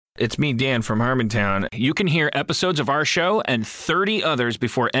It's me, Dan, from Harmontown. You can hear episodes of our show and 30 others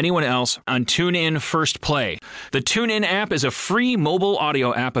before anyone else on TuneIn First Play. The TuneIn app is a free mobile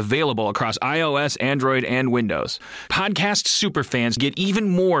audio app available across iOS, Android, and Windows. Podcast superfans get even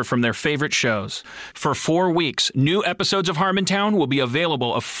more from their favorite shows. For 4 weeks, new episodes of Harmontown will be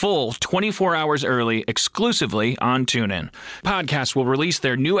available a full 24 hours early exclusively on TuneIn. Podcasts will release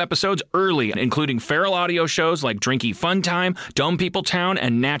their new episodes early, including feral audio shows like Drinky Fun Time, Dumb People Town,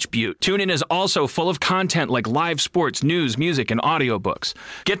 and Natch Butte. TuneIn is also full of content like live sports, news, music, and audiobooks.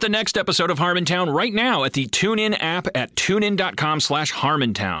 Get the next episode of Harmontown right now at the TuneIn app at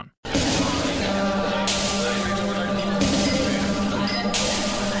tunein.com/Harmontown.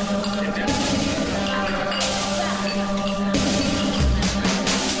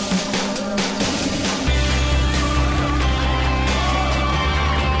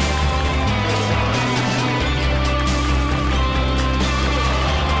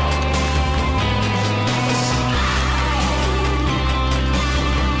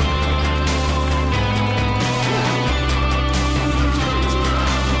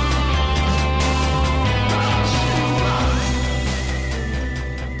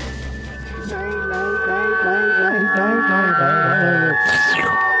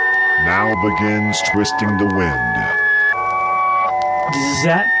 Now begins Twisting the Wind. Does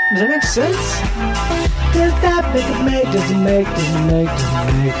that make sense? Does that make it make? Does it make?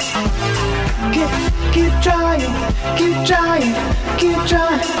 Keep trying.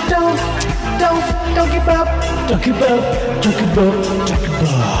 Don't give up.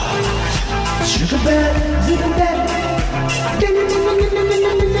 Sugar bad, zipping that.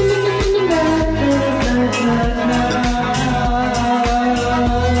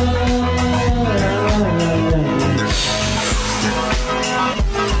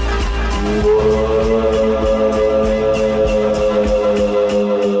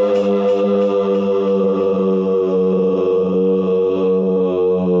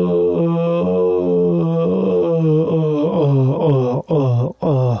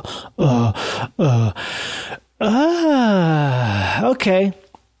 Okay,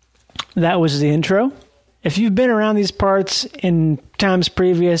 that was the intro. If you've been around these parts in times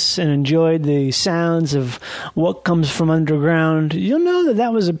previous and enjoyed the sounds of what comes from underground, you'll know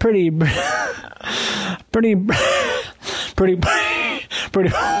that was a pretty breezy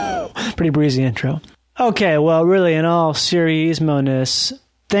intro. Okay, well, really, in all seriousness,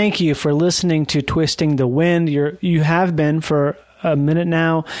 thank you for listening to Twisting the Wind. You have been for a minute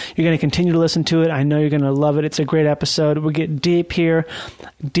now. You're going to continue to listen to it. I know you're going to love it. It's a great episode. We get deep here,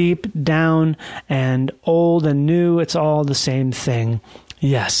 deep down, and old and new. It's all the same thing.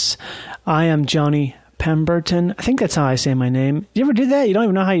 Yes, I am Johnny Pemberton. I think that's how I say my name. You ever do that? You don't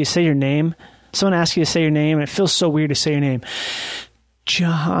even know how you say your name? Someone asks you to say your name, and it feels so weird to say your name.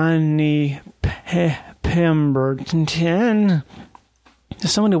 Johnny Pemberton.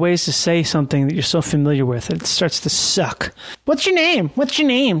 There's so many ways to say something that you're so familiar with. It starts to suck. What's your name?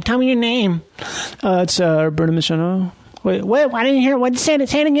 Tell me your name. It's Brenna Machado. Wait, I didn't hear it. What did you say?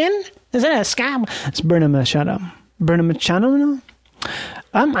 Say it again? Is that a scam? It's Brenna Machado. Brenna Machado?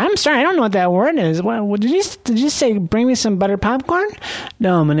 I'm sorry. I don't know what that word is. What did you say? Bring me some butter popcorn?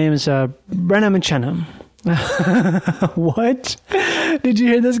 No, my name is Brenna Machado. What? Did you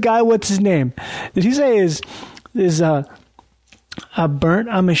hear this guy? What's his name? Did he say is burnt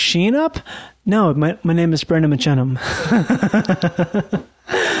a machine up? No, my name is Brendan McChenham.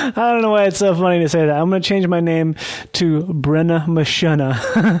 I don't know why it's so funny to say that. I'm going to change my name to Brenna Machena.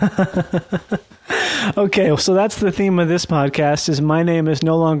 Okay, so that's the theme of this podcast, is my name is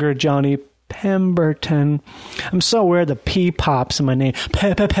no longer Johnny Pemberton. I'm so aware the P pops in my name.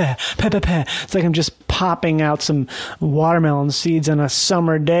 It's like I'm just popping out some watermelon seeds on a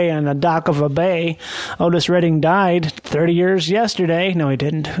summer day on the dock of a bay. Otis Redding died 30 years yesterday. No, he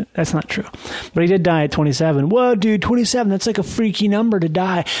didn't. That's not true. But he did die at 27. Whoa, dude, 27. That's like a freaky number to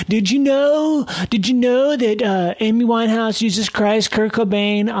die. Did you know that Amy Winehouse, Jesus Christ, Kurt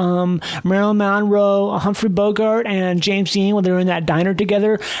Cobain, Marilyn Monroe, Humphrey Bogart, and James Dean, when they were in that diner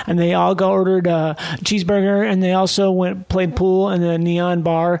together, and they all ordered a cheeseburger, and they also played pool in the Neon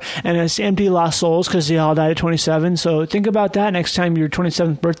Bar, and it's empty Lost Souls because they all died at 27. So think about that next time your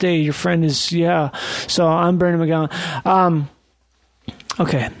 27th birthday, your friend is, yeah. So I'm Brendan McGowan.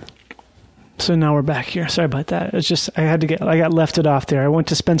 Okay. So now we're back here. Sorry about that. It's just, I got left it off there. I went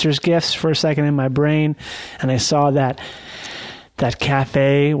to Spencer's Gifts for a second in my brain, and I saw that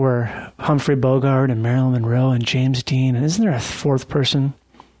cafe where Humphrey Bogart and Marilyn Monroe and James Dean, and isn't there a fourth person?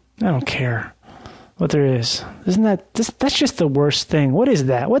 I don't care. what there is. Isn't that's just the worst thing. What is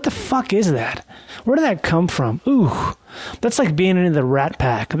that? What the fuck is that? Where did that come from? Ooh, that's like being into the Rat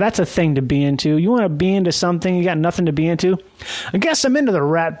Pack. That's a thing to be into. You want to be into something, you got nothing to be into? I guess I'm into the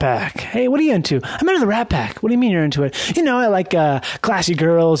Rat Pack. Hey, what are you into? I'm into the Rat Pack. What do you mean you're into it? I like classy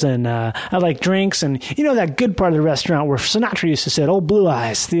girls, and I like drinks, and that good part of the restaurant where Sinatra used to sit, Old Blue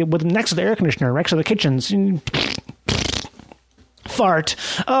Eyes, next to the air conditioner, next to the kitchens. Fart.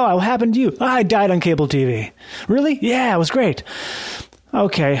 Oh, what happened to you? Oh, I died on cable TV. Really? Yeah, it was great.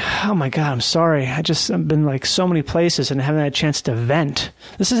 Okay. Oh my God, I'm sorry. I've been like so many places and haven't had a chance to vent.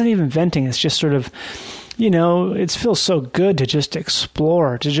 This isn't even venting. It's just sort of, it feels so good to just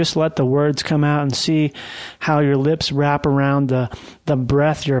explore, to just let the words come out and see how your lips wrap around the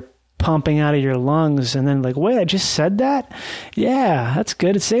breath you're pumping out of your lungs, and then like, wait, I just said that? Yeah, that's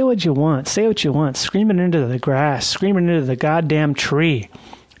good. Say what you want. Say what you want. Screaming into the grass, screaming into the goddamn tree.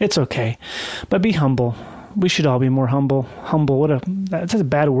 It's okay. But be humble. We should all be more humble. Humble, that's a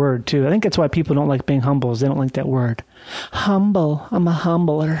bad word too. I think that's why people don't like being humble, is they don't like that word. Humble. I'm a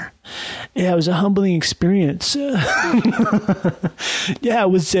humbler. Yeah, it was a humbling experience. Yeah,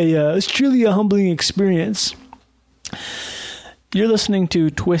 it was truly a humbling experience. You're listening to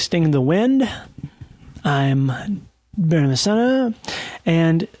Twisting the Wind. I'm Baron Messana.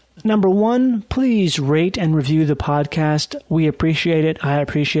 And number one, please rate and review the podcast. We appreciate it. I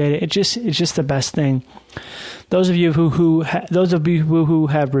appreciate it. It's just the best thing. Those of you who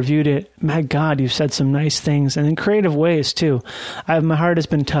have reviewed it, my God, you've said some nice things, and in creative ways too. My heart has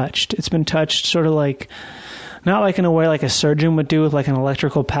been touched. It's been touched sort of like, not like in a way like a surgeon would do with like an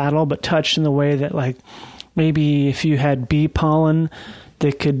electrical paddle, but touched in the way that like, maybe if you had bee pollen,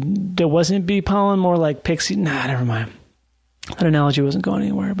 there wasn't bee pollen, more like pixie. Nah, never mind. That analogy wasn't going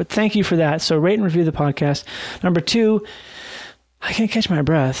anywhere. But thank you for that. So rate and review the podcast. Number two, I can't catch my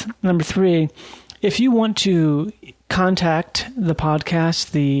breath. Number three, if you want to contact the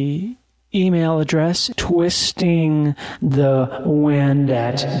podcast, the email address,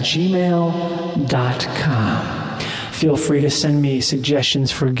 twistingthewind@gmail.com. Feel free to send me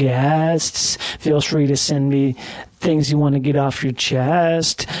suggestions for guests. Feel free to send me things you want to get off your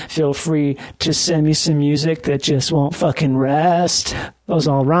chest. Feel free to send me some music that just won't fucking rest. Those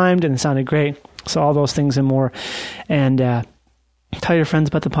all rhymed and it sounded great. So all those things and more. And tell your friends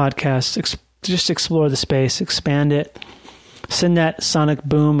about the podcast. Just explore the space. Expand it. Send that sonic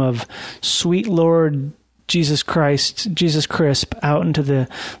boom of sweet Lord Jesus Crisp out into the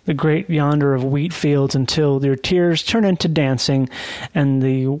great yonder of wheat fields until your tears turn into dancing, and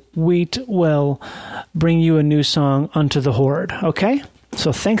the wheat will bring you a new song unto the horde. Okay?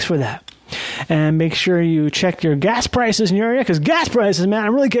 So thanks for that. And make sure you check your gas prices in your area, because gas prices, man,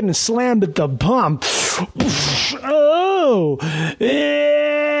 I'm really getting slammed at the pump. Oh,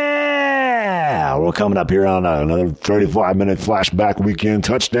 yeah. We're coming up here on another 35-minute flashback weekend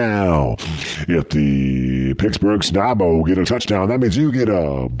touchdown. If the Pittsburgh Snobbo get a touchdown, that means you get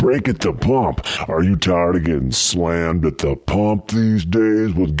a break at the pump. Are you tired of getting slammed at the pump these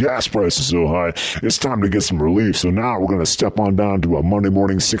days with gas prices so high? It's time to get some relief. So now we're going to step on down to a Monday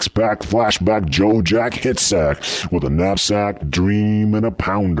morning six-pack flashback Joe Jack hit sack with a knapsack, dream, and a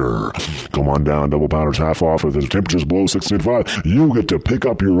pounder. Come on down, double pounders half off. If the temperature's below 65, you get to pick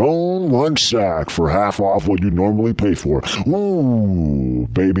up your own lunch sack for half off what you normally pay for. Ooh,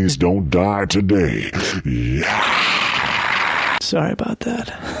 babies don't die today. Yeah. Sorry about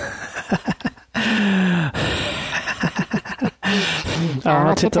that.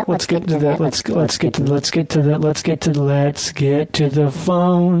 Let's get to the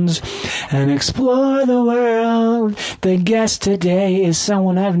phones and explore the world. The guest today is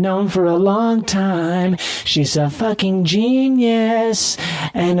someone I've known for a long time. She's a fucking genius,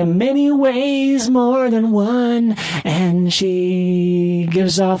 and in many ways more than one. And she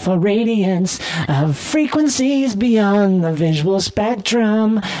gives off a radiance of frequencies beyond the visual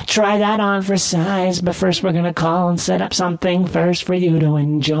spectrum. Try that on for size, but first we're gonna call and set up something first for you to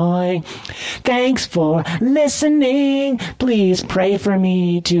enjoy. Thanks for listening. Please pray for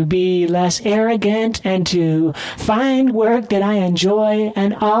me to be less arrogant and to find work that I enjoy,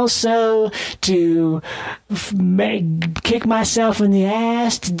 and also to kick myself in the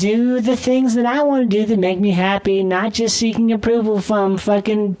ass to do the things that I want to do that make me happy, not just seeking approval from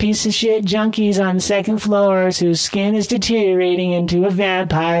fucking piece of shit junkies on second floors whose skin is deteriorating into a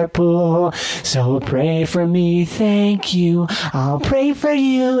vampire pool. So pray for me, thank you. I'll pray for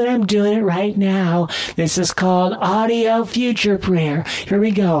you, and I'm doing it right now. This is called Audio Future Prayer. Here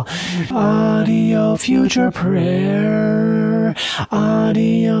we go. Audio Future Prayer.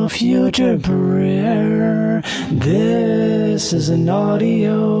 Audio Future Prayer. This is an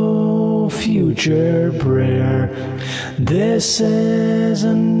Audio future prayer. This is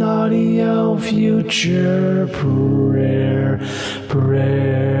an audio future prayer.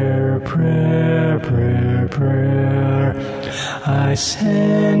 Prayer, prayer, prayer, prayer. I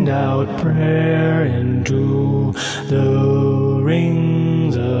send out prayer into the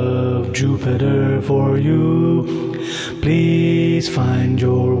rings of Jupiter for you. Please find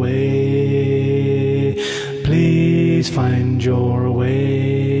your way. Please find your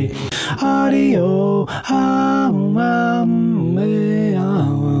way. Audio.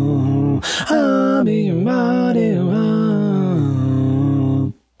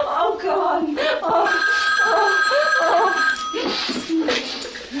 Oh, God.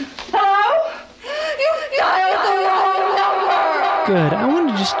 Hello? You dialed the wrong number. Good. I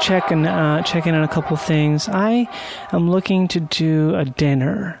wanted to just check in on a couple of things. I am looking to do a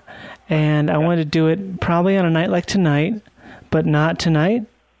dinner, and I want to do it probably on a night like tonight, but not tonight.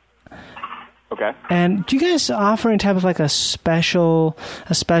 Okay. And do you guys offer any type of like a special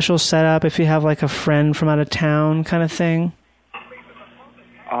setup if you have like a friend from out of town kind of thing?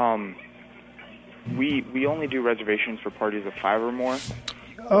 We only do reservations for parties of 5 or more.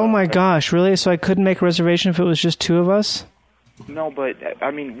 Oh my gosh, really? So I couldn't make a reservation if it was just 2 of us? No, but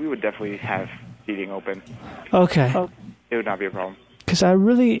I mean, we would definitely have seating open. Okay. It would not be a problem. Because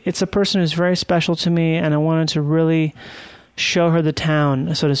it's a person who's very special to me, and I wanted to really show her the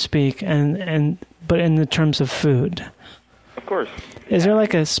town, so to speak, but in the terms of food. Of course. Is there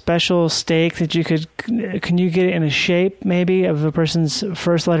like a special steak that can you get it in a shape maybe of a person's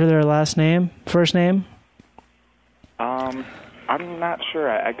first letter of their first name? I'm not sure.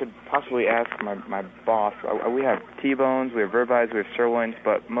 I could possibly ask my boss. We have T-bones, we have ribeyes, we have sirloins,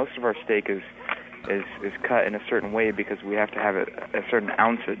 but most of our steak is cut in a certain way because we have to have a certain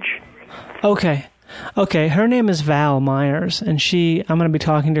ounceage. Okay, her name is Val Myers, and I'm going to be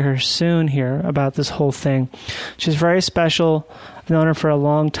talking to her soon here about this whole thing. She's very special. I've known her for a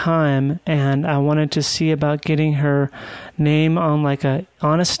long time, and I wanted to see about getting her name on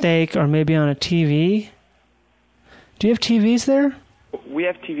on a steak or maybe on a TV. Do you have TVs there? We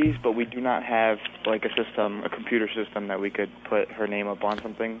have TVs, but we do not have like a computer system that we could put her name up on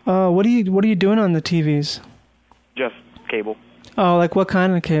something. What are you doing on the TVs? Just cable. Oh, like what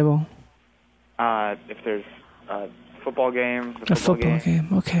kind of cable? If there's a football game. A football game,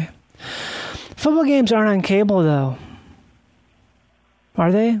 okay. Football games aren't on cable, though.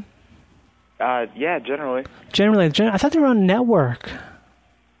 Are they? Yeah, generally. Generally, I thought they were on network.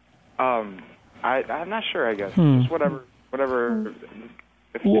 I'm not sure, I guess. Just whatever.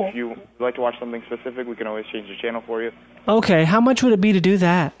 If you would like to watch something specific, we can always change the channel for you. Okay, how much would it be to do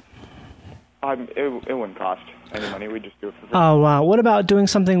that? It wouldn't cost any money. We just do it for free. Oh, wow. What about doing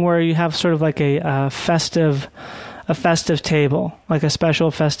something where you have sort of like a festive table, like a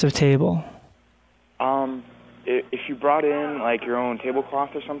special festive table? If you brought in like your own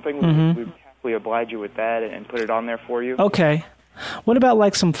tablecloth or something, we'd happily oblige you with that and put it on there for you. Okay. What about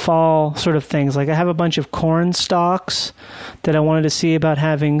like some fall sort of things? Like I have a bunch of corn stalks that I wanted to see about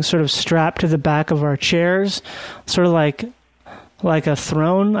having sort of strapped to the back of our chairs, sort of like a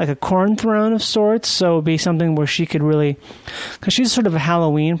throne, like a corn throne of sorts. So it would be something where she could really, because she's sort of a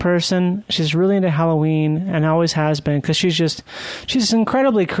Halloween person. She's really into Halloween and always has been, because she's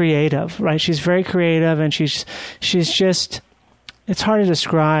incredibly creative, right? She's very creative, and she's just, it's hard to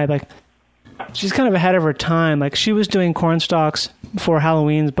describe. Like, she's kind of ahead of her time. Like, she was doing corn stalks for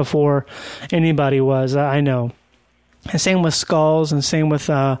Halloween before anybody was, I know. And same with skulls, and same with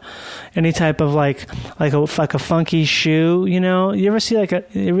any type of like a funky shoe. You know, you ever see like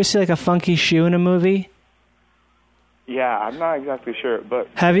a funky shoe in a movie? Yeah, I'm not exactly sure, but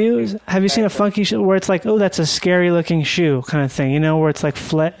have you seen a funky shoe where it's like, oh, that's a scary looking shoe kind of thing? You know, where it's like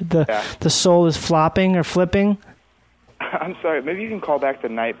the sole is flopping or flipping. I'm sorry. Maybe you can call back the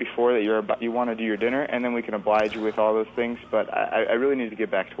night before that you want to do your dinner, and then we can oblige you with all those things. But I really need to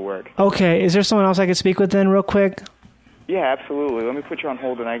get back to work. Okay. Is there someone else I could speak with then, real quick? Yeah, absolutely. Let me put you on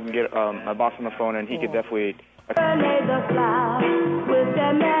hold, and I can get my boss on the phone, and he could definitely.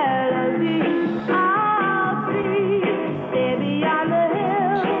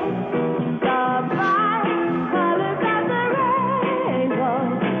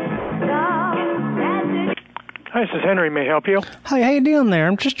 Hi, this is Henry. May I help you? Hi, how you doing there?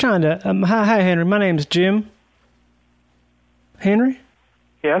 I'm just trying to. Hi, Henry. My name's Jim. Henry?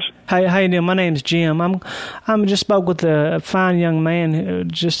 Yes. How you doing? My name's Jim. I'm just spoke with a fine young man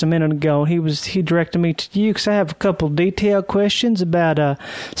just a minute ago. He directed me to you because I have a couple detailed questions about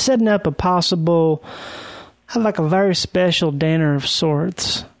setting up a possible, like a very special dinner of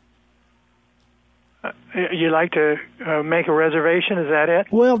sorts. You like to make a reservation? Is that it?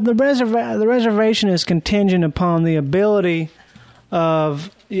 Well, the reservation is contingent upon the ability of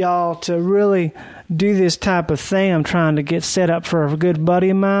y'all to really do this type of thing. I'm trying to get set up for a good buddy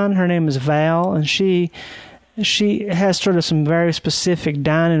of mine. Her name is Val, and she has sort of some very specific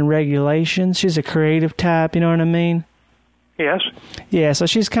dining regulations. She's a creative type, you know what I mean? Yes. Yeah, so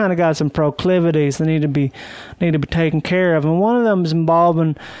she's kind of got some proclivities that need to be taken care of, and one of them is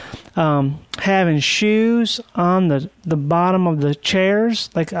involving having shoes on the bottom of the chairs.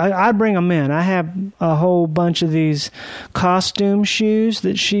 Like I bring them in. I have a whole bunch of these costume shoes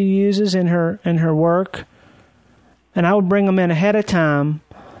that she uses in her work, and I would bring them in ahead of time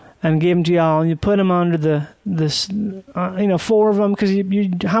and give them to y'all, and you put them under this 4 of them, because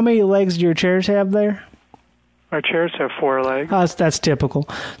you how many legs do your chairs have there? Our chairs have 4 legs. Oh, that's typical.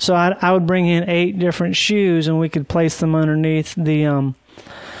 So I would bring in 8 different shoes, and we could place them underneath the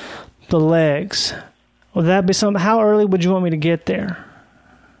legs. Would that be something? How early would you want me to get there?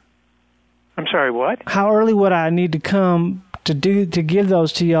 I'm sorry, what? How early would I need to come to give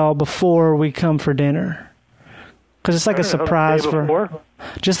those to y'all before we come for dinner? Because it's like a surprise for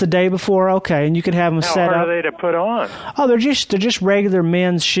just the day before. Okay, and you could have them set up. How hard are they to put on? Oh, they're just regular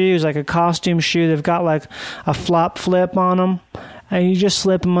men's shoes, like a costume shoe. They've got like a flip on them, and you just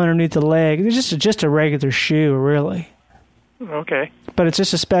slip them underneath the leg. It's just a regular shoe, really. Okay. But it's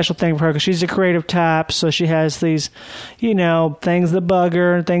just a special thing for her because she's a creative type, so she has these, things that bug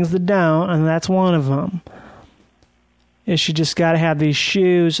her and things that don't, and that's one of them. Is she just got to have these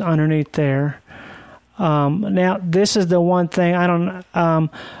shoes underneath there. Now, this is the one thing I don't...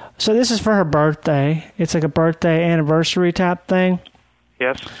 so this is for her birthday. It's like a birthday anniversary type thing.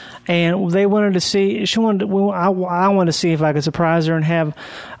 Yes. And they wanted to see... I wanted to see if I could surprise her and have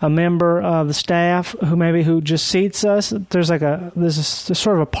a member of the staff who just seats us. There's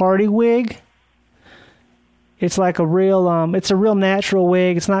sort of a party wig. It's like a real... it's a real natural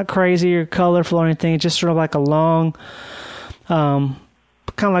wig. It's not crazy or colorful or anything. It's just sort of like a long... kind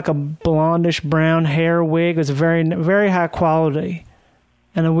of like a blondish brown hair wig. It's very, very high quality.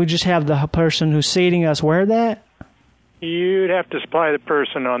 And then we just have the person who's seating us wear that? You'd have to supply the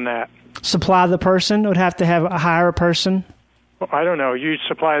person on that. Supply the person? Would have to hire a person? Well, I don't know. You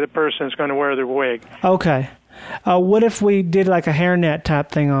supply the person who's going to wear the wig. Okay. What if we did like a hairnet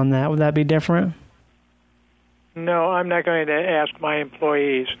type thing on that? Would that be different? No, I'm not going to ask my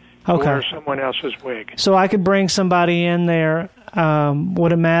employees to wear someone else's wig. So I could bring somebody in there.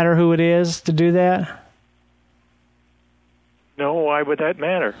 Would it matter who it is to do that? No, why would that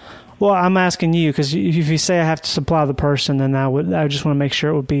matter? Well, I'm asking you because if you say I have to supply the person, then I just want to make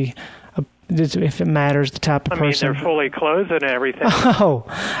sure it would be, if it matters, the type of person. I mean, they're fully clothed and everything. Oh,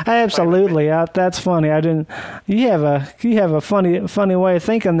 absolutely. That's funny. You have a funny way of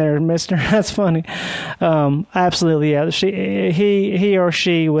thinking there, Mister. That's funny. Absolutely, yeah. He or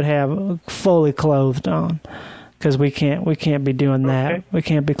she would have fully clothed on. Because we can't be doing that. Okay. We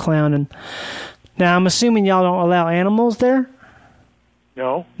can't be clowning. Now, I'm assuming y'all don't allow animals there?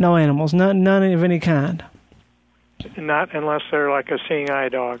 No. No animals, none of any kind. Not unless they're like a seeing eye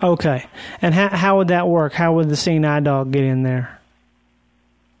dog. Okay. And how would that work? How would the seeing eye dog get in there?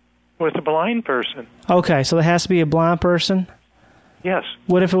 With a blind person. Okay, so there has to be a blind person? Yes.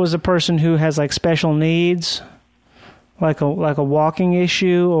 What if it was a person who has like special needs? Like a walking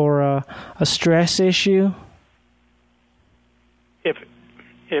issue or a stress issue?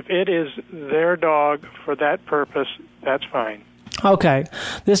 If it is their dog for that purpose, that's fine. Okay,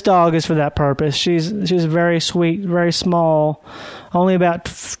 this dog is for that purpose. She's very sweet, very small, only about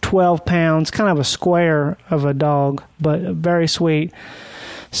 12 pounds, kind of a square of a dog, but very sweet.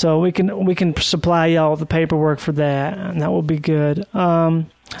 So we can supply y'all with the paperwork for that, and that will be good.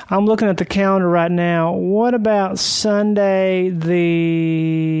 I'm looking at the calendar right now. What about Sunday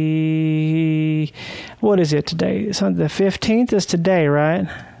what is it today? Sunday the 15th is today, right?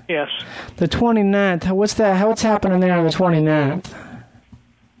 Yes. The 29th. What's that? What's happening there on the 29th?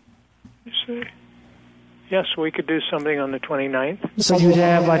 You see? Yes, we could do something on the 29th. So you'd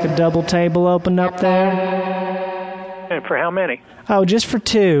have like a double table opened up there? And for how many? Oh, just for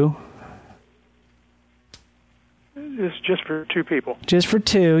 2. It's just for 2 people. Just for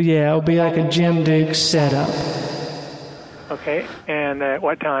 2, yeah. It'll be like a Jim Dukes setup. Okay, and at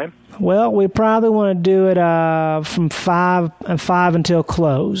what time? Well, we probably want to do it from 5 until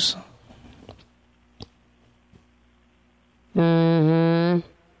close. Mm-hmm.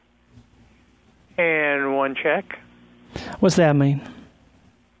 And 1 check? What's that mean?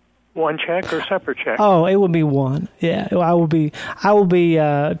 1 check or separate check? Oh, it would be 1. Yeah, I will be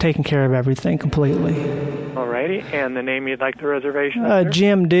taking care of everything completely. Alrighty, and the name you'd like the reservation?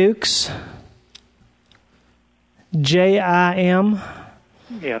 Jim Dukes. J-I-M?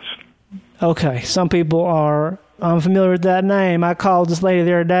 Yes. Okay, some people are unfamiliar with that name. I called this lady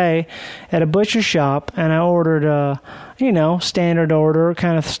the other day at a butcher shop, and I ordered, standard order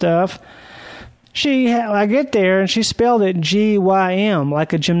kind of stuff. I get there, and she spelled it G-Y-M,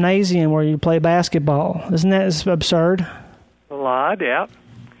 like a gymnasium where you play basketball. Isn't that absurd? A lot, yeah.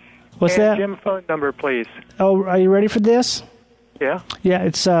 What's that? Jim, phone number, please. Oh, are you ready for this? Yeah. Yeah,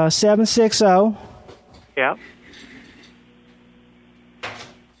 it's 760. Yeah.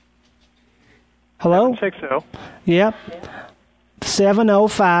 Hello? 760. Yep.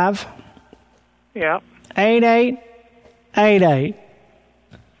 705. Yeah. 8888.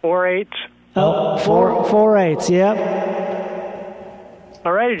 48. Oh, 48s, yep.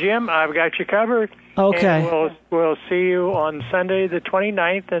 All right, Jim, I've got you covered. Okay. And we'll see you on Sunday the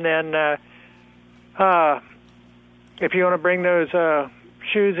 29th, and then if you want to bring those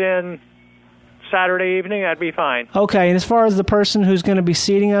shoes in Saturday evening, that'd be fine. Okay, and as far as the person who's going to be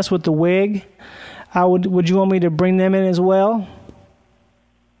seating us with the wig, would you want me to bring them in as well?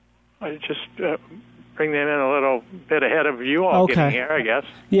 I just bring them in a little bit ahead of you all getting here, I guess.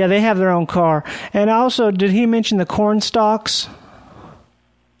 Yeah, they have their own car. And also, did he mention the corn stalks?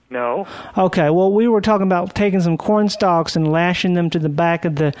 No. Okay, well, we were talking about taking some corn stalks and lashing them to the back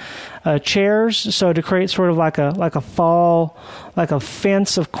of the chairs, so to create sort of like a fall, like a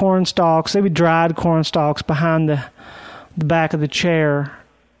fence of corn stalks, maybe dried corn stalks behind the back of the chair.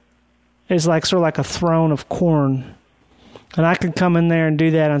 It's like sort of like a throne of corn. And I could come in there and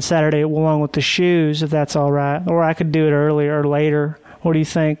do that on Saturday along with the shoes, if that's all right. Or I could do it earlier or later. What do you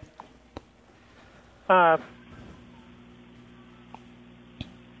think? Tell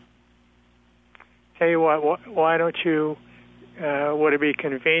you what, why don't you, would it be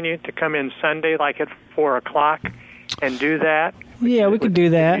convenient to come in Sunday like at 4 o'clock and do that? Yeah, we could do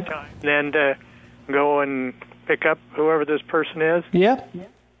that. And then to go and pick up whoever this person is? Yep.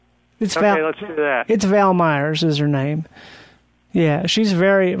 It's okay, let's do that. It's Val Myers is her name. Yeah, she's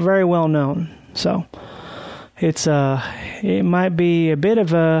very, very well known. So it might be a bit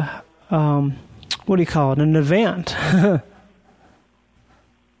of a, what do you call it, an event.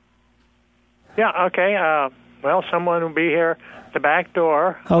 Yeah, okay. Well, someone will be here at the back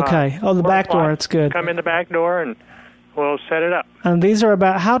door. Okay. The back door. That's good. Come in the back door, and we'll set it up. And these are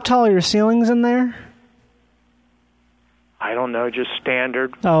about, how tall are your ceilings in there? I don't know, just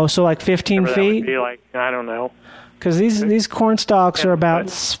standard. Oh, so like 15 Whatever feet? That would be like, I don't know. Because these corn stalks are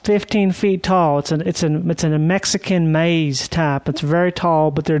about 15 feet tall. It's a Mexican maize type. It's very tall,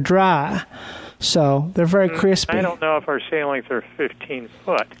 but they're dry. So they're very crispy. I don't know if our ceilings are 15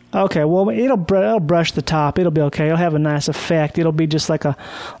 foot. Okay, well it'll brush the top. It'll be okay. It'll have a nice effect. It'll be just like a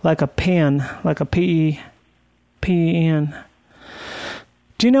pen, like a P-E-N.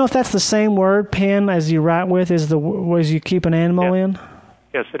 Do you know if that's the same word, pen, as you write with, as you keep an animal in?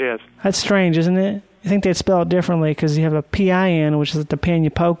 Yes, it is. That's strange, isn't it? You think they'd spell it differently because you have a P-I-N, which is the pen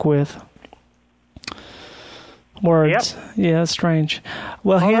you poke with. Words. Yep. Yeah, that's strange.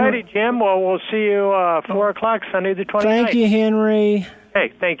 Well, all righty, Jim. Well, we'll see you 4 o'clock Sunday the 29th. Thank you, Henry.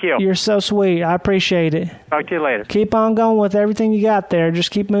 Hey, thank you. You're so sweet. I appreciate it. Talk to you later. Keep on going with everything you got there. Just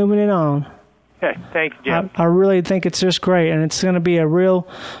keep moving it on. Okay, thank you, Jim. I really think it's just great, and it's going to be a real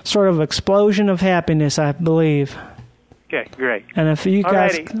sort of explosion of happiness, I believe. Okay, great. And if you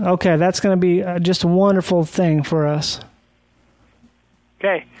guys... Okay, that's going to be just a wonderful thing for us.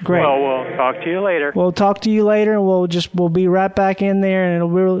 Okay. Great. Well, we'll talk to you later. We'll talk to you later, and we'll be right back in there, and it'll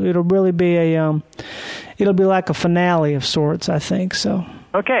really be it'll be like a finale of sorts, I think. So.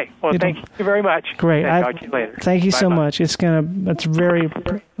 Okay. Well, thank you very much. Great. Okay, talk to you later. Thank you so much. It's very.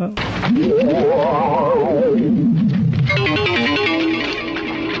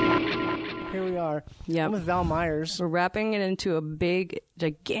 Here we are. Yeah. I'm with Val Myers. We're wrapping it into a big,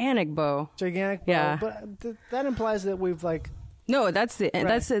 gigantic bow. Gigantic bow. Yeah. But that implies that we've No, that's the end.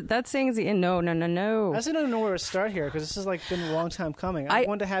 Right. That's saying is the end. No. I just don't know where to start here because this has been a long time coming. I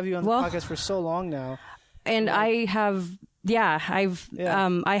wanted to have you on the podcast for so long now. And I have,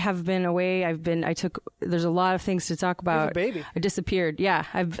 I have been away. There's a lot of things to talk about. You have a baby. I disappeared. Yeah,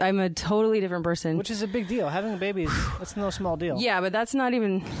 I'm a totally different person. Which is a big deal. Having a baby that's no small deal. Yeah, but that's not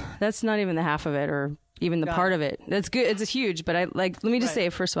even the half of it, or even the part of it. That's good. It's huge. But let me just say,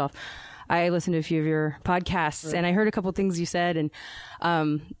 first of all, I listened to a few of your podcasts, and I heard a couple of things you said, and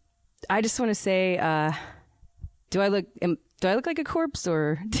I just want to say, do I look like a corpse,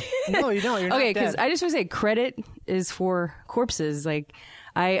 or? No, you don't. You're not okay, because I just want to say credit is for corpses.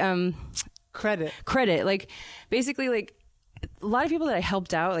 Credit. Basically, a lot of people that I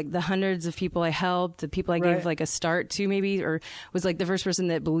helped out, the hundreds of people I helped, the people I gave a start to, maybe, or was the first person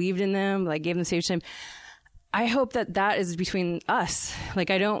that believed in them, gave them stage time. I hope that is between us. Like,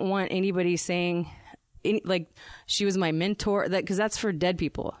 I don't want anybody saying, like, she was my mentor, because that's for dead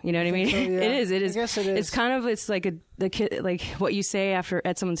people. You know what I mean? So, yeah. It is. I guess it is. It's kind of, it's like the kid, like what you say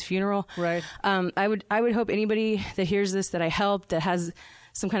at someone's funeral. Right. I would hope anybody that hears this, that I helped, that has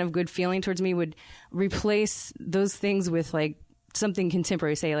some kind of good feeling towards me, would replace those things with like something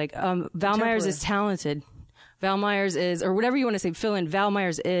contemporary. Say like, Val Myers is talented. Val Myers is, or whatever you want to say, fill in, Val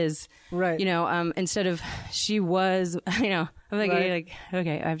Myers is, right. You know, instead of she was, you know, I'm like, right.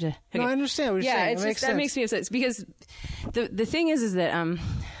 okay, I have to. Okay. No, I understand what you're saying. Yeah, that makes me upset. It's because the thing is that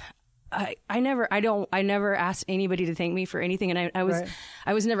I never asked anybody to thank me for anything, and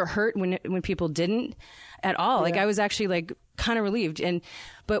I was never hurt when people didn't at all. Yeah. Like, I was actually like kind of relieved,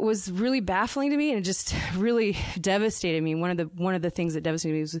 but was really baffling to me, and it just really devastated me. One of the things that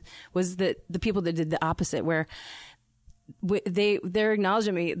devastated me was that the people that did the opposite, where they're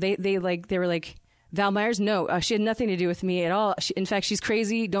acknowledging me. They were like, Val Myers, no, she had nothing to do with me at all. In fact, she's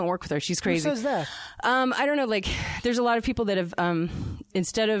crazy. Don't work with her. She's crazy. Who says that? I don't know. Like, there's a lot of people that have,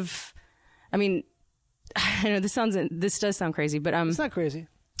 instead of, I mean, I know this does sound crazy, but it's not crazy.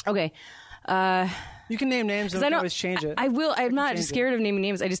 Okay. You can name names and always change it. I will. I'm not scared of naming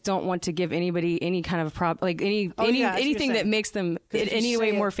names. I just don't want to give anybody any kind of anything that makes them in any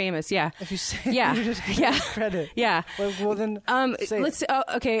way more famous. Yeah. If you say yeah. you just give credit. Yeah. Well then let's say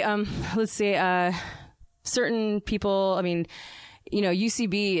let's say certain people, I mean, you know,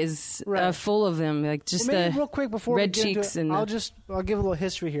 UCB is full of them, like just the real quick before red we get cheeks into it, and I'll give a little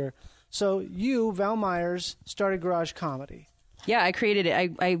history here. So you, Val Myers, started Garage Comedy. Yeah, I created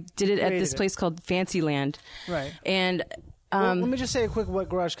it. I did it at this place called Fancyland. Right. And let me just say what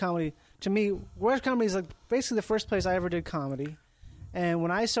Garage Comedy, to me, Garage Comedy is like basically the first place I ever did comedy. And when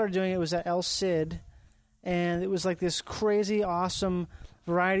I started doing it, it was at El Cid. And it was like this crazy, awesome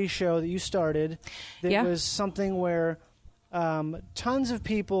variety show that you started. That was something where tons of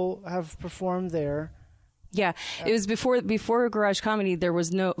people have performed there. Yeah, it was before Garage Comedy. There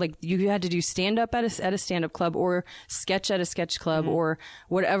was no, like, you had to do stand up at a stand up club, or sketch at a sketch club, or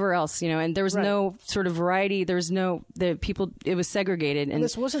whatever else, you know. And there was no sort of variety. There was no it was segregated. And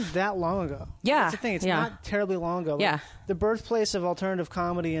this wasn't that long ago. Yeah, that's the thing. It's not terribly long ago. Yeah, the birthplace of alternative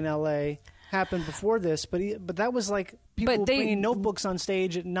comedy in L.A. happened before this, but that was like people bringing notebooks on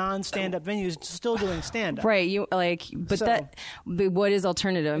stage at non-stand-up venues, still doing stand-up. Right. You like, but what is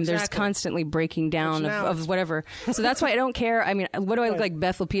alternative? Exactly. There's constantly breaking down of whatever. So that's why I don't care. I mean, what do I look like,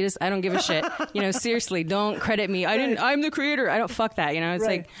 Beth Lapidus? I don't give a shit. You know, seriously, don't credit me. I'm the creator. I don't fuck that. You know, it's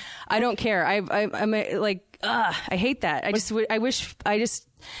like, I don't care. I'm like, I hate that. I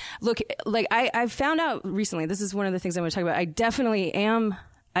found out recently. This is one of the things I want to talk about. I definitely am.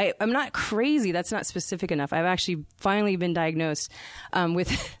 I'm not crazy. That's not specific enough. I've actually finally been diagnosed with.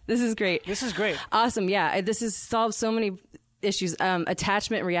 This is great. This is great. Awesome. Yeah. This has solved so many issues.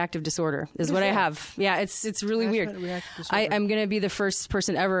 Attachment reactive disorder is what I have. Yeah. It's really weird. I'm going to be the first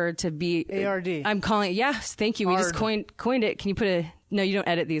person ever to be ARD. I'm calling it. Yes. Thank you. We just coined it. Can you put a? No, you don't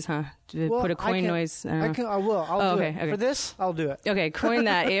edit these, huh? Put a coin noise. I will. I'll do it. Okay. For this, I'll do it. Okay, coin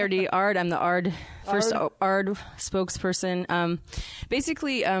that. ARD. I'm the ARD first ARD spokesperson.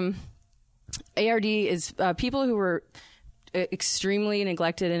 Basically, ARD is people who were extremely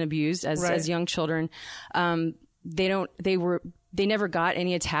neglected and abused as young children. They never got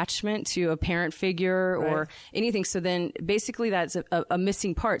any attachment to a parent figure or anything. So then basically that's a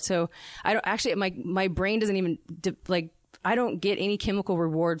missing part. So I don't actually, my brain doesn't even I don't get any chemical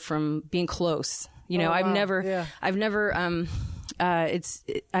reward from being close. You know, I've never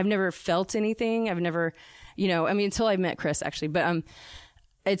felt anything. I've never, you know, I mean, until I met Chris actually, but,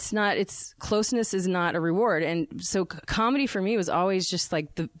 closeness is not a reward. And so comedy for me was always just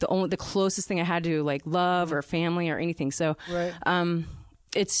like the closest thing I had to like love or family or anything. So,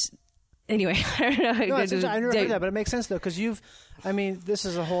 it's, anyway, I don't know. No, I never heard that, but it makes sense though. Cause this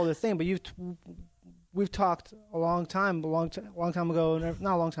is a whole other thing, but we've talked a long time ago,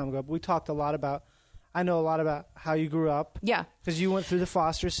 not a long time ago, but we talked I know a lot about how you grew up. Yeah. Because you went through the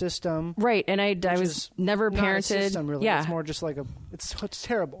foster system. Right. And I was never parented. Not a system, really. Yeah. It's more just like it's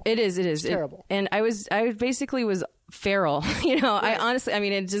terrible. It is. It's terrible. And I basically was feral. You know, I honestly, I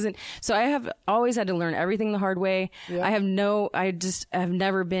mean, it doesn't, so I have always had to learn everything the hard way. Yeah. I've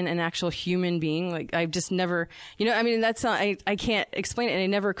never been an actual human being. Like I've just never, you know, I mean, that's not, I can't explain it and I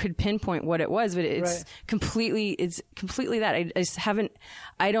never could pinpoint what it was, but it's completely that. I just haven't,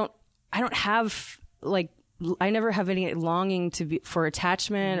 I don't have, like, I never have any longing for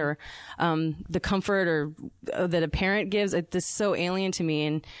attachment or the comfort or that a parent gives. This is so alien to me,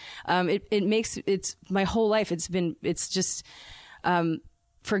 and it's my whole life. It's just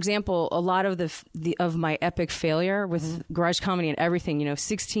for example, a lot of of my epic failure with garage comedy and everything,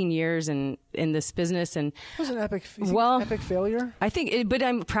 16 years in this business, and it was an epic failure. I think, but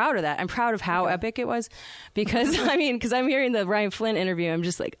I'm proud of that. I'm proud of how epic it was, because because I'm hearing the Ryan Flynn interview, I'm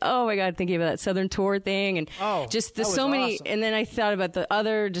just like, oh my God, thinking about that Southern tour thing, and just the so many, awesome. And then I thought about the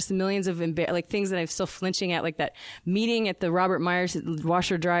other just millions of things that I'm still flinching at, like that meeting at the Robert Myers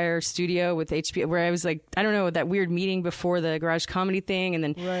washer dryer studio with HBO, where I was like, I don't know, that weird meeting before the garage comedy thing, and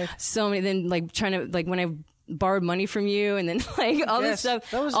then so many, then like trying to, like when I borrowed money from you, and then like all this stuff.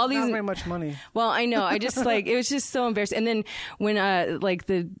 That was all not very much money. Well, I know. I just like, it was just so embarrassing. And then when like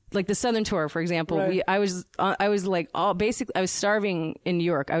the Southern tour, for example, I was like basically I was starving in New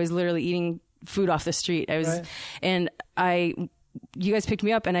York. I was literally eating food off the street. I was, and you guys picked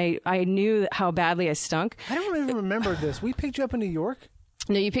me up, and I knew how badly I stunk. I don't even remember this. We picked you up in New York?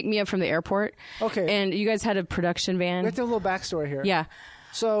 No, you picked me up from the airport. Okay. And you guys had a production van. We have to have a little backstory here. Yeah.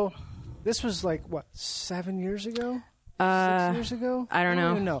 So this was like, what, 7 years ago? 6 years ago? I don't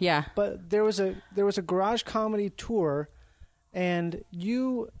even know. Yeah. But there was a garage comedy tour, and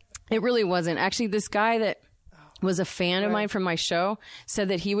you... It really wasn't. Actually, this guy that was a fan of mine from my show said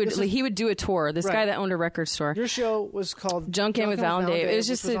that he would do a tour. This guy that owned a record store. Your show was called Junk In with Val and Dave. It was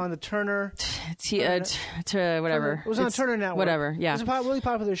just on the Turner, whatever. It was on Turner Network. Whatever. Yeah, it was a really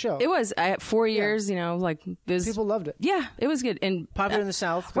popular show. It was. 4 years. People loved it. Yeah, it was good and popular in the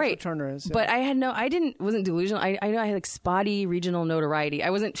South. Right, Turner is. Yeah. But I wasn't delusional. I know I had like spotty regional notoriety. I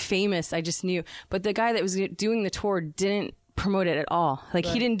wasn't famous. I just knew. But the guy that was doing the tour didn't promote it at all. Like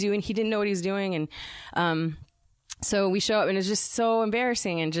he didn't know what he was doing, and so we show up, and it's just so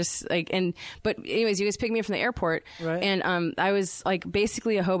embarrassing, and just like, but anyways, you guys picked me up from the airport, and I was like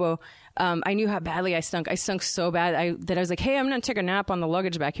basically a hobo. I knew how badly I stunk. I stunk so bad that I was like, hey, I'm going to take a nap on the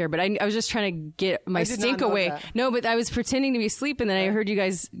luggage back here. But I was just trying to get my stink away. That. No, but I was pretending to be asleep, and then I heard you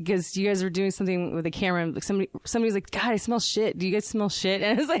guys, because you guys were doing something with the camera, and like somebody was like, God, I smell shit. Do you guys smell shit?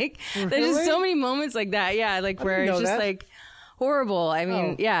 And I was like, there's just so many moments like that. Yeah, like where it's just like horrible. I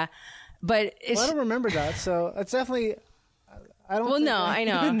mean, yeah. But I don't remember that, so it's definitely. I don't. Well, no, I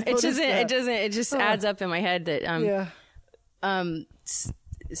know it doesn't. It doesn't. It just adds up in my head that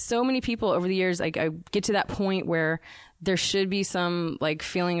so many people over the years, like I get to that point where there should be some like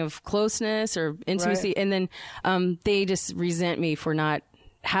feeling of closeness or intimacy, and then they just resent me for not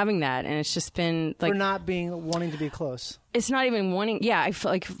having that, and it's just been like for not wanting to be close. It's not even wanting. Yeah, I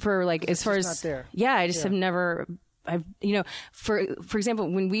feel like for like as far as not there. Yeah, I just have never. For example,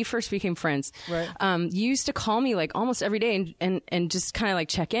 when we first became friends, you used to call me like almost every day and just kind of like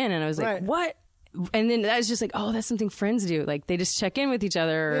check in, and I was like, what? And then that was just like, oh, that's something friends do. Like they just check in with each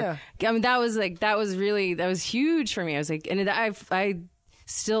other. Yeah. I mean, that was huge for me. I was like, and I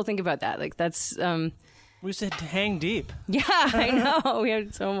still think about that. Like that's, we used to hang deep. Yeah, I know. We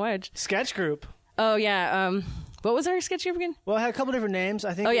had so much. Sketch group. Oh yeah. What was our sketch group again? Well, it had a couple different names.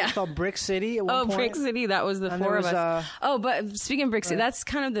 I think it was called Brick City at one point. Brick City. That was the four of us. But speaking of Brick City, that's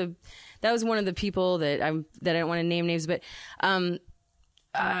kind of that was one of the people that I don't want to name names, but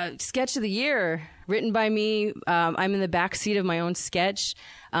sketch of the year written by me. I'm in the back seat of my own sketch.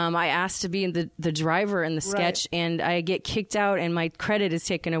 I asked to be in the driver in the sketch, and I get kicked out, and my credit is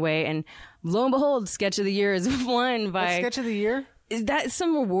taken away. And lo and behold, sketch of the year is won by sketch of the year. Is that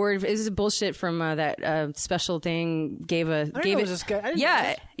some reward? Is it bullshit from that special thing? Gave it.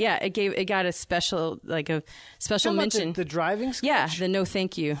 It got a special mention. The driving sketch. Yeah, the no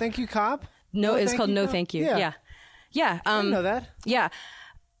thank you. Thank you, cop. No, it's called No Thank You. Yeah. I didn't know that. Yeah,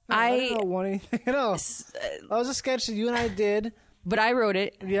 I didn't know anything at all. That was a sketch that you and I did. But I wrote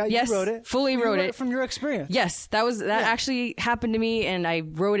it. Yeah, yes, you wrote it. Fully wrote it from your experience. Yes, that actually happened to me, and I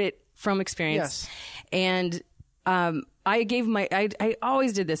wrote it from experience. Yes, and I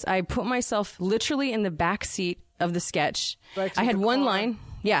always did this. I put myself literally in the back seat of the sketch. Right, I had one line.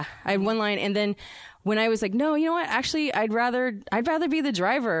 Yeah, I had one line, and then when I was like, no, you know what? Actually, I'd rather be the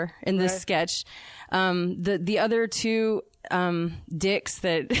driver in this sketch. The other two dicks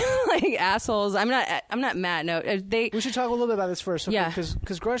that like assholes. I'm not mad. No, we should talk a little bit about this first. Okay? Yeah,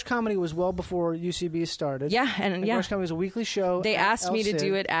 because Garage Comedy was well before UCB started. Yeah, and Garage Comedy was a weekly show. They asked me to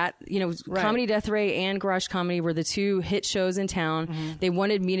do it at Comedy Death Ray and Garage Comedy were the two hit shows in town. Mm-hmm. They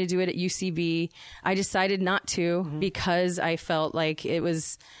wanted me to do it at UCB. I decided not to because I felt like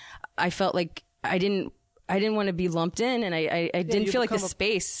I didn't want to be lumped in, and I didn't feel like the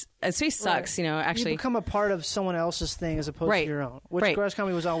space. Space sucks, actually. You become a part of someone else's thing as opposed to your own. Which Garage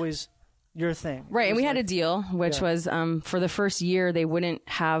Comedy was always your thing. Right, and we had a deal, which was for the first year they wouldn't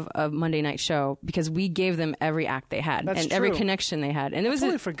have a Monday night show because we gave them every act they had and every connection they had. And it was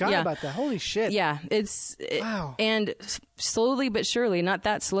totally forgot about that. Holy shit! Yeah, wow. And slowly but surely, not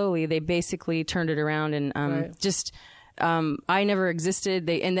that slowly, they basically turned it around and just. I never existed.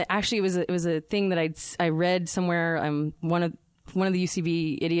 Actually it was a thing that I read somewhere. One of the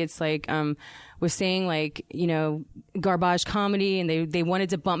UCB idiots was saying garbage comedy, and they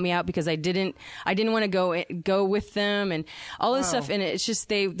wanted to bump me out because I didn't want to go with them and all this stuff. And it's just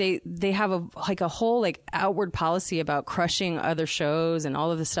they have a whole outward policy about crushing other shows and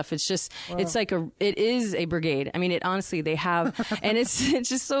all of this stuff. It's just it is a brigade. I mean, it honestly they have, and it's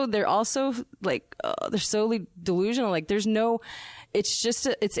just so they're also they're solely delusional. There's no. It's just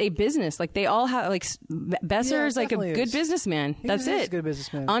it's a business. They all have Besser is a good businessman. That's it. He's a good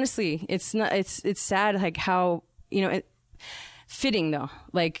businessman. Honestly, it's not. It's sad how fitting though.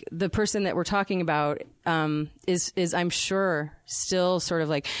 The person that we're talking about is I'm sure still sort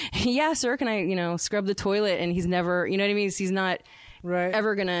of yeah, sir, can I scrub the toilet? And he's never what I mean. He's not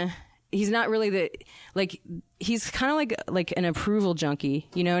ever gonna. He's not really he's kind of like an approval junkie,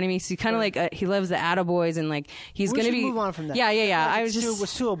 you know what I mean? So he's kind of he loves the attaboys and he's going to be. Move on from that. Yeah. I was just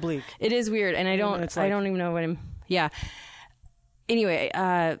was too oblique. It is weird, and I don't even know what I'm. Yeah. Anyway,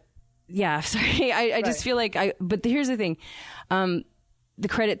 yeah. Sorry, I just feel But here's the thing, the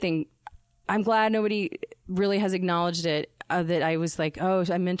credit thing. I'm glad nobody really has acknowledged it. That I was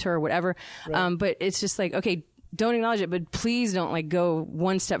I meant her or whatever. Right. But it's just okay. Don't acknowledge it, but please don't go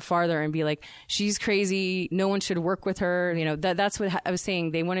one step farther and be she's crazy. No one should work with her. That's what I was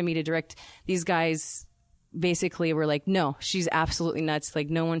saying. They wanted me to direct these guys. Basically, were no, she's absolutely nuts.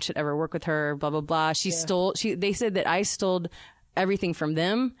 No one should ever work with her. Blah blah blah. They said that I stole everything from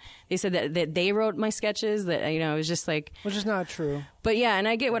them. They said that they wrote my sketches. That it was just which is not true. But yeah, and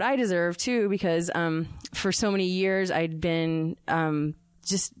I get what I deserve too because for so many years I'd been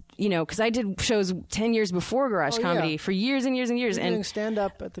just. Because I did shows 10 years before Garage Comedy for years and years and years. And doing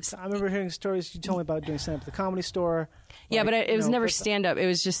stand-up I remember hearing stories you told me about doing stand-up at the Comedy Store. Yeah, but it was never stand-up. It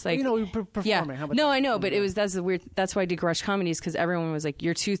was just performing. Yeah. How about no, I know, but that's why I did Garage Comedy is because everyone was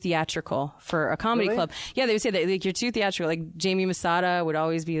you're too theatrical for a comedy club. Yeah, they would say that you're too theatrical. Jamie Masada would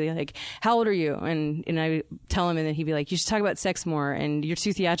always be how old are you? And I tell him, and then he'd be you should talk about sex more, and you're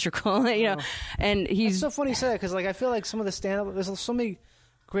too theatrical, And he's... It's so funny you say that because I feel some of the stand-up, there's so many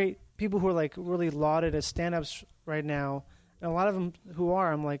great people who are really lauded as stand-ups right now, and a lot of them who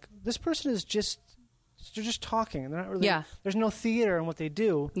are, I'm this person is they're just talking. They're not really. Yeah. There's no theater in what they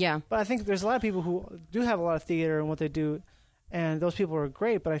do. Yeah. But I think there's a lot of people who do have a lot of theater in what they do, and those people are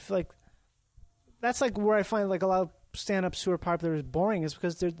great. But I feel that's where I find a lot of stand-ups who are popular is boring is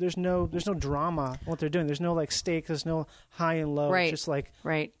because there's no drama in what they're doing. There's no stake. There's no high and low. Right. It's just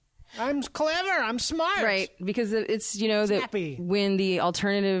right. I'm clever. I'm smart. Right, because it's that when the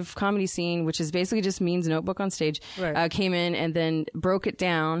alternative comedy scene, which is basically just means Notebook on stage, came in and then broke it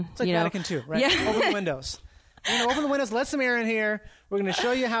down. It's Vatican II, right? Yeah. Open the windows. Open the windows. Let some air in here. We're going to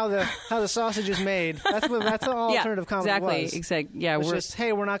show you how the sausage is made. That's all alternative comedy was. Exactly. Yeah, we're just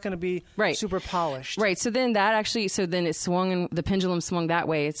we're not going to be super polished. Right. So then it swung and the pendulum swung that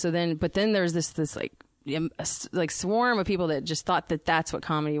way. So then, but then there's this swarm of people that just thought that that's what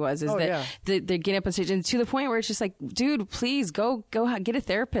comedy was they get up on stage and to the point where it's just dude, please go get a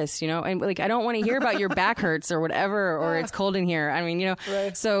therapist, and I don't want to hear about your back hurts or whatever or it's cold in here. I mean,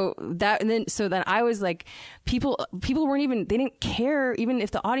 right. So then I was people weren't even, they didn't care even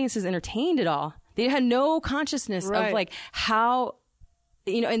if the audience is entertained at all. They had no consciousness of how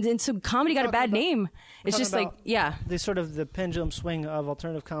and so comedy got a bad name. It's just the sort of the pendulum swing of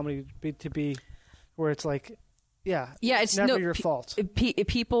alternative comedy to be where it's it's never your fault.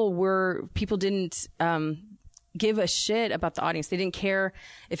 People didn't give a shit about the audience. They didn't care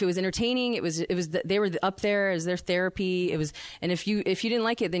if it was entertaining. They were up there as their therapy. And if you didn't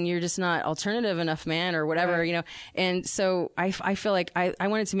like it, then you're just not alternative enough, man, or whatever, right. And so I feel I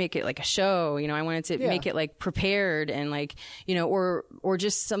wanted to make it a show, I wanted to make it prepared and or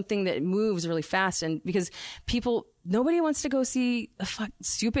just something that moves really fast. And because nobody wants to go see a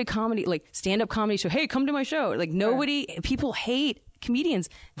stupid comedy, stand-up comedy show. Hey, come to my show. People hate comedians.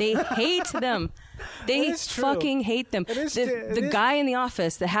 They hate them. They fucking hate them. The guy in the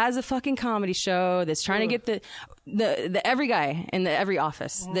office that has a fucking comedy show that's trying to get the every guy in every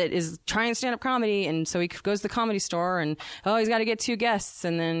office that is trying stand-up comedy, and so he goes to the Comedy Store and he's got to get 2 guests,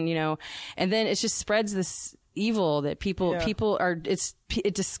 and then and then it just spreads this evil that people are.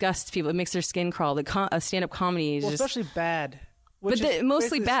 It disgusts people. It makes their skin crawl. A stand-up comedy is especially bad.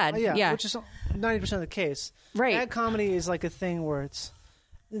 Mostly bad. Yeah, which is 90% of the case. Right. Bad comedy is a thing where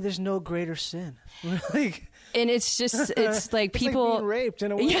there's no greater sin. Like, and it's just, it's like people like being raped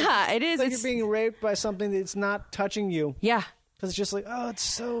in a way. Yeah, it is. It's like you're being raped by something that's not touching you. Yeah. Because it's just like, oh, it's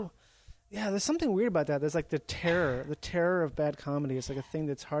so... Yeah, there's something weird about that. There's like the terror of bad comedy. It's like a thing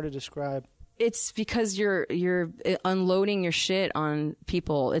that's hard to describe. It's because you're unloading your shit on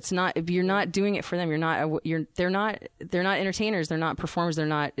people. It's not, you're not doing it for them. They're not entertainers. They're not performers. They're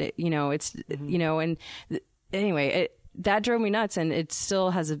not, it's, and anyway, that drove me nuts, and it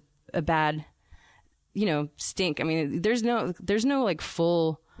still has a bad, stink. I mean, there's no like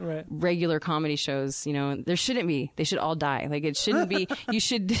full regular comedy shows, there shouldn't be. They should all die. Like, it shouldn't be. You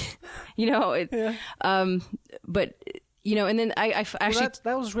should, but and then I actually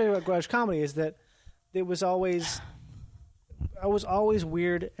that was great about garage comedy, is that it was always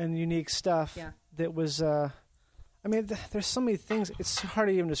weird and unique stuff. Yeah. That was there's so many things. It's hard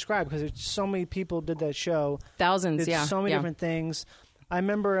to even describe because so many people did that show. Thousands. Did so many different things. I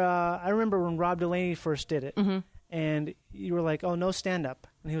remember when Rob Delaney first did it, and you were like, "Oh, no stand up,"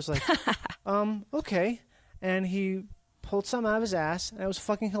 and he was like, "Okay," and he pulled something out of his ass, and it was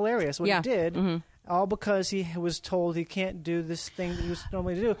fucking hilarious what he did. All because he was told he can't do this thing that he was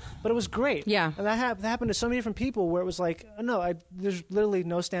normally to do. But it was great. Yeah. And that happened to so many different people where it was like, no, there's literally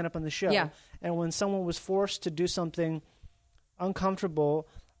no stand-up on the show. Yeah. And when someone was forced to do something uncomfortable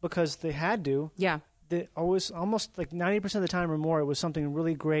because they had to, that always, almost like 90% of the time or more, it was something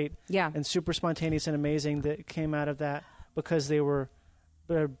really great and super spontaneous and amazing that came out of that because they're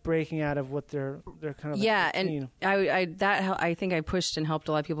breaking out of what they're kind of and I think I pushed and helped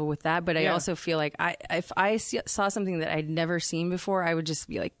a lot of people with that, but I also feel like if I saw something that I'd never seen before, I would just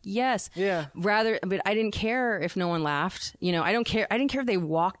be like, yes, but I didn't care if no one laughed. I didn't care if they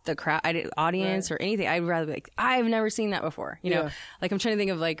walked the audience or anything. I'd rather be like, I've never seen that before. Like, I'm trying to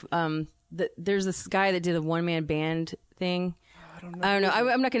think of like there's this guy that did a one-man band thing. I don't know.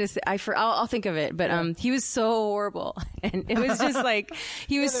 I'm not going to say. I'll think of it. But he was so horrible, and it was just like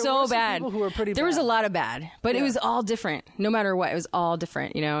he was so bad. People who were pretty there bad. was a lot of bad, but it was all different. No matter what, it was all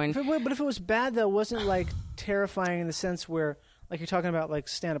different. And but if it was bad, though, it wasn't like terrifying in the sense where, like you're talking about, like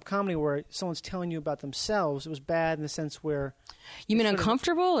stand-up comedy, where someone's telling you about themselves. It was bad in the sense where you mean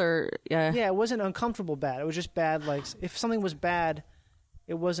uncomfortable, or yeah, it wasn't uncomfortable bad. It was just bad. Like if something was bad,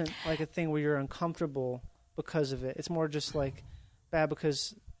 it wasn't like a thing where you're uncomfortable because of it. It's more just like bad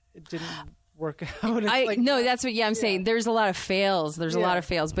because it didn't work out. That's what I'm saying. There's a lot of fails. There's a lot of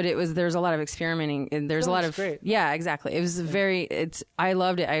fails, but there's a lot of experimenting, and there's a lot of great. Yeah, exactly. It was I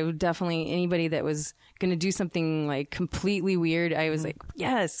loved it. I would definitely, anybody that was going to do something like completely weird, I was like,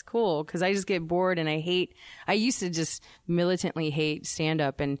 yes, cool, because I just get bored, and I used to just militantly hate stand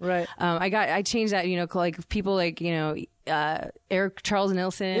up, and I changed that, like people like Eric Charles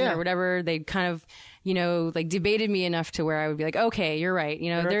Nilsson or whatever, they kind of like debated me enough to where I would be like, okay, you're right.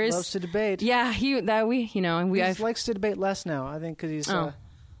 There is loves to debate. Yeah, he likes to debate less now. I think because he's.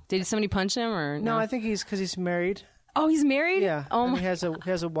 Did somebody punch him or no? I think because he's married. Oh, he's married. Yeah. Oh, and he has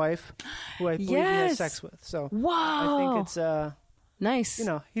a wife who I believe he has sex with. So wow, I think it's nice.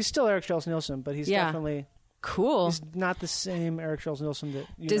 He's still Eric Charles Nilsson, but he's definitely cool. He's not the same Eric Charles Nilsson that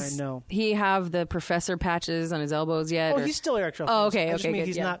you and I know. Does he have the professor patches on his elbows yet? Oh, he's still Eric Charles Nilsson. Okay, I just mean good,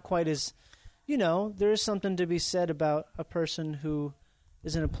 he's not quite as. There is something to be said about a person who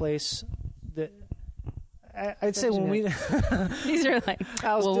is in a place that I'd say when we these are like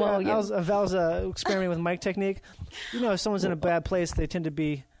Val's experimenting with mic technique. If someone's in a bad place, they tend to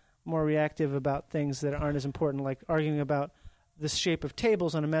be more reactive about things that aren't as important, like arguing about the shape of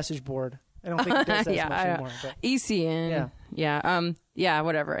tables on a message board. I don't think it does that as much anymore. But. ECN. Yeah,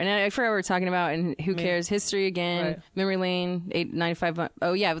 whatever. And I forgot what we were talking about, and who cares? History again, right. Memory Lane, 895.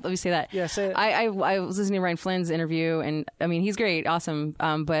 Oh, yeah, let me say that. Yeah, say it. I was listening to Ryan Flynn's interview, and I mean, he's great, awesome.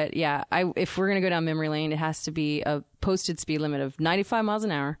 But yeah, if we're going to go down memory lane, it has to be a posted speed limit of 95 miles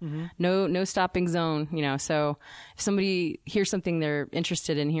an hour. Mm-hmm. No stopping zone, So if somebody hears something they're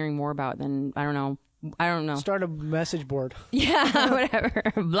interested in hearing more about, then I don't know. Start a message board. Yeah, whatever.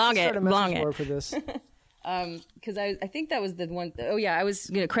 Blog it. Start a message board for this. Because I think that was the one. Oh yeah, I was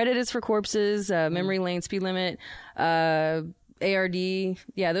credit is for corpses. Memory lane, speed limit, ARD.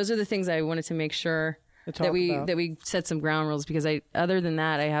 Yeah, those are the things I wanted to make sure that we set some ground rules. Because other than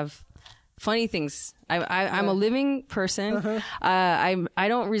that, I have funny things. I'm a living person. I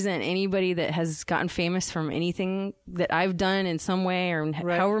don't resent anybody that has gotten famous from anything that I've done in some way or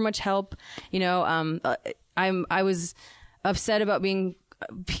however much help. I was upset about being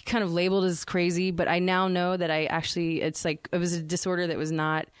kind of labeled as crazy, but I now know that it was a disorder that was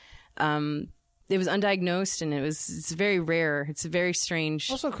not. It was undiagnosed, and it's very rare. It's very strange.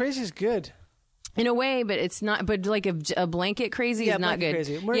 Also, crazy is good. in a way, but it's not. But like a blanket crazy is not good.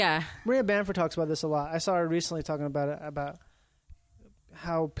 Crazy. Maria Bamford talks about this a lot. I saw her recently talking about it, about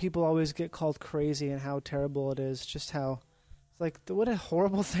how people always get called crazy and how terrible it is. Just how it's like, what a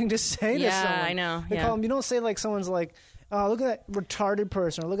horrible thing to say to someone. Yeah, I know. They call them, you don't say like someone's like, oh, look at that retarded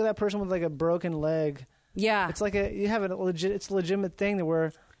person, or look at that person with like a broken leg. Yeah, it's like you have a legit. It's a legitimate thing that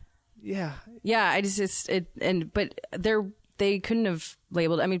we're. Yeah. But they couldn't have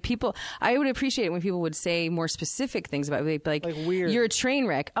labeled. I mean, people. I would appreciate it when people would say more specific things about it, like weird. You're a train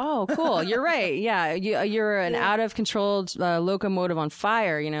wreck. Oh, cool. You're right. Yeah, you're an out of control locomotive on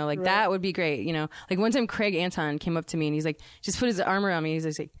fire. You know, like that would be great. You know, like one time Craig Anton came up to me and he's like, just put his arm around me.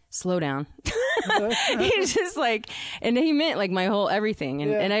 He's like, slow down. He's just like, and he meant like my whole everything,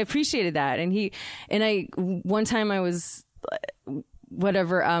 and I appreciated that. One time I was.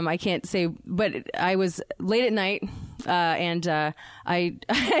 Whatever, I can't say, but I was late at night, and I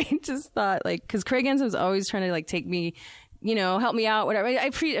just thought, like, because Craig Anson was always trying to like take me, you know, help me out, whatever.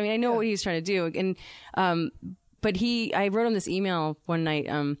 I know what he was trying to do, and but I wrote him this email one night,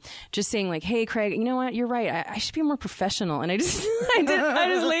 just saying like, hey Craig, you know what, you're right, I should be more professional, and I just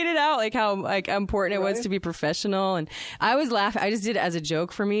laid it out like how like important it was to be professional, and I was laughing. I just did it as a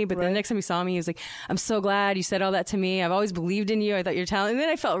joke for me, but then the next time he saw me, he was like, I'm so glad you said all that to me. I've always believed in you. I thought you're talented. And then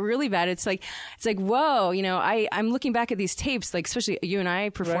I felt really bad. It's like whoa, you know, I'm looking back at these tapes, like especially you and I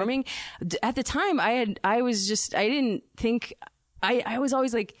performing. At the time, I didn't think. I was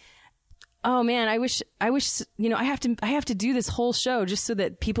always like, oh man, I wish, you know, I have to do this whole show just so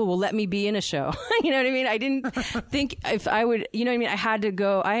that people will let me be in a show. You know what I mean? I didn't think if I would, you know what I mean? I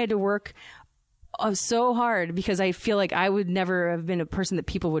had to work so hard because I feel like I would never have been a person that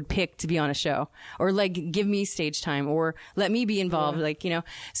people would pick to be on a show or like give me stage time or let me be involved. Like, you know,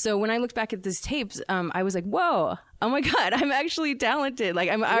 so when I looked back at these tapes, I was like, whoa, oh my God, I'm actually talented. Like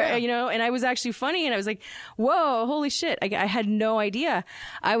you know, and I was actually funny, and I was like, whoa, holy shit. I had no idea.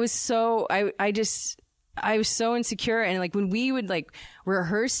 I was so insecure. And like when we would like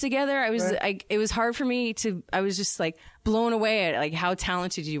rehearse together, I was like, it was hard for me I was just like blown away at like how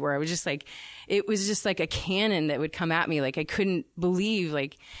talented you were. I was just like, it was just like a cannon that would come at me. Like I couldn't believe,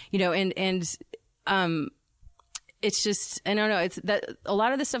 like, you know, and it's just, I don't know. It's that a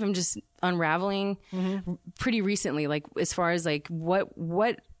lot of this stuff I'm just unraveling pretty recently, like as far as like what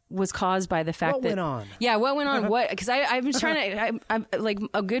was caused by the fact what went on. Because I was trying to, I'm like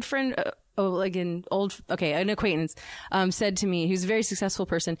a good friend, an acquaintance, said to me, he was a very successful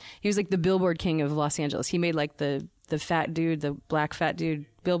person. He was like the Billboard king of Los Angeles. He made like the fat dude, the black fat dude,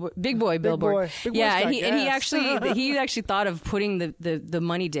 Billboard, Big Boy Billboard. And he actually thought of putting the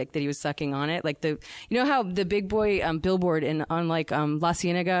money dick that he was sucking on it, like you know how the Big Boy Billboard on like La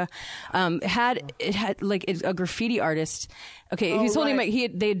Cienega had like a graffiti artist. Okay, he's holding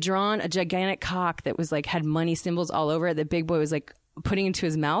they had drawn a gigantic cock that was like had money symbols all over it that Big Boy was like putting into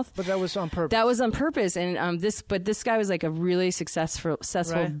his mouth. But that was on purpose. That was on purpose, and this guy was like a really successful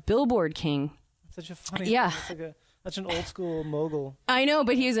Billboard king. Such a funny thing. Such an old school mogul. I know,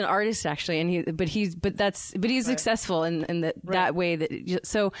 but he is an artist actually, and he's successful in that way. That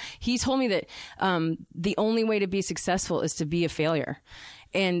so he told me that the only way to be successful is to be a failure,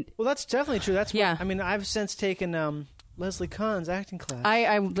 and well, that's definitely true. That's I mean, I've since taken Leslie Kahn's acting class.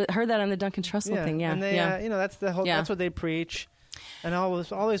 I heard that on the Duncan Trussell thing. Yeah, and they you know, that's the whole. That's what they preach. And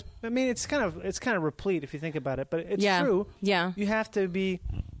always, I mean, it's kind of replete if you think about it, but it's true. Yeah, you have to be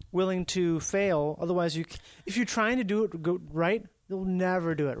willing to fail. Otherwise, if you're trying to do it right, you'll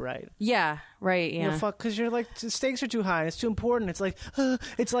never do it right. Yeah, right. Yeah, because you're like, the stakes are too high. And it's too important. It's like how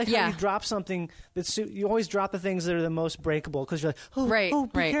you drop something you always drop the things that are the most breakable because you're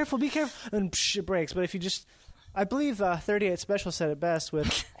like, be careful, and it breaks. But if you just, I believe 38 Special said it best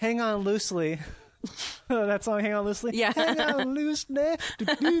with "Hang On Loosely." That song, "Hang On Loosely." Yeah, hang on loosely.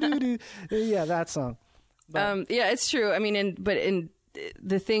 Yeah, that song. But, it's true. I mean,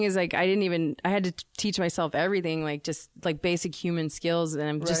 the thing is, like, I had to teach myself everything, like just like basic human skills, and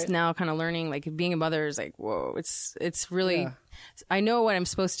I'm just now kind of learning. Like being a mother is like, whoa, it's really. Yeah. I know what I'm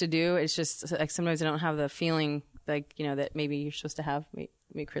supposed to do. It's just like sometimes I don't have the feeling, like, you know, that maybe you're supposed to have.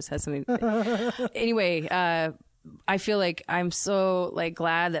 Maybe Chris has something. Anyway, I feel like I'm so like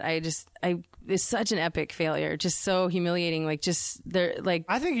glad that it's such an epic failure, just so humiliating. Like just they're like.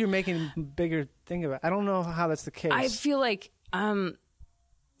 I think you're making a bigger thing of it. I don't know how that's the case. I feel like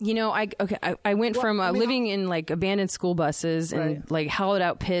I went from living in like abandoned school buses and like hollowed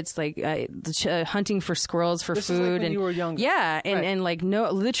out pits, like hunting for squirrels for this food. Is like when and you were younger. Yeah, and like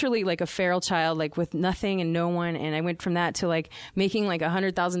literally like a feral child, like with nothing and no one. And I went from that to like making like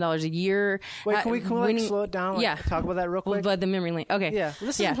 $100,000 a year. Wait, can we like slow it down? Like, talk about that real quick. But the memory lane. Okay. Yeah,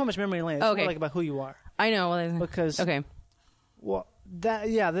 this isn't so much memory lane. It's more like about who you are. I know. Because okay. Well, that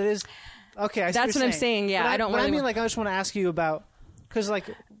is okay. That's what I'm saying. Yeah, I don't. But I mean, like, I just want to ask you about because like.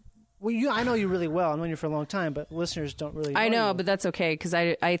 Well, I know you really well. I've known you for a long time, but listeners don't really know I know, you. but that's okay, because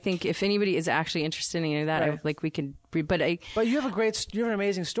I think if anybody is actually interested in any of that, we could... But you have you have an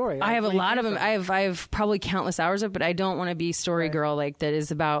amazing story. I have a lot of them. I have probably countless hours of it, but I don't want to be story girl, like, that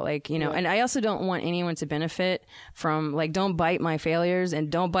is about, like, and I also don't want anyone to benefit from, like, don't bite my failures and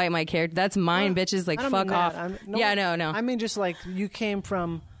don't bite my character. That's mine, bitches. Like, fuck off. No. I mean, just, like, you came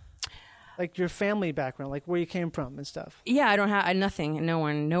from... Like your family background, like where you came from and stuff. Yeah, I don't have nothing, no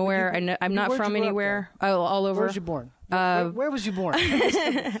one, nowhere. I'm not from anywhere. All over. Where was you born? Where was you born?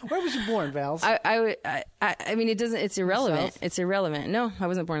 Where was you born, Vals? I mean, it doesn't. It's irrelevant. It's irrelevant. No, I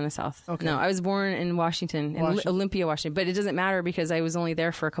wasn't born in the South. Okay. No, I was born in Washington, in Olympia, Washington. But it doesn't matter because I was only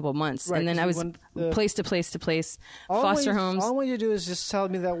there for a couple of months, and then I was place to place to place, foster homes. All I want you to do is just tell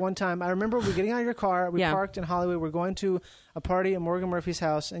me that one time. I remember we getting out of your car. We parked in Hollywood. We're going to a party at Morgan Murphy's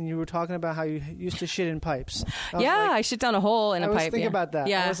house, and you were talking about how you used to shit in pipes. I shit down a hole in a pipe. I was thinking about that.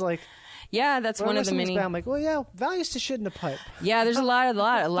 Yeah. I was like. Yeah, that's one of the many. I'm like, well, yeah, Val used to shit in a pipe. Yeah, there's a lot.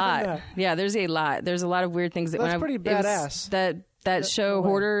 Yeah, there's a lot. There's a lot of weird things. That's pretty badass. That show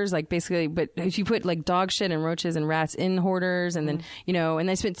Hoarders, like, basically, but if you put like dog shit and roaches and rats in Hoarders, and then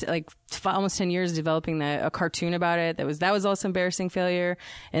and I spent like almost 10 years developing a cartoon about it. That was also embarrassing failure,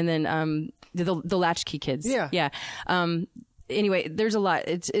 and then the Latchkey Kids. Yeah. Anyway, there's a lot.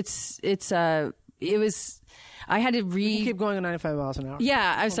 It was. I had to You can keep going at 95 miles an hour.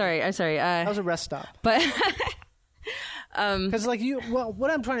 Yeah, I'm sorry. That was a rest stop. But because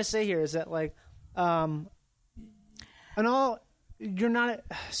what I'm trying to say here is that like, you're not,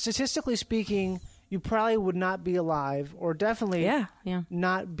 statistically speaking, you probably would not be alive, or definitely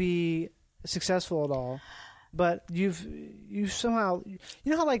not be successful at all. But you somehow,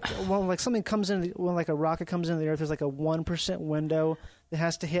 how like when like something comes in, when like a rocket comes into the earth, there's like a 1% window that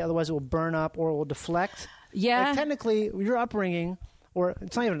has to hit, otherwise it will burn up or it will deflect. Yeah. Like, technically, your upbringing, or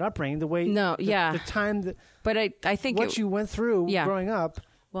it's not even an upbringing, the way the time that. But I think what you went through growing up.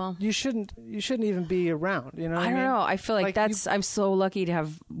 Well, you shouldn't even be around. You know, what I mean? Don't know. I feel like that's. I'm so lucky to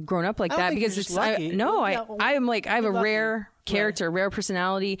have grown up like that, because it's. I have a rare character, rare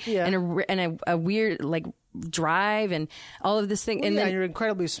personality, and a weird like drive and all of this thing. Well, and then you're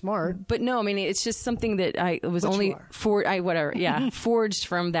incredibly smart. But no, I mean, it's just something that I was forged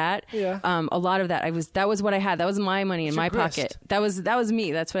from that. Yeah. A lot of that that was what I had. That was my money in my pocket. That was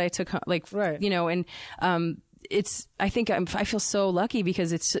me. That's what I took. Like, and I think I feel so lucky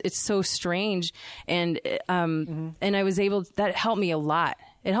because it's so strange, and and I was able. That helped me a lot.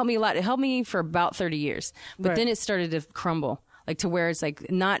 It helped me a lot. It helped me for about 30 years, but then it started to crumble. Like, to where it's like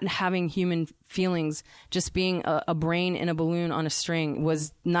not having human feelings, just being a brain in a balloon on a string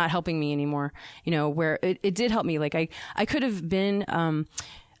was not helping me anymore. Where it did help me. Like, I could have been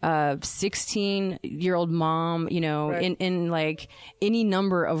 16-year-old mom, in like any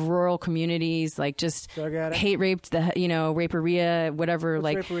number of rural communities, like just hate raped, raperia, whatever.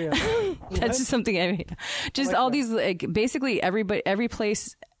 What's raperia? That's just something I mean. Just all these, like, basically every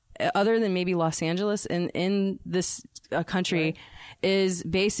place other than maybe Los Angeles in this country is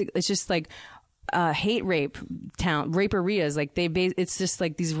it's just like hate rape town, raperias. Like, it's just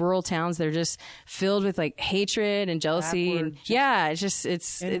like these rural towns that are just filled with like hatred and jealousy. That is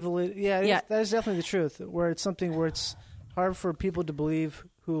definitely the truth. Where it's something where it's hard for people to believe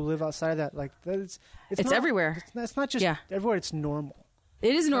who live outside of that. Like, it's everywhere. It's not just everywhere. It's normal.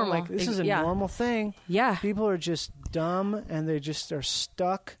 It is normal. Like, this is a normal thing. Yeah. People are just dumb, and they just are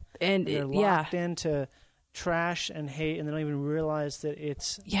stuck, and they're locked into trash and hate, and they don't even realize that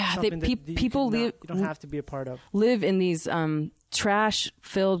it's something that people you don't have to be a part of. Live in these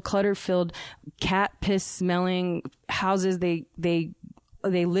trash-filled, clutter-filled, cat piss smelling houses. They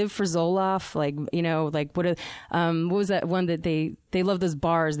live for Zoloft, like what was that one that they love, those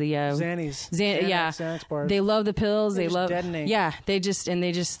bars, the Xanax bars. They love the pills. They love detonate.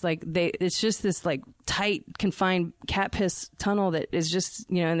 It's just this like tight, confined cat piss tunnel that is just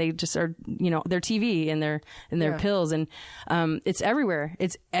and they just are their TV and their pills, and it's everywhere.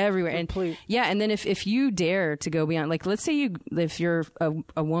 It's everywhere. And then if you dare to go beyond, like, let's say if you're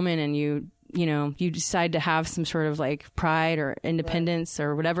a woman and you you decide to have some sort of like pride or independence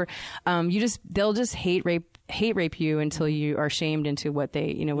or whatever, they'll just hate rape you until you are shamed into what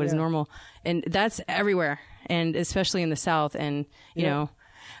they, what is normal. And that's everywhere. And especially in the South. And, you know,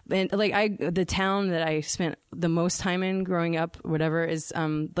 and like the town that I spent the most time in growing up, whatever, is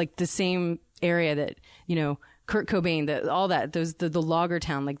like the same area that, Kurt Cobain, all that, the logger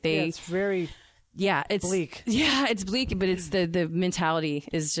town, like it's very it's bleak. Yeah, it's bleak, but it's the mentality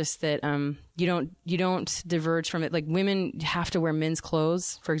is just that you don't diverge from it. Like women have to wear men's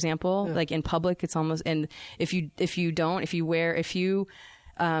clothes, for example, like in public. It's almost, and if you get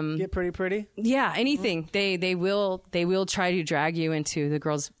pretty. Yeah, anything. They will try to drag you into a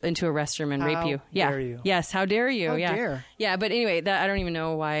restroom and rape you. Yeah. Dare you? Yes. How dare you? How yeah. dare. Yeah. But anyway, I don't even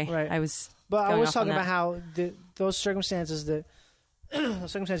know why I was. But I was talking about how those circumstances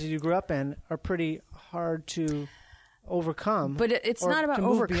you grew up in are pretty hard to overcome. But it's not about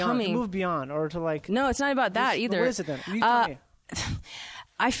overcoming. Move beyond, or to like. No, it's not about that either. What is it then? You tell me.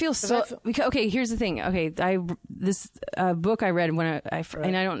 I feel so. Okay, here's the thing. Okay, this book I read when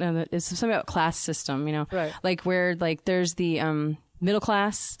and I don't know that it's something about class system. right. Like where like there's the middle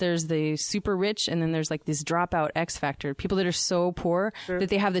class, there's the super rich, and then there's like this dropout X factor. People that are so poor that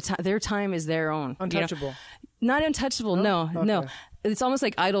they have their time is their own. Untouchable. Not untouchable. No. It's almost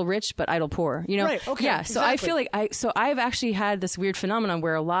like idle rich, but idle poor, Right. Okay. Yeah. Exactly. So I feel like I've actually had this weird phenomenon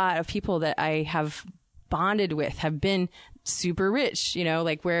where a lot of people that I have bonded with have been super rich,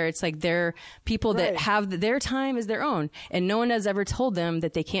 like where it's like they're people that have their time is their own, and no one has ever told them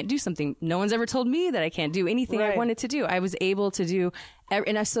that they can't do something. No one's ever told me that I can't do anything I wanted to do. I was able to do,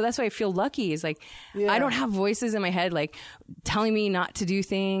 so that's why I feel lucky. Is like I don't have voices in my head like telling me not to do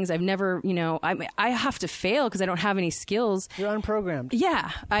things. I've never, I have to fail because I don't have any skills. You're unprogrammed. Yeah,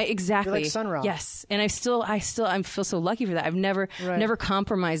 exactly. You're like Sun Ra. Yes, and I feel so lucky for that. I've never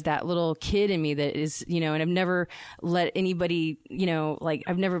compromised that little kid in me that is, and I've never let anybody, like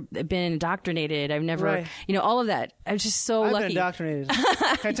I've never been indoctrinated. I've never, all of that. I'm just so lucky. I've been indoctrinated. Can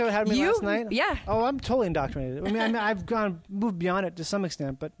I tell you what happened to me last night? Yeah. Oh, I'm totally indoctrinated. I mean, I've moved beyond it to some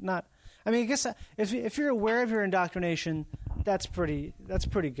extent, but not. I mean, I guess if you're aware of your indoctrination, that's pretty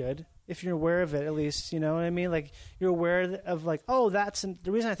good. If you're aware of it, at least, you know what I mean. Like you're aware of like, oh, the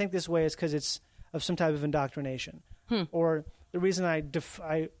reason I think this way is because it's of some type of indoctrination, or the reason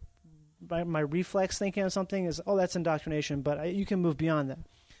my reflex thinking of something is, oh, that's indoctrination. But you can move beyond that.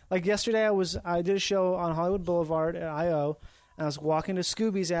 Like yesterday, I did a show on Hollywood Boulevard at I.O. And I was walking to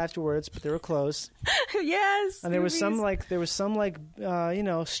Scooby's afterwards, but they were closed. Yes. And there was some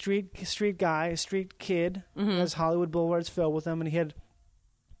street guy, street kid, as Hollywood Boulevard's filled with him, and he had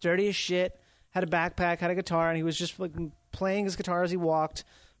dirty as shit, had a backpack, had a guitar, and he was just like playing his guitar as he walked.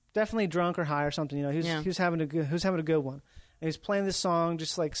 Definitely drunk or high or something. He was having a good one. And he was playing this song,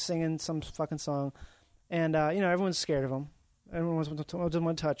 just like singing some fucking song, and everyone's scared of him. Everyone doesn't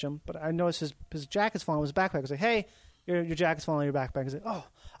want to touch him. But I noticed his jacket's falling, his backpack. I was like, hey. Your jacket's falling on your backpack. He's like, oh,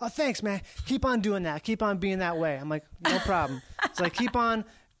 thanks, man. Keep on doing that. Keep on being that way. I'm like, no problem. It's like, keep on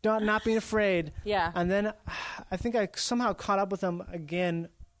not being afraid. Yeah. And then I think I somehow caught up with him again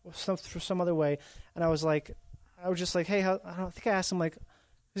for some other way. And I was just like, hey, I think I asked him, like,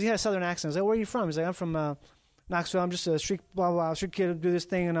 because he had a southern accent. I was like, where are you from? He's like, I'm from Knoxville. I'm just a street, blah, blah, street kid who do this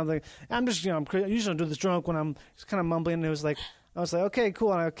thing. And I'm like, I'm just, I usually don't do this drunk when I'm just kind of mumbling. And I was like, okay,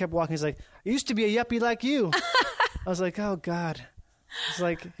 cool. And I kept walking. He's like, I used to be a yuppie like you. I was like, oh God. It's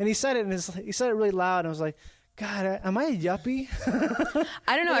like, and he said it, he said it really loud. And I was like, God, am I a yuppie?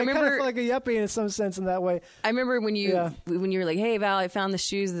 I don't know. I remember kind of feel like a yuppie in some sense in that way. I remember when you were like, hey Val, I found the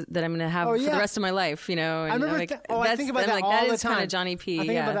shoes that I'm going to have for the rest of my life. And I remember. I think about that all that the is time. kind of Johnny P. I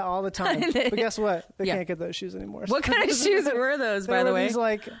think about that all the time. But guess what? They can't get those shoes anymore. What kind of shoes were those, by the way?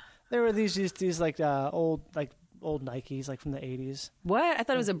 There were these old Nikes, like from the 80s. What? I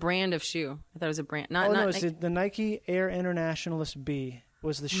thought it was a brand of shoe. I thought it was a brand. No, it's the Nike Air Internationalist B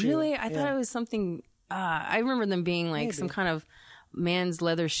was the shoe. Really? I thought it was something. I remember them being like some kind of man's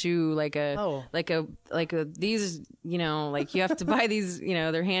leather shoe, like a these, like you have to buy these,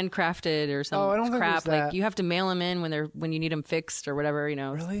 they're handcrafted or some crap. Like you have to mail them in when you need them fixed or whatever.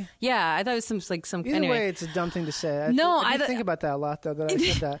 Really? Yeah, I thought it was some. Either way, it's a dumb thing to say. I think about that a lot though. That I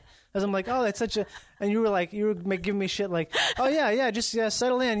said that. Because I'm like, oh, that's such a, and you were giving me shit like, oh yeah, just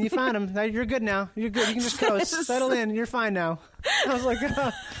settle in. You found him. You're good now. You're good. You can just go. Settle in. You're fine now. I was like,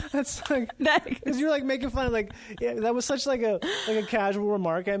 oh, that's like, because you were like making fun of that was such like a casual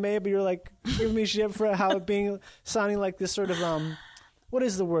remark I made, but you're like giving me shit for how it sounding like this sort of what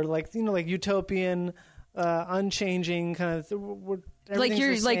is the word, like like utopian, unchanging kind of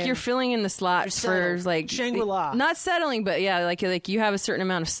you're filling in the slots for like Shangri-La. not settling, but yeah, like you have a certain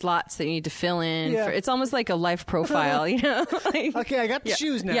amount of slots that you need to fill in. Yeah. It's almost like a life profile, you know. Like, Okay, I got the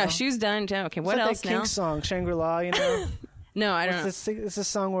shoes now. Yeah, shoes done. Okay, what It's like else that now? Kinks song, Shangri-La, you know? No, I don't know. It's a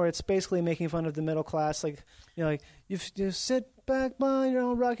song where it's basically making fun of the middle class. Like, you know, like, you sit back behind your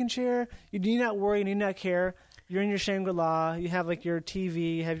own rocking chair. You need not worry, you need not care. You're in your Shangri-La. You have like your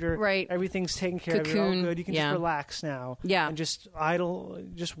TV. You have your everything's taken care of. You're all good. You can just relax now. Yeah, and just idle,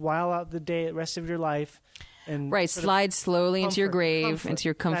 just while out the rest of your life. And slide slowly into your grave, into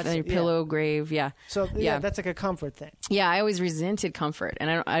your your pillow grave. Yeah. So that's like a comfort thing. Yeah, I always resented comfort,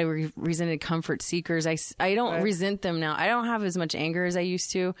 and I resented comfort seekers. I don't resent them now. I don't have as much anger as I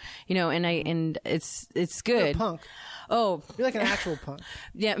used to, you know. And it's good. You're a punk. Oh, you're like an actual punk.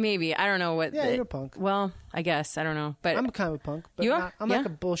 Yeah, maybe. I don't know what. Yeah, you're a punk. Well, I guess I don't know, but I'm kind of a punk. But you are. I'm like a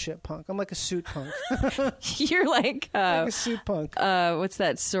bullshit punk. I'm like a suit punk. You're like a suit punk. What's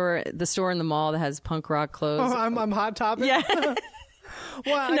that store? The store in the mall that has punk rock clothes. Oh, I'm Hot Topic. Yeah.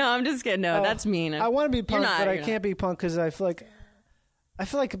 Well, no, I'm just kidding. No, that's mean. I want to be punk, but I can't be punk because I feel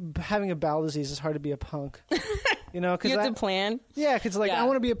like having a bowel disease is hard to be a punk. You know, because you have to plan. Yeah, because I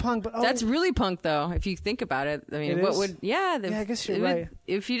want to be a punk, but that's really punk, though. If you think about it, I mean, what would? Yeah, I guess you're right.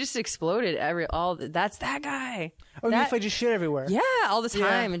 If you just exploded that's that guy. Oh, you if I just shit everywhere? Yeah, all the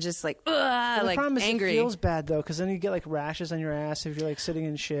time and just like, well, like problem is angry. It feels bad though, because then you get like rashes on your ass if you're like sitting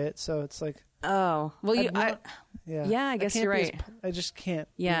in shit. So it's like, oh, well, I guess you're right. I just can't.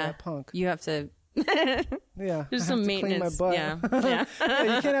 Yeah, be that punk. You have to. Yeah, there's some maintenance. Clean my butt. Yeah.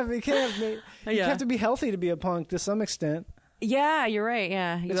 You have to be healthy to be a punk to some extent. Yeah, you're right.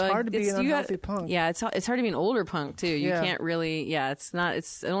 Yeah, it's hard to be an unhealthy punk. Yeah, it's hard to be an older punk too. You can't really. Yeah, it's not. It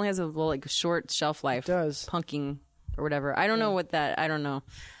only has a short shelf life. It does punking or whatever. I don't know what that. I don't know,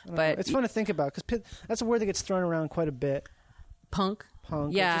 but it's fun to think about because that's a word that gets thrown around quite a bit. Punk.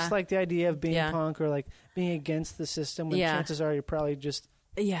 Yeah, just like the idea of being punk or like being against the system. When chances are you're probably just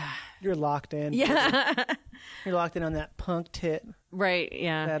you're locked in. Yeah, you're locked in on that punk tit. Right.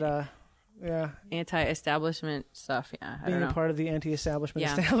 Yeah. That anti-establishment stuff. Yeah, being a part of the anti-establishment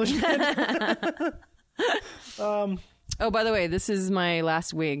establishment. Oh, by the way, this is my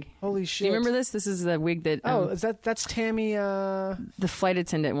last wig. Holy shit! Do you remember this? This is the wig that. That's Tammy. The flight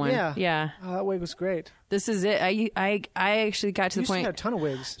attendant one. Yeah. That wig was great. This is it. I actually got to the point. You had a ton of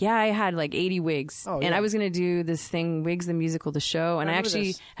wigs. Yeah, I had like 80 wigs, and I was going to do this thing, Wigs the Musical, the show, and I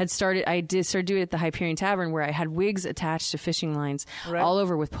actually had started. I did start doing it at the Hyperion Tavern, where I had wigs attached to fishing lines all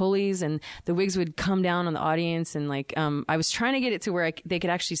over with pulleys, and the wigs would come down on the audience, and like I was trying to get it to where they could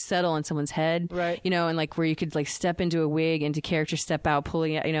actually settle on someone's head, right? You know, and like where you could like step into a wig, into character, step out,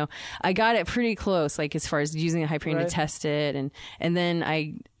 pulling it. You know, I got it pretty close, like as far as using a Hyperion to test it, and then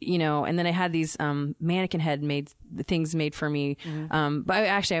I had these mannequin head things made for me. Mm-hmm. But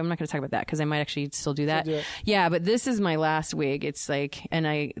I'm not going to talk about that because I might actually still do that. Yeah, but this is my last wig. It's like,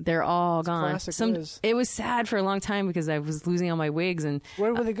 and they're all gone. It was sad for a long time because I was losing all my wigs. And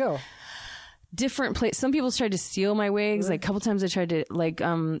where would they go? Different place. Some people tried to steal my wigs. Really? Like a couple times I tried to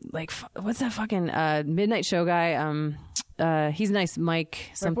what's that fucking Midnight Show guy? He's nice,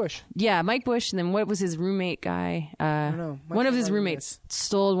 Mike Bush. Yeah, Mike Bush. And then what was his roommate guy? I don't know. One of his roommates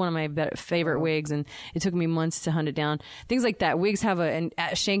stole one of my favorite wigs, and it took me months to hunt it down. Things like that. Wigs and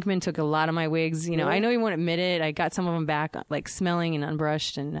Shankman took a lot of my wigs. You know, really? I know he won't admit it. I got some of them back, like smelling and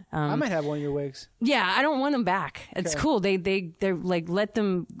unbrushed. And I might have one of your wigs. Yeah, I don't want them back. It's cool. They're like, let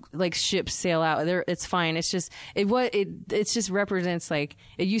them like ships sail out. It's fine. It's just it just represents like,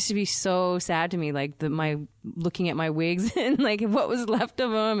 it used to be so sad to me, like looking at my wigs and like what was left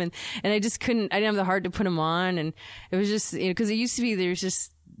of them, and I just couldn't. I didn't have the heart to put them on, and it was just because it used to be there's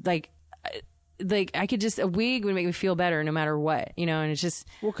just like I could just, a wig would make me feel better no matter what, you know. And it's just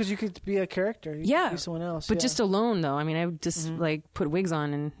because you could be a character, you could be someone else, but just alone though. I mean, I would just like put wigs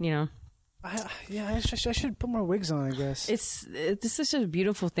on, and you know. I should put more wigs on, I guess. It's such a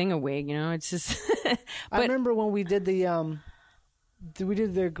beautiful thing, a wig, you know. It's just. I remember when we did the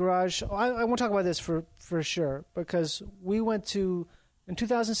garage. I won't talk about this for sure because we went to in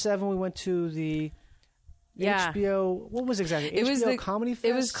 2007. We went to the HBO. What was it exactly? It was the Comedy Fest.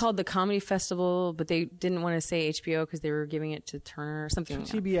 It was called the Comedy Festival, but they didn't want to say HBO because they were giving it to Turner or something.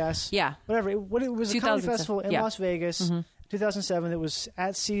 TBS. Yeah. Whatever. It was a comedy festival in Las Vegas. 2007. It was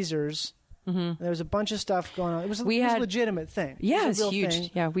at Caesars. Mm-hmm. There was a bunch of stuff going on. It was a legitimate thing. Yeah, it's huge.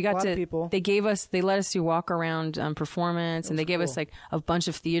 Thing. Yeah, we got a lot of people. They let us do walk around performance, and they gave us like a bunch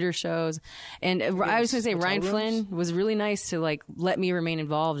of theater shows. And I was going to say Ryan Flynn was really nice to like let me remain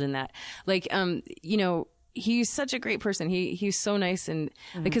involved in that. Like, you know, he's such a great person. He's so nice, and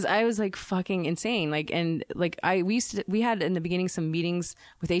because I was like fucking insane, like, and like we had in the beginning some meetings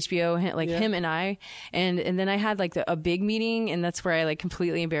with HBO, like him and I, and then I had like a big meeting, and that's where I like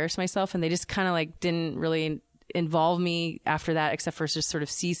completely embarrassed myself, and they just kind of like didn't really involve me after that, except for just sort of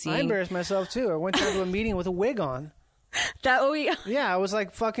CCing. I embarrassed myself too. I went down to a meeting with a wig on. Yeah, I was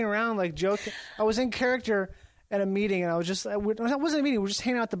like fucking around, like joking. I was in character at a meeting, and I wasn't a meeting. We were just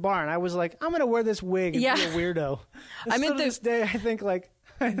hanging out at the bar, and I was like, I'm gonna wear this wig and be a weirdo. And still to this day, I think like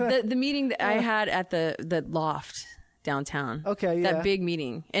the meeting that I had at the loft downtown. Okay, yeah. That big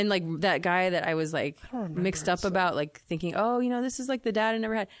meeting. And like that guy that I was like mixed up about, like thinking, oh, you know, this is like the dad I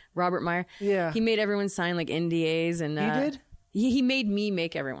never had, Robert Meyer. Yeah. He made everyone sign like NDAs, and he did? He made me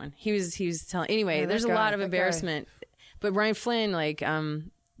make everyone. He was telling, anyway, there's a lot of embarrassment. But Ryan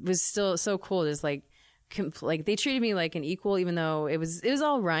Flynn was still so cool. There's like they treated me like an equal, even though it was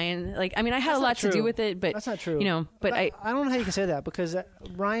all Ryan. Like, I mean, I had a lot to do with it, but that's not true. You know, but I don't know how you can say that, because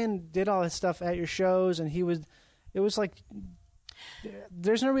Ryan did all his stuff at your shows, and it was like,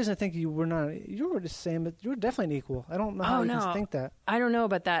 there's no reason to think you were the same, but you were definitely an equal. I don't know how you can think that. I don't know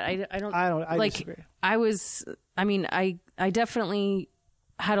about that. I disagree. I definitely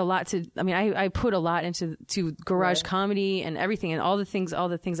had a lot to, I mean, I put a lot into garage comedy and everything, and all the things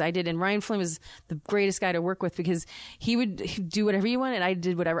I did. And Ryan Flynn was the greatest guy to work with, because he would do whatever he wanted. I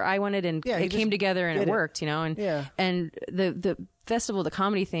did whatever I wanted, and it came together, and it worked, you know? And the festival, the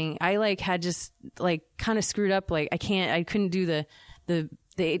comedy thing, I like had just like kind of screwed up. Like I couldn't do the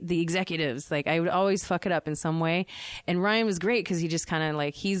executives. Like I would always fuck it up in some way. And Ryan was great, because he just kind of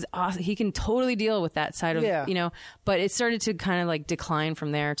like, he's awesome. He can totally deal with that side of, you know, but it started to kind of like decline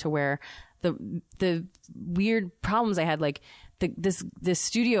from there to where the weird problems I had, like this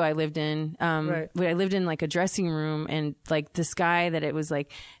studio I lived in, I lived in like a dressing room, and like this guy that it was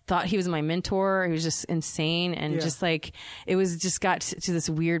like thought he was my mentor. He was just insane, and just like it was just got to this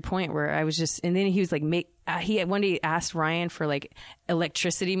weird point where I was just, and then he was like he one day asked Ryan for like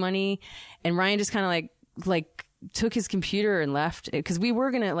electricity money, and Ryan just kind of like took his computer and left, because we were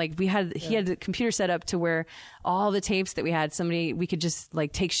gonna like he had the computer set up to where all the tapes that we had, we could just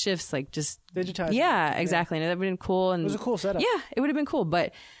like take shifts, like just digitize. Yeah, exactly. And that would have been cool. And it was a cool setup. Yeah, it would have been cool.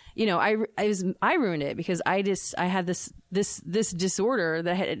 But you know, I ruined it, because I had this disorder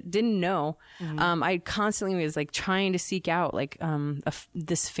that I didn't know. I constantly was like trying to seek out like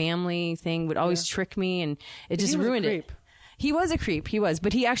this family thing would always trick me, and it just ruined it. He was a creep. He was,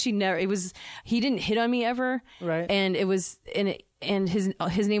 but he actually never. He didn't hit on me ever. Right. And it was, and his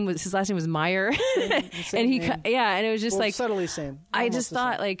last name was Meyer, and and it was just like subtly same. I just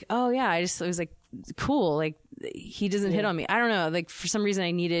thought like, oh yeah, it was like cool, like he doesn't hit on me. I don't know, like for some reason I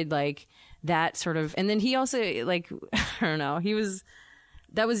needed like that sort of, and then he also like I don't know,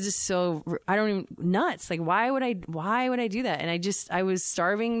 that was just so, I don't even, nuts. Like why would I do that? And I was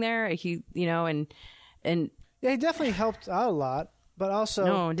starving there. You know, and yeah, he definitely helped out a lot, but also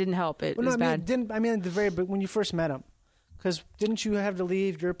no, it didn't help. It was bad. I mean, at the very, but when you first met him, because didn't you have to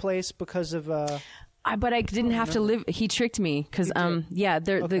leave your place because of? But I didn't have to live. He tricked me, because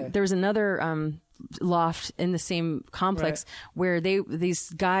there was another loft in the same complex where these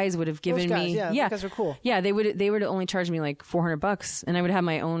guys would have given me. Yeah, those guys are cool. Yeah, they would only charge me like $400, and I would have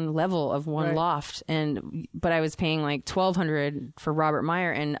my own level of one loft, but I was paying like $1,200 for Robert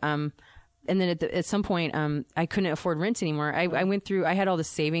Meyer, and then at some point, I couldn't afford rent anymore. I went through, I had all the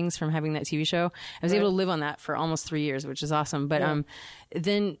savings from having that TV show. I was able to live on that for almost 3 years, which is awesome. But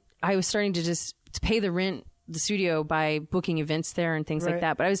then I was starting to just pay the rent, the studio, by booking events there and things like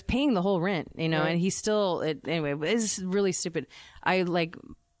that. But I was paying the whole rent, you know, and he still, anyway, it's really stupid. I like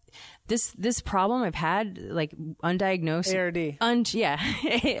this problem I've had, like undiagnosed.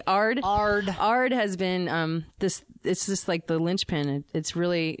 ARD. ARD has been, it's just like the linchpin. It's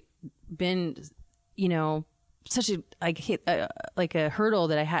really been, you know, such a like a hurdle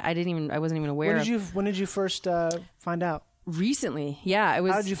that I wasn't even aware of. When did you first find out? Recently, yeah. It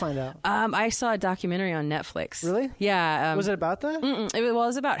was. How did you find out? I saw a documentary on Netflix. Really? Yeah. Was it about that? It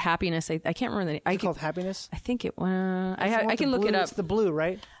was about happiness. I can't remember the name. Is it called Happiness? I think it. I can look it up. It's the blue,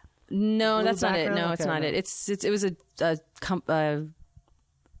 right? No, blue that's background? not it. No, Okay, it's not no. it. It was a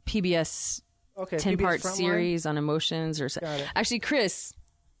PBS 10-part series on emotions or so. Actually, Chris.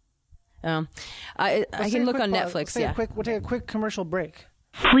 I can look on Netflix. We'll take a quick commercial break.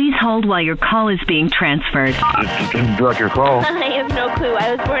 Please hold while your call is being transferred. Direct your call. I have no clue.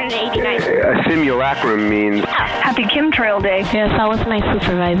 I was born in 89. A simulacrum means... Happy Chemtrail Day. Yes, that was my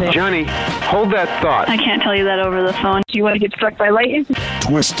supervisor. Johnny, hold that thought. I can't tell you that over the phone. Do you want to get struck by lightning?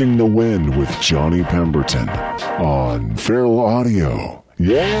 Twisting the Wind with Johnny Pemberton on Feral Audio.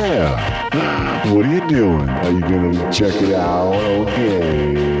 Yeah. What are you doing? Are you going to check it out? Okay.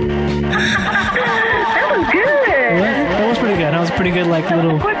 That was good. That was pretty good. That was a pretty good, like,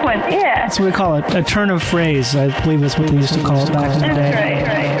 little... Quick one, yeah. That's what we call it. A turn of phrase. I believe that's what we used to call it back in the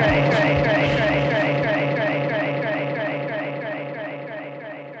day.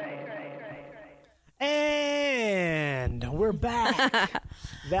 And we're back.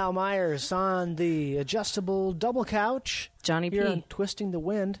 Val Myers on the adjustable double couch. Johnny here P. on Twisting the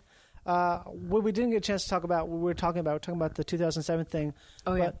Wind. What we didn't get a chance to talk about, what we were talking about the 2007 thing.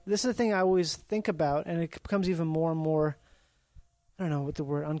 Oh, yeah. But this is the thing I always think about, and it becomes even more and more, I don't know what the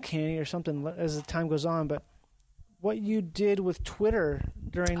word, uncanny or something as the time goes on, but what you did with Twitter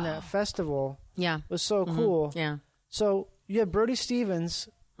during that festival was so cool. Yeah. So you had Brody Stevens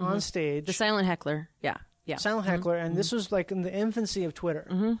on stage. The silent heckler. Yeah. Yeah. Silent heckler, and this was like in the infancy of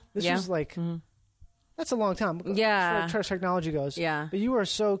Twitter. This was like, that's a long time. Yeah. As far as technology goes. Yeah. But you were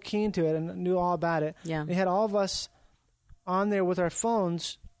so keen to it and knew all about it. Yeah. You had all of us on there with our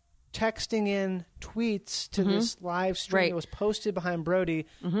phones texting in tweets to this live stream that was posted behind Brody,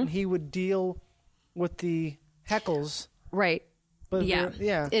 and he would deal with the heckles. Right. But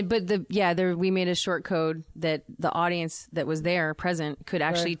we made a short code that the audience that was there present could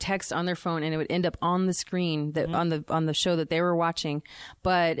actually text on their phone, and it would end up on the screen that on the show that they were watching.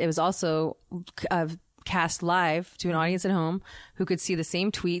 But it was also cast live to an audience at home who could see the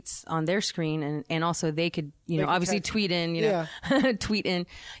same tweets on their screen, and also they could obviously tweet in, tweet in.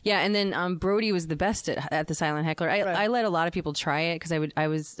 Yeah. And then Brody was the best at the silent heckler. I let a lot of people try it because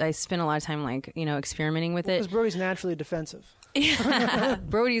I spent a lot of time experimenting with it. Because Brody's naturally defensive.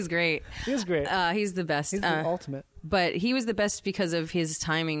 Brody's great. He's great. He's the best. He's the ultimate. But he was the best because of his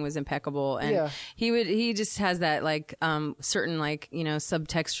timing was impeccable, and he just has that certain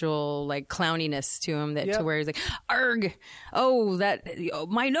subtextual clowniness to him to where he's like, "Arg,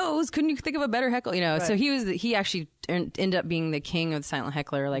 my nose! Couldn't you think of a better heckle?" So he actually ended up being the king of the silent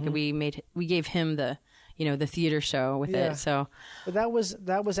heckler. We gave him the the theater show with it. So, but that was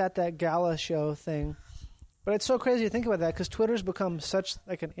at that gala show thing. But it's so crazy to think about that because Twitter's become such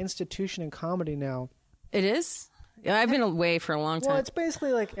an institution in comedy now. It is. Yeah, I've been away for a long time. Well, it's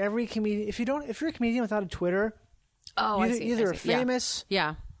basically like every comedian. If you're a comedian without a Twitter, either famous,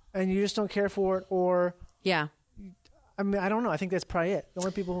 and you just don't care for it, or I mean, I don't know. I think that's probably it.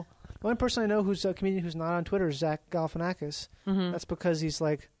 The only person I know who's a comedian who's not on Twitter is Zach Galifianakis. That's because he's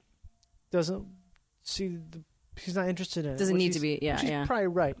doesn't see he's not interested in it. Doesn't need to be. Yeah, she's probably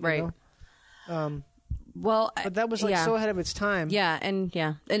right. Right. Well, but that was so ahead of its time. Yeah, and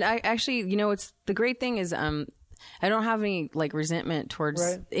I actually, it's the great thing is I don't have any resentment towards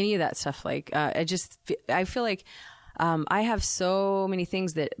any of that stuff. I feel like I have so many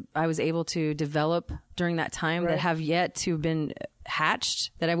things that I was able to develop during that time that have yet to have been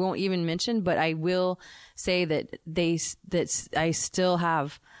hatched that I won't even mention, but I will say that I still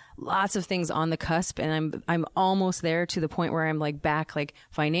have lots of things on the cusp, and I'm almost there to the point where I'm back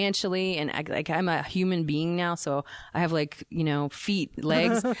financially, and I'm a human being now, so I have feet,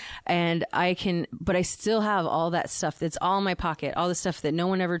 legs, and but I still have all that stuff that's all in my pocket, all the stuff that no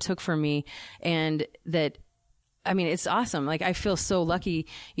one ever took from me, and that, I mean, it's awesome. I feel so lucky,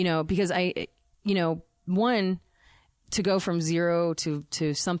 because to go from zero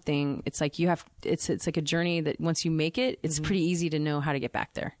to something, it's it's like a journey that once you make it, it's pretty easy to know how to get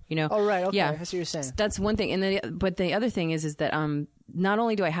back there, Oh, right. Okay. Yeah. That's what you're saying. That's one thing. But the other thing is that, not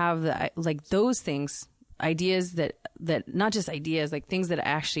only do I have those things, ideas that not just ideas, things that I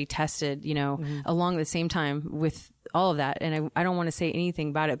actually tested, along the same time with all of that. And I don't want to say anything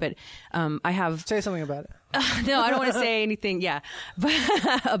about it, but, I have. Say something about it. No, I don't want to say anything. Yeah. But,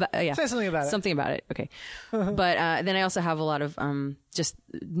 Say something about it. Something about it. Okay. But, then I also have a lot of, just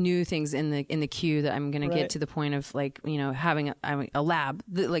new things in the queue that I'm going to get to the point of having a lab.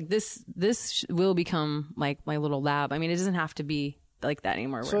 This will become my little lab. I mean, it doesn't have to be like that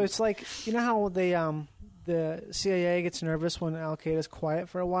anymore. So it's how they, the CIA gets nervous when Al Qaeda's quiet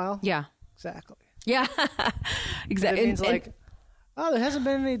for a while? Yeah. Exactly. Yeah. Exactly. It means there hasn't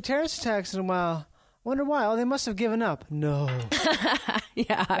been any terrorist attacks in a while. Wonder why? Oh, they must have given up. No.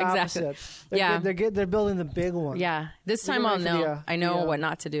 Yeah, exactly. They're building the big one. Yeah. This time I'll know. I know what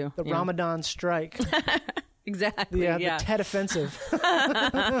not to do. The Ramadan strike. Exactly. The Tet offensive.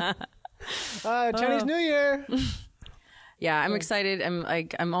 Chinese New Year. Yeah, I'm excited.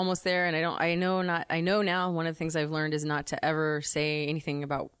 I'm almost there, and I know now one of the things I've learned is not to ever say anything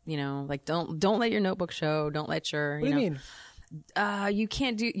about, don't let your notebook show, don't let your What do you mean? You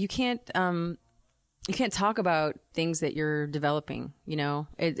can't talk about things that you're developing,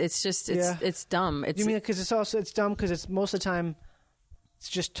 it's just it's dumb. You mean because it's dumb because it's most of the time it's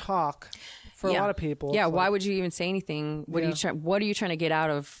just talk for a lot of people. Yeah. It's Why like, would you even say anything? What are you trying to get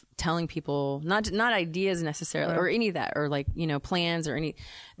out of telling people? Not ideas necessarily, or any of that, or like, plans or any.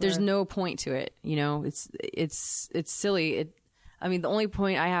 There's no point to it. It's silly. I mean, the only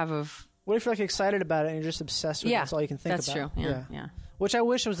point I have of. What if you're like excited about it and you're just obsessed with it? That's all you can think that's about. That's true. Yeah. Which I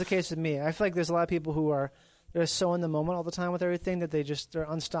wish was the case with me. I feel like there's a lot of people who they're so in the moment all the time with everything that they're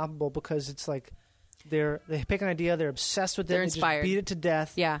unstoppable because it's like they pick an idea, they're obsessed with it, they're inspired. Just beat it to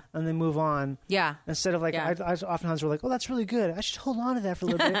death, and they move on. Yeah. Instead of like I oftentimes were like, oh, that's really good. I should hold on to that for a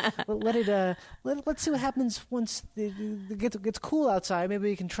little bit. Let's see what happens once it gets cool outside. Maybe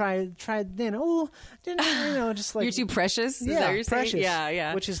we can try it then. Oh, just like you're too precious. Is yeah, that what you're precious. Saying?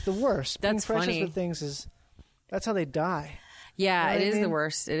 Yeah. Which is the worst. That's Being precious funny. with things that's how they die. Yeah, You know it is I mean? the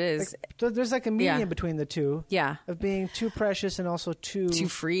worst. It is. Like, there's like a medium between the two. Yeah. Of being too precious and also too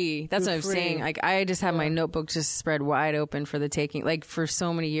free. That's what I'm saying. Like I just have my notebook just spread wide open for the taking. Like for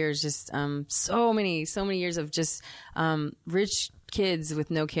so many years, just so many years of just rich kids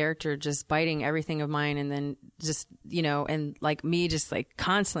with no character, just biting everything of mine, and then just and like me, just like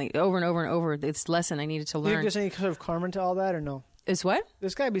constantly over and over and over this lesson I needed to learn. Do you think there's any sort of karma to all that, or no? Is what?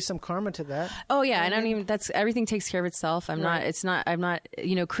 There's got to be some karma to that. Oh yeah, and I don't even. That's everything takes care of itself. I'm not.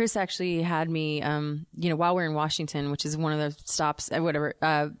 Chris actually had me. While we were in Washington, which is one of the stops, whatever.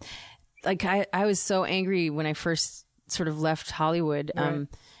 Like I was so angry when I first sort of left Hollywood.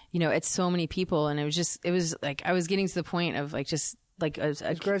 At so many people, and it was like I was getting to the point of like just like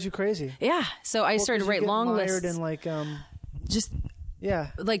it drives you crazy. Yeah. So I started to write long lists and like just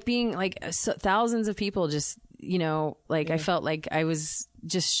like being like thousands of people just. I felt like I was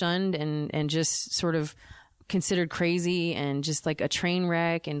just shunned and just sort of considered crazy and just like a train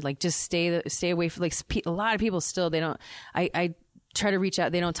wreck and like just stay away from like a lot of people still, they don't, I try to reach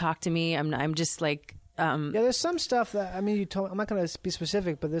out. They don't talk to me. I'm just like, there's some stuff that, I mean, you told, I'm not going to be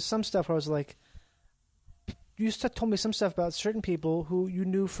specific, but there's some stuff where I was like, you told me some stuff about certain people who you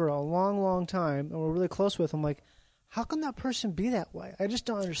knew for a long, long time and were really close with. I'm like, how can that person be that way? I just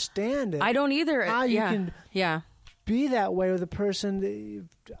don't understand it. I don't either. How you can be that way with a person.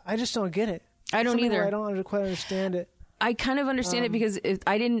 I just don't get it. I don't either. I don't quite understand it. I kind of understand it because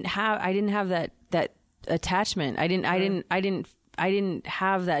I didn't have that attachment. I didn't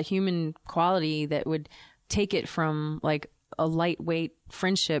have that human quality that would take it from like a lightweight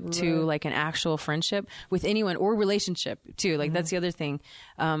friendship to like an actual friendship with anyone or relationship too. Like that's the other thing.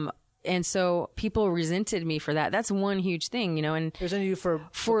 And so people resented me for that. That's one huge thing, and resented you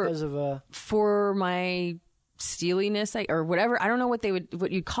because of my steeliness, or whatever. I don't know what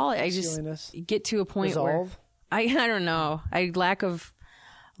you'd call it. I just get to a point where I don't know. Lack of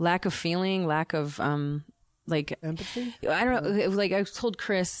feeling, lack of like empathy. I don't know. Like I told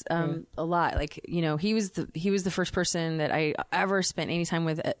Chris a lot. Like he was the first person that I ever spent any time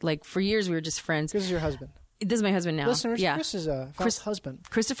with. Like for years we were just friends. This is your husband. This is my husband now. Listeners, Chris is Val's husband.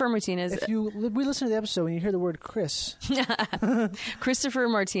 Christopher Martinez. If we listen to the episode and you hear the word Chris. Christopher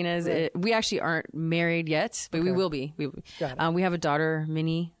Martinez. We actually aren't married yet, but we will be. We have a daughter,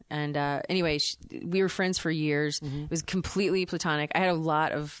 Minnie. And anyway, we were friends for years. It was completely platonic. I had a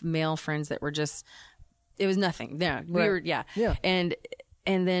lot of male friends that were just, it was nothing. Yeah. We were, yeah.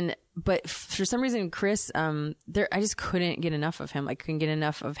 And then, but for some reason, Chris, I just couldn't get enough of him. I couldn't get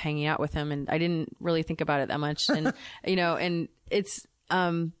enough of hanging out with him, and I didn't really think about it that much. And and it's,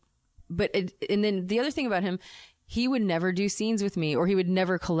 and then the other thing about him, he would never do scenes with me, or he would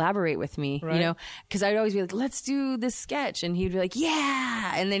never collaborate with me, because I'd always be like, let's do this sketch. And he'd be like,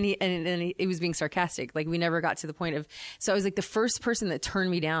 yeah. And then he was being sarcastic. Like we never got to the point of, so I was like the first person that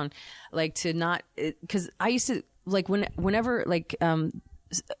turned me down, like to not, cause I used to like whenever like,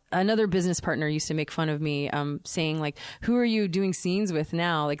 another business partner used to make fun of me, saying like, who are you doing scenes with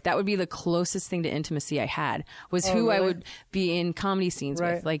now? Like that would be the closest thing to intimacy I had, was who I would be in comedy scenes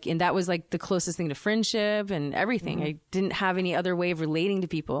with. Like, and that was like the closest thing to friendship and everything. I didn't have any other way of relating to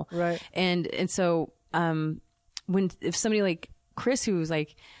people. And so, if somebody like Chris, who was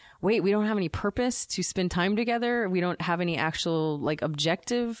like, wait, we don't have any purpose to spend time together. We don't have any actual like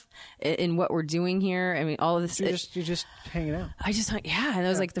objective in what we're doing here. I mean, all of this. You're just hanging out. And I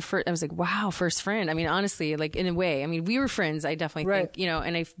was like the first. I was like, wow, first friend. I mean, honestly, like in a way. I mean, we were friends. I definitely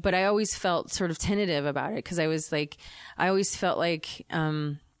think, but I always felt sort of tentative about it because I always felt like,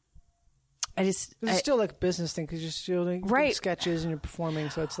 it's still like a business thing because you're still doing sketches and you're performing.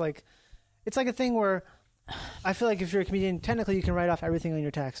 So it's like a thing where. I feel like if you're a comedian, technically you can write off everything on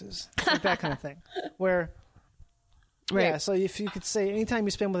your taxes. It's like that kind of thing. Where, so if you could say anytime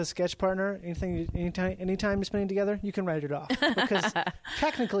you spend with a sketch partner, anytime you're spending together, you can write it off. Because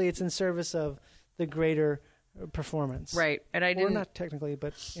technically it's in service of the greater performance. Right. And I didn't. Or not technically,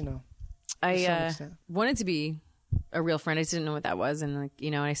 but, you know. I wanted to be a real friend. I just didn't know what that was. And like,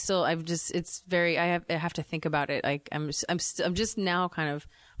 you know, I have to think about it. Like I'm just now kind of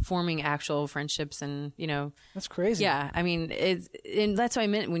forming actual friendships and, you know. That's crazy. Yeah. I mean, and that's what I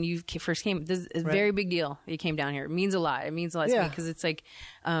meant when you first came. This is a very big deal. You came down here. It means a lot. It means a lot to me because it's like,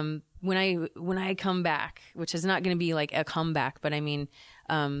 when I come back, which is not going to be like a comeback, but I mean,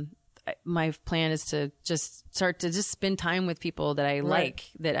 my plan is to just start to just spend time with people that I like,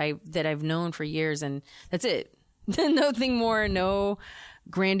 that I've known for years, and that's it. Nothing more, no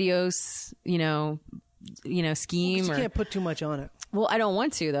grandiose, you know, scheme. You can't put too much on it. Well, I don't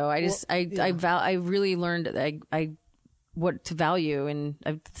want to though. I really learned that what to value, and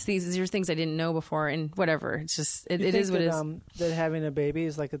these are things I didn't know before, and whatever. It's just it is what it is. That having a baby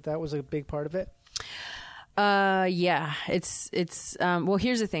is like that was a big part of it. Yeah, it's well,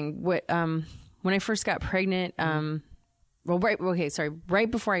 here's the thing. When I first got pregnant,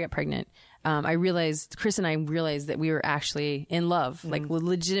 right before I got pregnant, Chris and I realized that we were actually in love, like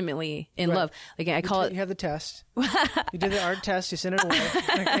legitimately in love. Like I call it. You had the test. You did the art test. You sent it away.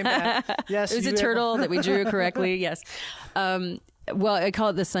 And it came back. Yes, it was a turtle that we drew correctly. Yes. Well, I call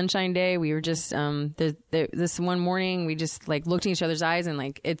it the sunshine day. We were just this one morning we just like looked in each other's eyes and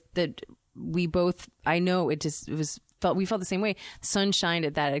like we both, I know we felt the same way. The sun shined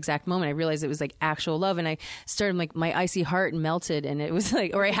at that exact moment. I realized it was like actual love. And I started like my icy heart melted and it was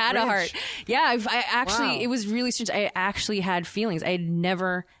like, or I had a heart. Yeah. I actually, It was really strange. I actually had feelings. I had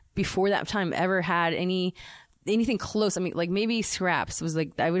never before that time ever had anything close. I mean, like maybe Scraps was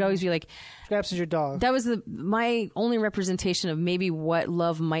like, I would always be like, Scraps is your dog. That was my only representation of maybe what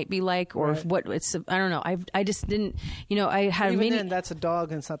love might be like, or what it's. I don't know. I just didn't. You know, I had even then that's a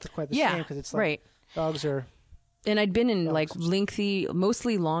dog, and it's not quite the same because it's like dogs are. And I'd been in like lengthy,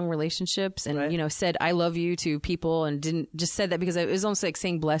 mostly long relationships, and you know, said "I love you" to people, and didn't just said that because it was almost like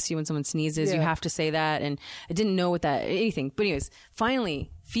saying "bless you" when someone sneezes. Yeah. You have to say that, and I didn't know what that anything. But anyways,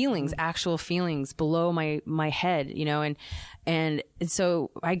 finally. Feelings, actual feelings below my head, you know, and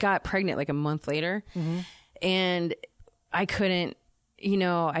so I got pregnant like a month later, and I couldn't, you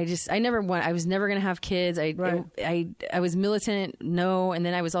know, I was never gonna have kids. I was militant, no, and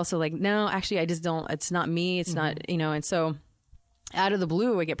then I was also like, no, actually, I just don't. It's not me. It's not, you know, and so out of the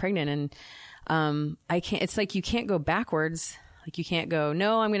blue, I get pregnant, and I can't. It's like you can't go backwards. Like you can't go,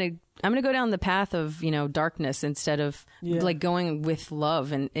 no, I'm going to go down the path of, you know, darkness instead of like going with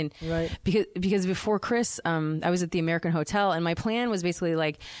love. And because before Chris, I was at the American Hotel and my plan was basically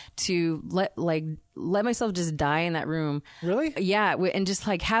like to let myself just die in that room. Really? Yeah. And just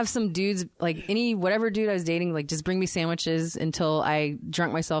like have some dudes, like whatever dude I was dating, like just bring me sandwiches until I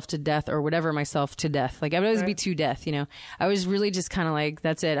drunk myself to death or whatever myself to death. Like I would always be to death, you know. I was really just kind of like,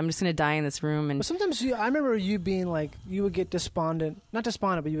 that's it. I'm just going to die in this room. And but sometimes I remember you being like, you would get despondent, not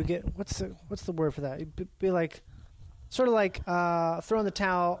despondent, but you would get, what's the word for that? You'd be like, sort of like throw in the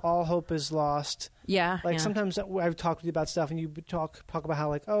towel, all hope is lost. Yeah. Like sometimes I've talked with you about stuff and you talk about how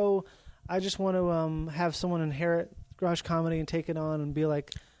like, oh, I just want to have someone inherit Garage Comedy and take it on and be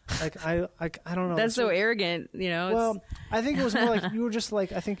like I don't know. That's so arrogant, you know. Well, I think it was more like you were just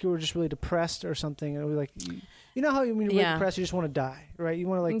like, I think you were just really depressed or something. And it was like, you know how when you're really depressed, you just want to die, right? You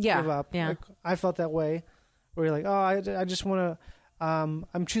want to like give up. Yeah. Like, I felt that way, where you're like, oh, I just want to.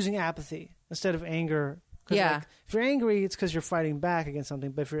 I'm choosing apathy instead of anger. Yeah. Like, if you're angry, it's because you're fighting back against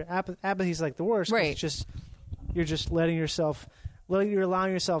something. But if you're apathy is like the worst. Right. It's just you're just you're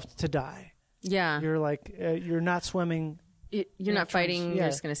allowing yourself to die. Yeah. You're like you're not swimming. You're not fighting. You're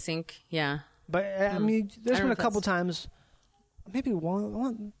just gonna sink. Yeah. But I mean, there's been a couple times, maybe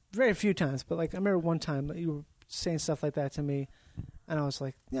one, very few times. But like I remember one time that you were saying stuff like that to me, and I was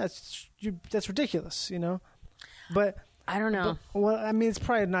like, yeah, that's ridiculous, you know. But I don't know. Well, I mean, it's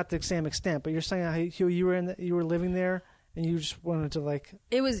probably not the same extent. But you're saying how you were living there, and you just wanted to like.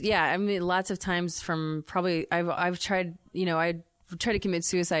 It was I mean, lots of times from probably I've tried. You know, I tried to commit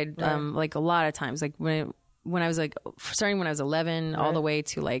suicide like a lot of times. Like when I was like starting when I was 11 all the way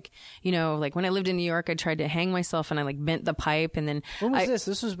to like, you know, like when I lived in New York, I tried to hang myself and I like bent the pipe. And then when was this?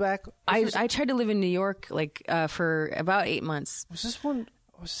 This was back. I tried to live in New York like for about 8 months. Was this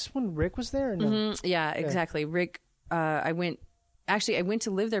when Rick was there? Or no? Mm-hmm. Yeah, exactly. Rick, I went to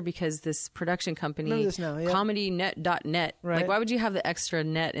live there because this production company, ComedyNet.net. Right. Like, why would you have the extra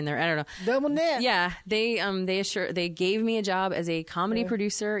net in there? I don't know. Double net. Yeah, they gave me a job as a comedy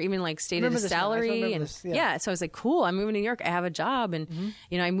producer, even like stated a salary, and so I was like, cool. I'm moving to New York. I have a job, and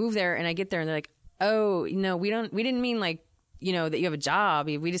you know, I move there, and I get there, and they're like, oh, no, we didn't mean like you know, that you have a job.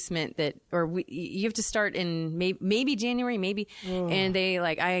 We just meant that, you have to start in maybe January, maybe. And they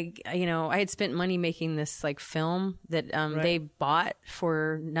I had spent money making this like film that they bought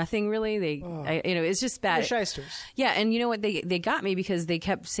for nothing really. It's just bad. They're shysters. Yeah, and you know what? They got me because they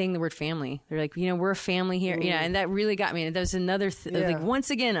kept saying the word family. They're like, you know, we're a family here. Ooh. Yeah, and that really got me. And that was another like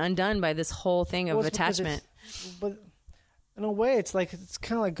once again undone by this whole thing of attachment. But in a way, it's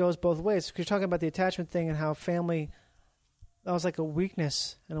kind of like goes both ways. You're talking about the attachment thing and how family. That was like a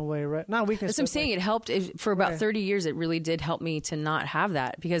weakness in a way, right? Not a weakness. That's what I'm saying. It helped for about 30 years. It really did help me to not have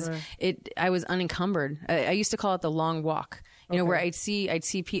that because I was unencumbered. I used to call it the long walk, you know, where I'd see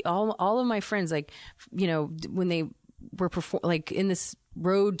all of my friends, like, you know, when they were like in this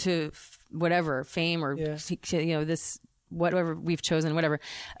road to whatever fame or, you know, this, whatever we've chosen, whatever.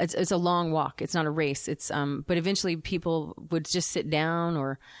 It's a long walk. It's not a race. It's but eventually people would just sit down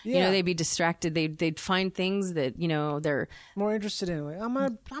or you know, they'd be distracted. They'd find things that, you know, they're more interested in. Like,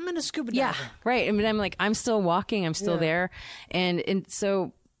 I'm in a scuba diving. Yeah, right. I mean, I'm like, I'm still walking. I'm still there, and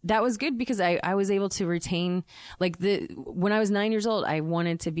so that was good because I was able to retain like when I was 9 years old, I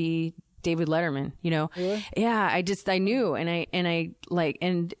wanted to be David Letterman, you know? Really? Yeah, I knew. And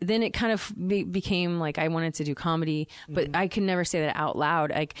then it kind of became like I wanted to do comedy, but I could never say that out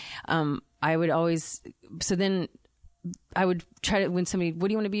loud. Like, I would always, so then I would try to, when somebody, what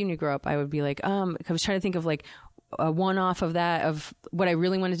do you want to be when you grow up? I would be like, I was trying to think of like a one-off of that, of what I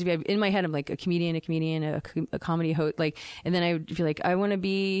really wanted to be. In my head, I'm like a comedian, a comedy host, like, and then I would be like, I want to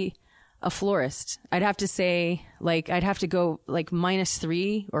be a florist. I'd have to say, like, I'd have to go like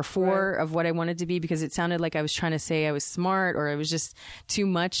 -3 or 4 of what I wanted to be because it sounded like I was trying to say I was smart or it was just too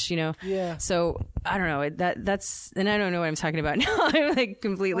much, you know? Yeah. So I don't know. That's, and I don't know what I'm talking about now. I'm like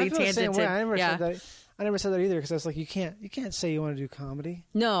completely tangented. I never said that either because I was like, you can't say you want to do comedy.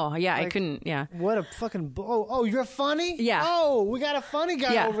 No, yeah, like, I couldn't. Yeah. What a fucking you're funny. Yeah. Oh, we got a funny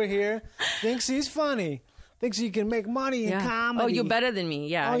guy over here. Thinks he's funny. Thinks you can make money in comedy. Oh, you're better than me.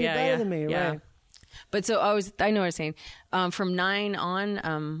 Yeah. Oh, you're better than me, right? But so I know what I'm saying. From 9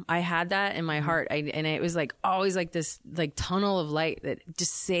 on, I had that in my heart. And it was like always like this like tunnel of light that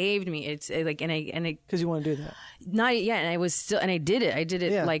just saved me. It's like, because you want to do that. And I was still, and I did it. I did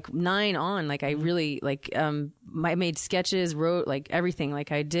it like 9 on. Like I really like, I made sketches, wrote like everything.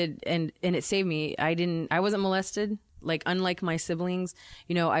 Like I did, and it saved me. I wasn't molested. Like unlike my siblings,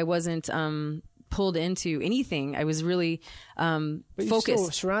 you know, I wasn't, pulled into anything. I was really but focused. You're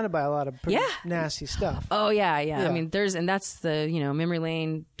still surrounded by a lot of pretty nasty stuff. Oh yeah. I mean, and that's the, you know, memory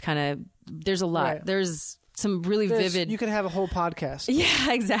lane kind of. There's a lot. Right. There's some really vivid. You could have a whole podcast.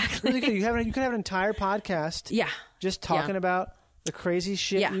 Yeah, exactly. Really you could have an entire podcast. Yeah, just talking about the crazy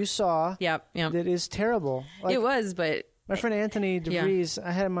shit you saw. Yep. That is terrible. Like, it was, but my friend Anthony DeVries,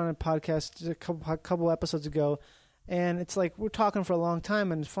 I had him on a podcast a couple episodes ago. And it's like we're talking for a long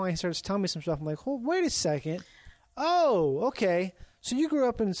time, and finally he starts telling me some stuff. I'm like, "Oh, wait a second! Oh, okay. So you grew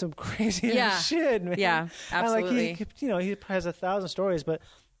up in some crazy shit, man." Yeah, absolutely. And like he has 1,000 stories, but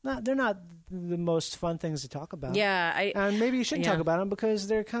they're not the most fun things to talk about. Yeah, and maybe you shouldn't talk about them because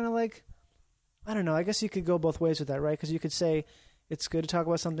they're kind of like, I don't know. I guess you could go both ways with that, right? Because you could say it's good to talk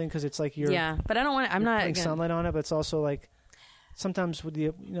about something because it's like you're but I don't want. I'm not putting sunlight on it, but it's also like sometimes with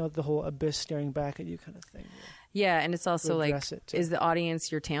the the whole abyss staring back at you kind of thing. Yeah, and it's also like, is the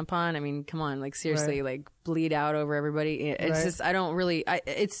audience your tampon? I mean, come on, like seriously, like bleed out over everybody. It's just, I don't really, I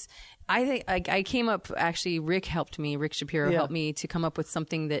think I came up, actually, Rick Shapiro helped me to come up with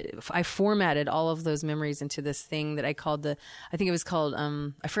something that I formatted all of those memories into this thing that I called I think it was called,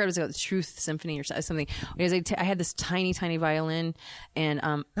 I forgot it was called the Truth Symphony or something. Because I had this tiny, tiny violin, and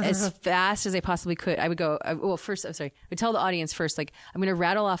as fast as I possibly could, I would go, I would tell the audience first, like, I'm going to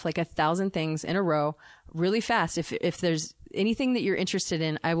rattle off like 1,000 things in a row really fast. If there's anything that you're interested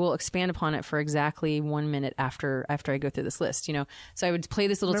in, I will expand upon it for exactly 1 minute after I go through this list, you know? So I would play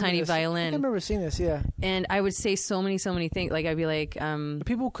this little tiny violin. I remember seeing this, yeah. And I would say so many things. Like, I'd be like...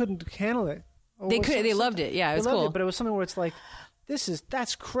 people couldn't handle it. They loved it. Yeah, it was cool. But it was something where it's like,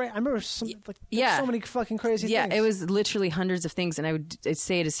 that's crazy. I remember so many fucking crazy things. Yeah, it was literally hundreds of things, and I'd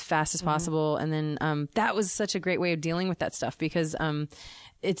say it as fast as possible. And then that was such a great way of dealing with that stuff because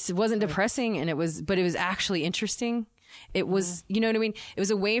it wasn't depressing, but it was actually interesting. It was, you know what I mean? It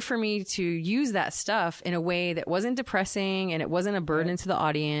was a way for me to use that stuff in a way that wasn't depressing and it wasn't a burden to the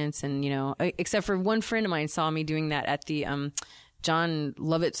audience. And, you know, except for one friend of mine saw me doing that at the John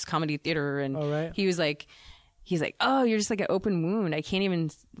Lovett's Comedy Theater. And he was like, he's like, oh, you're just like an open wound. I can't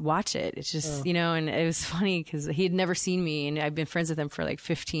even watch it. It's just, and it was funny because he had never seen me, and I've been friends with him for like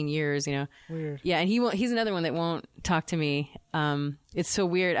 15 years, Weird. Yeah, and he's another one that won't talk to me. It's so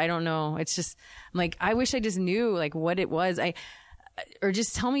weird. I don't know. It's just, I'm like, I wish I just knew like what it was. Or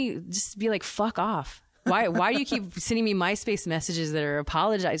just tell me, just be like, fuck off. Why do you keep sending me MySpace messages that are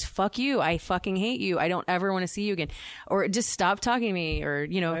apologize? Fuck you. I fucking hate you. I don't ever want to see you again. Or just stop talking to me. Or,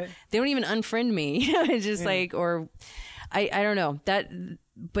 they don't even unfriend me. It's just like, or I don't know that,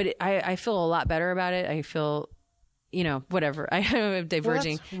 but I feel a lot better about it. I feel, whatever. I'm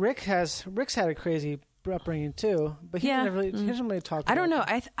diverging. Well, Rick's had a crazy upbringing too, but he doesn't really talk about I don't know.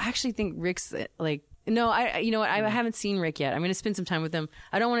 I actually think Rick's like, no, you know what? I haven't seen Rick yet. I'm going to spend some time with him.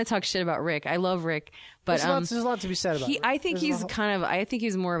 I don't want to talk shit about Rick. I love Rick, but there's a lot to be said about. I think he's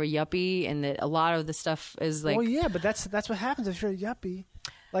more of a yuppie, and that a lot of the stuff is like. Well, yeah, but that's what happens if you're a yuppie,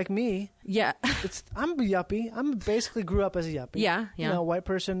 like me. Yeah, I'm a yuppie. I'm basically grew up as a yuppie. Yeah. White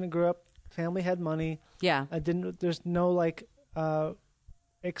person, grew up, family had money. Yeah, There's no like.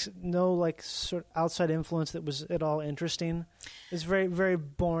 No like sort of outside influence that was at all interesting. It's very, very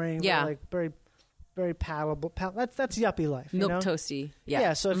boring. Yeah, like very, very palatable. That's yuppie life. Milk toasty. Yeah.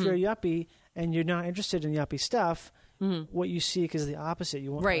 Yeah. So if you're a yuppie and you're not interested in yuppie stuff, what you seek is the opposite.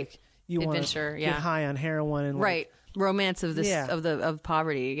 You want you adventure. Want to get high on heroin and romance of this of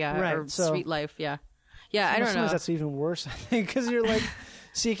poverty. Yeah, or sweet life. Yeah. I don't know. That's even worse. I think because you're like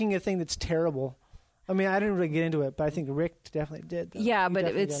seeking a thing that's terrible. I mean, I didn't really get into it, but I think Rick definitely did. Yeah, but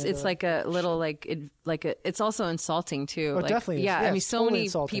it's like a little it's also insulting too. Oh, definitely. Yeah, I mean, so totally many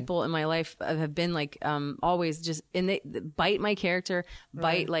insulting. People in my life have been like always just and they bite my character,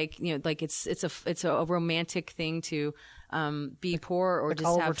 bite like it's a romantic thing to be poor or like just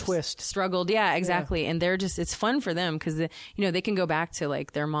Oliver have Twist. struggled. Yeah, exactly. And they're just it's fun for them because they can go back to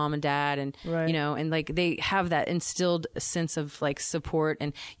like their mom and dad and and like they have that instilled sense of like support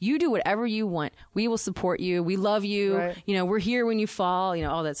and you do whatever you want. We will support you. We love you. Right. We're here when you fall.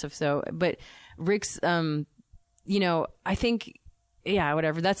 All that stuff. So, but Rick's, I think,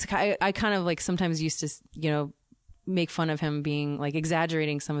 whatever. That's I kind of like sometimes used to, make fun of him being like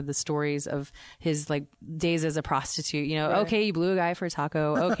exaggerating some of the stories of his like days as a prostitute. Okay, you blew a guy for a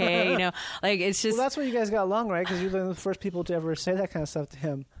taco. Okay, like it's just. Well, that's why you guys got along, right? Because you're the first people to ever say that kind of stuff to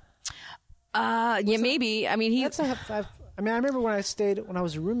him. Maybe. I mean, I remember when I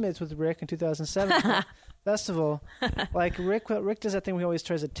was roommates with Rick in 2007 festival. Like Rick does that thing where he always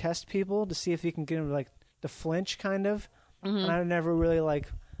tries to test people to see if he can get them like to flinch, kind of. Mm-hmm. And I never really like.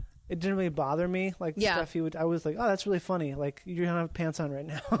 It didn't really bother me. Like the stuff I was like, oh, that's really funny. Like you don't have pants on right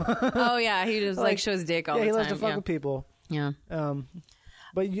now. Oh yeah, he just like shows dick all the time. Yeah, he loves to fuck with people. Yeah.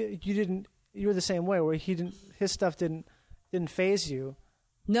 But you didn't. You were the same way where his stuff didn't faze you.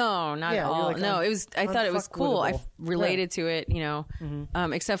 No, not at all. Like, no, it was. I thought it was cool. I related to it,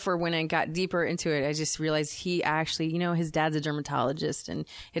 Mm-hmm. Except for when I got deeper into it, I just realized he actually, his dad's a dermatologist and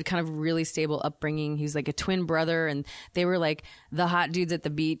he had kind of really stable upbringing. He was like a twin brother, and they were like the hot dudes at the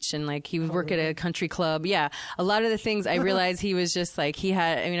beach, and like he would work at a country club. Yeah, a lot of the things I realized he was just like he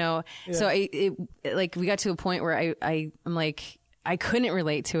had, So like we got to a point where I'm like. I couldn't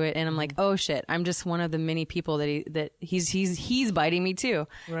relate to it, and I'm like, oh shit, I'm just one of the many people that he's biting me too,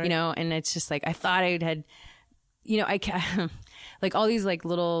 right. And it's just like I thought I had, like all these like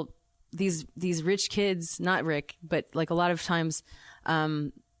little these rich kids, not Rick, but like a lot of times,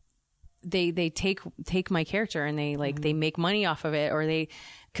 they take my character and they like they make money off of it, or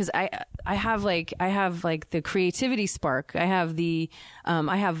because I have the creativity spark. I have the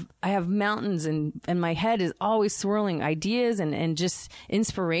I have mountains and my head is always swirling ideas and just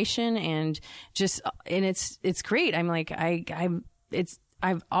inspiration and it's great. I'm like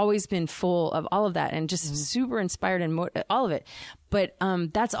I've always been full of all of that and just super inspired and all of it. But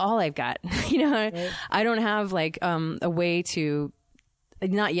that's all I've got. Right. I don't have like a way to,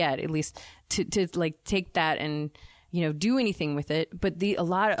 not yet at least, to like take that and do anything with it. But a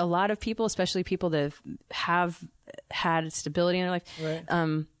lot of people, especially people that have had stability in their life,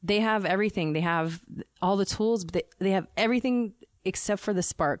 right. They have everything. They have all the tools, but they have everything except for the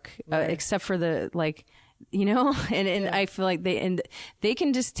spark, right. Except for the like. And I feel like they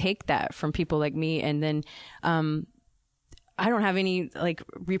can just take that from people like me, and then I don't have any like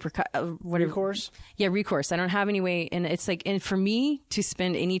recourse. Yeah, recourse. I don't have any way, and it's like, and for me to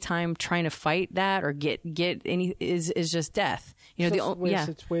spend any time trying to fight that or get any is just death. It's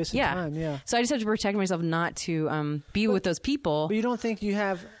wasted time. Yeah. So I just have to protect myself not to be with those people. But you don't think you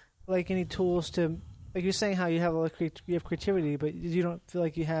have like any tools to, like you're saying how you have you have creativity, but you don't feel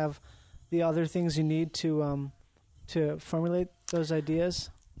like you have the other things you need to formulate those ideas?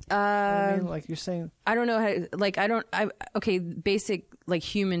 I mean, like you're saying, I don't know how. Like okay, basic like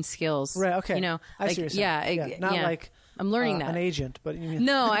human skills. Right. Okay. You know. I see what you're saying. Yeah. Not like I'm learning that an agent, but you mean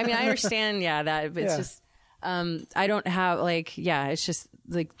no. I mean, I understand. That, but it's just I don't have like it's just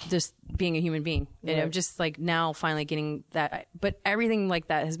like just being a human being. And I'm just like now finally getting that. But everything like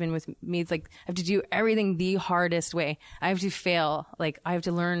that has been with me. It's like I have to do everything the hardest way. I have to fail. Like I have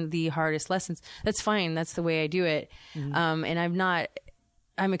to learn the hardest lessons. That's fine. That's the way I do it. Mm-hmm. And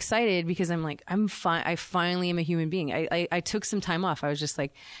I'm excited because I'm like, I'm fine. I finally am a human being. I took some time off. I was just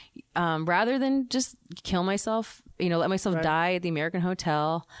like, rather than just kill myself, let myself die at the American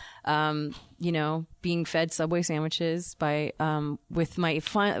Hotel, being fed Subway sandwiches with my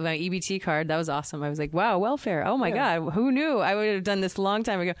EBT card. That was awesome. I was like, wow, welfare. Oh my God. Who knew? I would have done this a long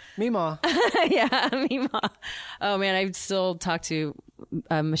time ago. Meemaw. Yeah. Meemaw. Oh man. I still talk to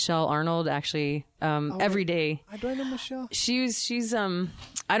Michelle Arnold actually every day. Do I know Michelle? She's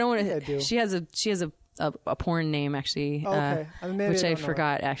I don't want to. She has a porn name actually, which I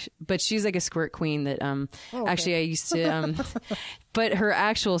forgot actually. But she's like a squirt queen that actually I used to. But her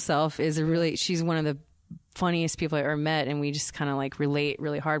actual self is she's one of the funniest people I ever met, and we just kind of like relate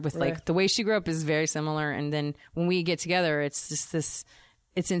really hard with like the way she grew up is very similar, and then when we get together, it's just this.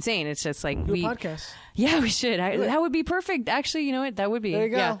 It's insane. It's just like do a podcast. Yeah, we should. That would be perfect. Actually, you know what? That would be. There you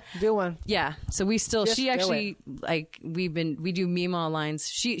go. Yeah. Do one. Yeah. So we still. She actually like we do Meemaw lines.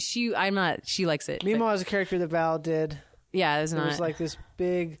 She likes it. Meemaw is a character that Val did. Yeah, it was like this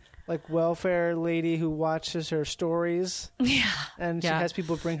big like welfare lady who watches her stories. Yeah. And she has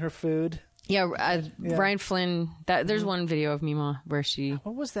people bring her food. Yeah, Ryan Flynn. There's one video of Meemaw where she.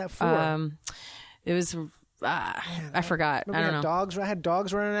 What was that for? It was. I forgot. I don't know. I had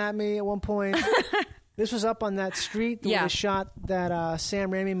dogs running at me at one point. This was up on that street where they shot that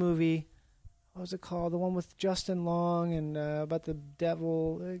Sam Raimi movie. What was it called? The one with Justin Long and about the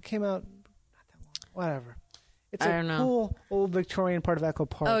devil. It came out not that long. Whatever. It's a cool old Victorian part of Echo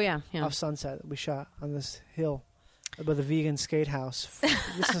Park. Oh yeah. Off Sunset that we shot on this hill above the vegan skate house.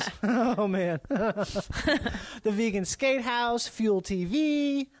 Oh man. The vegan skate house, Fuel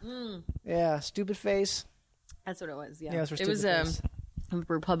TV. Yeah, Stupid Face. That's what it was. Yeah, it was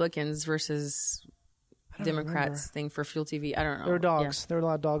Republicans versus Democrats thing for Fuel TV. I don't know. There were dogs. Yeah. There were a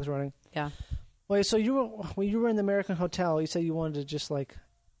lot of dogs running. Yeah. Wait, so when you were in the American Hotel, you said you wanted to just like.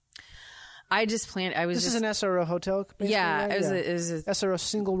 I just planned. This is an SRO hotel. Yeah, right? It was a SRO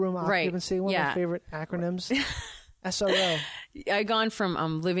single room occupancy. One of my favorite acronyms. SRO. I gone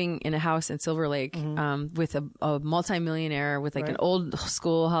from living in a house in Silver Lake with a multimillionaire with like an old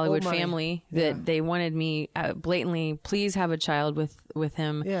school Hollywood family that they wanted me blatantly, please have a child with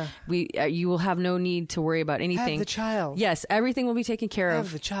him. Yeah. You will have no need to worry about anything. Have the child. Yes, everything will be taken care of.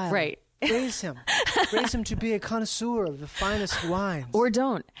 Have the child. Right. Raise him. Raise him to be a connoisseur of the finest wines. Or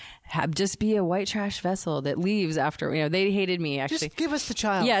don't. Just be a white trash vessel that leaves after, they hated me actually. Just give us the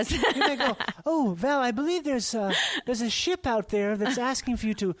child. Yes. You may go, oh, Val, I believe there's a ship out there that's asking for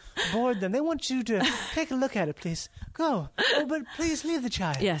you to board them. They want you to take a look at it, please. Go. Oh, but please leave the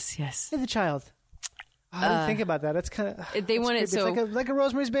child. Yes. Leave the child. I didn't think about that. That's kind of they want it so it's like a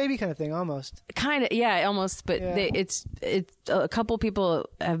Rosemary's Baby kind of thing, almost. Kind of, yeah, almost. But it's a couple people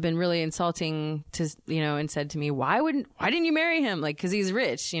have been really insulting to and said to me, why didn't you marry him? Like, because he's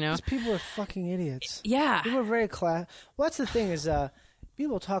rich, Because people are fucking idiots. Yeah, people are very Well, that's the thing is,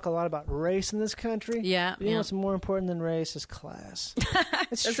 people talk a lot about race in this country. Yeah, you know what's more important than race is class.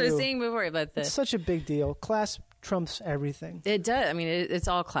 It's That's true. what I was saying before about this. It's such a big deal. Class trumps everything. It does. I mean, it's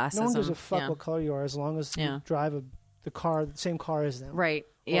all classism. No one gives a fuck what color you are as long as you drive the same car as them. Right.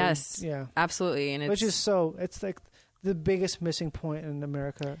 Yes. Yeah. Absolutely. And which is it's like the biggest missing point in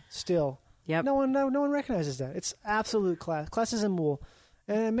America still. Yep. No one recognizes that. It's absolute classism will,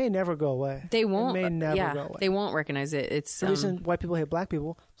 and it may never go away. They won't. It may never go away. They won't recognize it. It's the reason white people hate black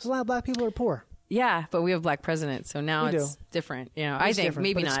people. Because a lot of black people are poor. Yeah, but we have black presidents, so now it's different. I think different,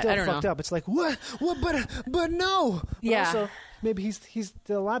 maybe but not. It's still I don't fucked know. Up. It's like what? But no. Yeah. But also, maybe he's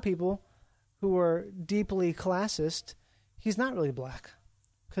there are a lot of people who are deeply classist. He's not really black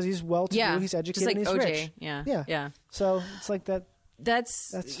because he's well-to-do. Yeah. He's educated. Just like and he's OJ. rich. Yeah. So it's like that.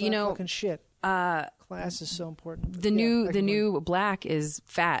 That's fucking shit. Class is so important. The new black is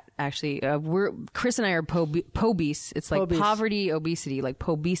fat. Actually, Chris and I are pobese. It's like poverty, obesity, like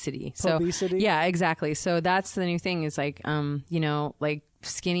pobesity. So Pobesity? yeah, exactly. So that's the new thing. Is like like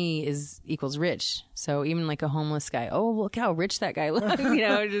skinny equals rich. So even like a homeless guy. Oh, look how rich that guy looks.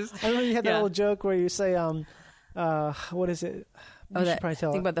 Just I remember you had that old joke where you say, what is it?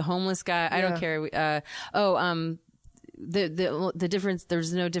 Think about the homeless guy. I don't care. the difference,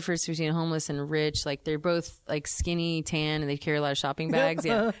 there's no difference between homeless and rich. Like they're both like skinny, tan, and they carry a lot of shopping bags.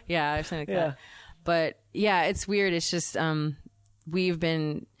 Yeah. Yeah. Or something like that. But yeah, it's weird. It's just, we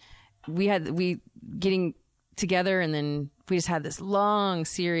getting together, and then we just had this long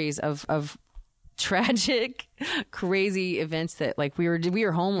series of tragic, crazy events that like we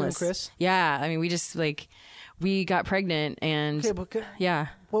were homeless. You and Chris? Yeah. I mean, we got pregnant and yeah.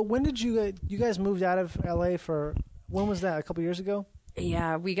 Well, when did you guys moved out of LA when was that? A couple years ago?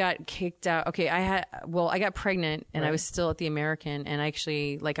 Yeah, we got kicked out. Okay, I got pregnant and I was still at the American, and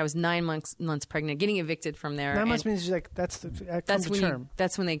actually, like, I was 9 months pregnant, getting evicted from there. 9 months means like that's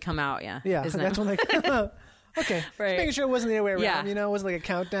when they come out. Yeah, yeah, that's when they come out. Okay, right. Just making sure it wasn't the other way around. Yeah. You know, it wasn't like a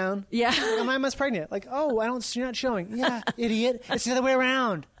countdown. Yeah, like, I'm 9 months pregnant. Like, oh, you're not showing. Yeah, idiot. It's the other way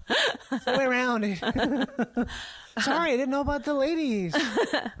around. It's the other way around. Sorry, I didn't know about the ladies.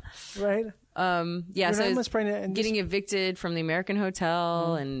 Right. Yeah, so I was getting evicted from the American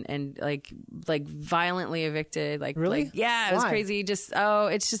Hotel and like violently evicted. Like, really? Like, yeah, it was crazy. Just,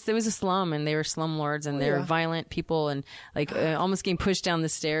 it was a slum, and they were slumlords, and they were violent people, and like almost getting pushed down the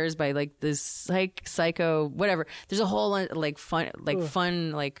stairs by like this psycho, whatever. There's a whole like fun,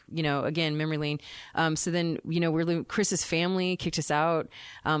 you know, again, memory lane. So then, you know, we're living, Chris's family kicked us out.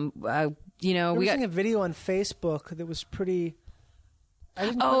 You know, we got a video on Facebook that was pretty.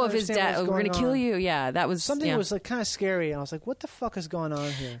 Of his dad. We're gonna kill you. Yeah, that was something that was like kind of scary. And I was like, "What the fuck is going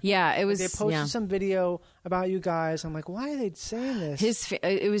on here?" Yeah, it was. Like, they posted some video about you guys. I'm like, "Why are they saying this?"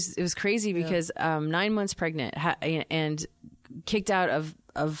 It was crazy because 9 months pregnant and kicked out of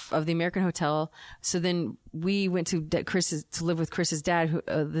the American Hotel. So then we went to live with Chris's dad, who,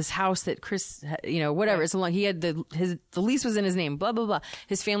 this house that Chris, you know, whatever. Right. So long he had the lease was in his name, blah, blah, blah.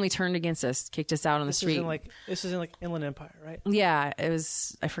 His family turned against us, kicked us out on the street. This is in like Inland Empire, right? Yeah. It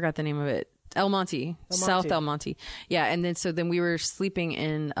was, I forgot the name of it. El Monte, South El Monte. Yeah. And then we were sleeping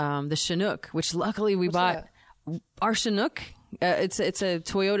in, the Chinook, which luckily we bought our Chinook. It's a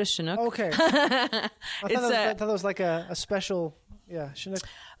Toyota Chinook. Okay. I thought it was like a special. Yeah, Chinook.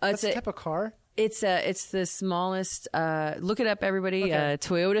 That's a type of car. It's the smallest. Look it up, everybody. Okay.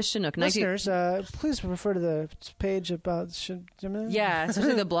 Toyota Chinook. Listeners, please refer to the page about Chinook. Yeah,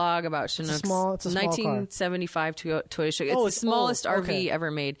 especially the blog about Chinooks. It's a small 1975 Toyota Chinook. It's the smallest RV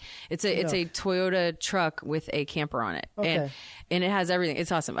ever made. It's a Toyota truck with a camper on it. Okay. And it has everything.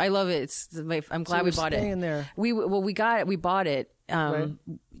 It's awesome. I love it. I'm glad we bought it. In there. We bought it.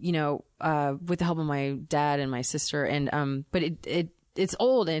 You know, with the help of my dad and my sister, and but it's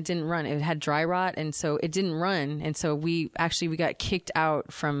old and it didn't run. It had dry rot, and so it didn't run. And so we got kicked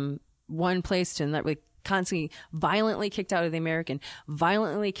out from one place to another. We constantly, violently kicked out of the American,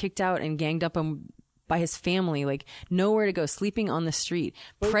 violently kicked out and ganged up by his family, like nowhere to go, sleeping on the street,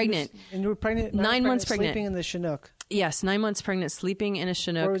 pregnant. And you were pregnant? 9 months pregnant. Sleeping in the Chinook? Yes, 9 months pregnant, sleeping in a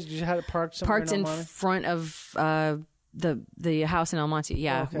Chinook. Or did you have it parked somewhere parked in front of the house in El Monte,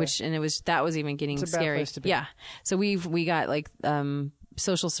 that was even getting it's a bad scary. Place to be. Yeah, so we got like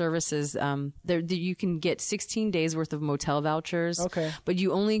social services. There you can get 16 days worth of motel vouchers. Okay, but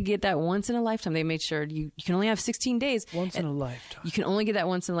you only get that once in a lifetime. They made sure you can only have 16 days. Once in a lifetime. You can only get that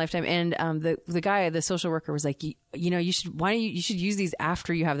once in a lifetime. And the social worker was like, you know, you should use these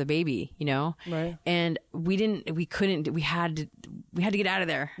after you have the baby, you know? Right. And we had to get out of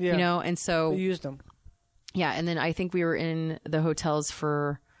there, you know? And so we used them. Yeah, and then I think we were in the hotels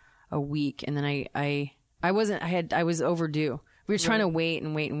for a week, and then I was overdue. We were trying to wait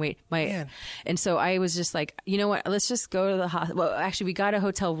and wait. And so I was just like, you know what? Let's just go to the hospital. Well, actually, we got a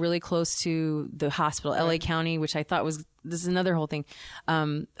hotel really close to the hospital, LA County, which I thought this is another whole thing.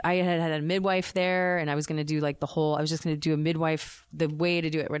 I had a midwife there, and I was going to do like I was just going to do a midwife, the way to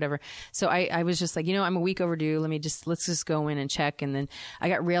do it, whatever. So I was just like, you know, I'm a week overdue. Let's just go in and check. And then I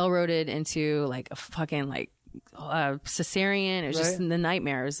got railroaded into like a fucking like cesarean. It was just the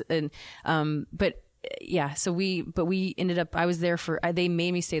nightmares. And, but yeah, so we ended up, I was there they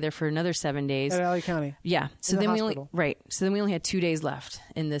made me stay there for another 7 days. At LA County. Yeah. So then we only had 2 days left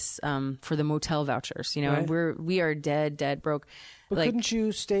in this, for the motel vouchers, you know, and we are dead broke. But couldn't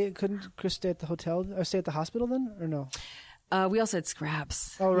Chris stay at the hotel or stay at the hospital then, or no? We also had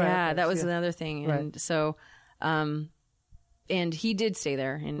scraps. Oh, right. Yeah, that was another thing. And so, and he did stay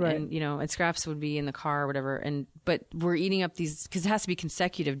there, and you know, and scraps would be in the car or whatever. But we're eating up these because it has to be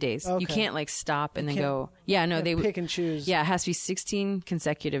consecutive days. Okay. You can't like stop and then go. Yeah, no, they pick and choose. Yeah, it has to be 16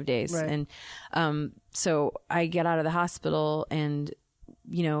 consecutive days. Right. And so I get out of the hospital, and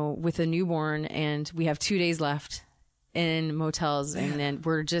you know, with a newborn, and we have 2 days left in motels, and then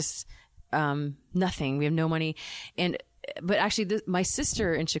we're just nothing. We have no money, and but actually, my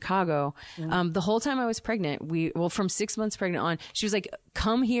sister in Chicago, the whole time I was pregnant, from 6 months pregnant on, she was like,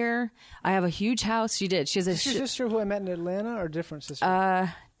 "Come here. I have a huge house." She did. She has a Is your sister who I met in Atlanta or a different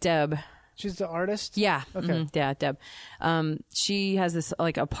sister? Deb. She's the artist? Yeah. Okay. Yeah, Deb. She has this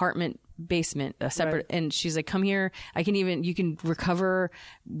like apartment basement, a separate, and she's like, "Come here. You can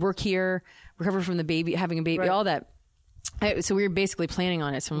work here, recover from the baby, having a baby, all that." So we were basically planning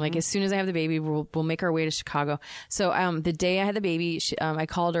on it. So I'm like, as soon as I have the baby, we'll make our way to Chicago. So the day I had the baby, I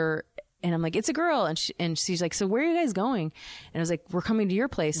called her and I'm like, "It's a girl," and she's like, "So where are you guys going?" And I was like, "We're coming to your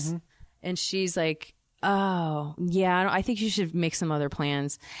place," and she's like, "Oh, yeah, I think you should make some other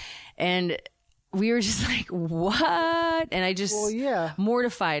plans." And we were just like, "What?" And I just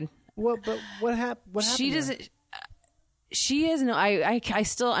mortified. What happened? She doesn't. She has no. I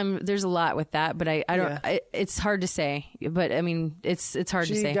still. There's a lot with that, but I don't. It's hard to say. But I mean, it's hard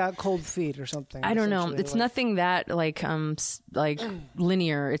to say. She got cold feet or something. I don't know. It's nothing that like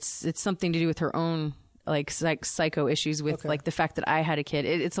linear. It's something to do with her own psycho issues with like the fact that I had a kid.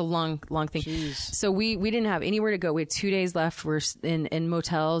 It's a long thing. Jeez. So we didn't have anywhere to go. We had 2 days left. We're in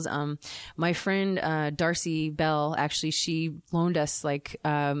motels. My friend Darcy Bell, actually, she loaned us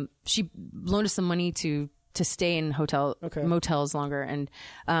some money to stay in motels longer, and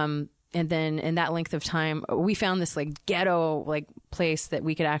then in that length of time, we found this like ghetto place that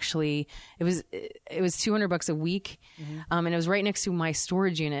we could actually. It was $200 a week, and it was right next to my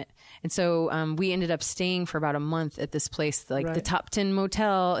storage unit. And so we ended up staying for about a month at this place, the Top 10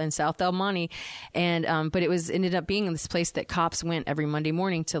 Motel in South El Monte, and but it ended up being this place that cops went every Monday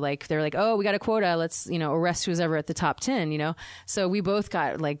morning to they're like, "Oh, we got a quota, let's arrest who's ever at the top 10." So we both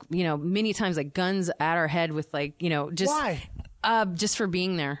got many times guns at our head with just why. Just for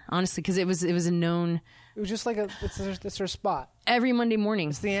being there, honestly, because it was a known. It was just it's her spot. Every Monday morning.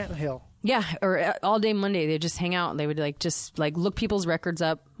 It's the anthill. Yeah, or all day Monday, they'd just hang out and they would look people's records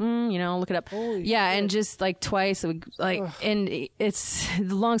up, look it up. Holy yeah, shit. and just twice, and it's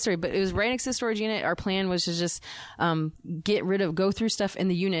the long story, but it was right next to the storage unit. Our plan was to just go through stuff in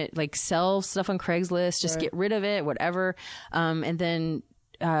the unit, sell stuff on Craigslist, just get rid of it, whatever, and then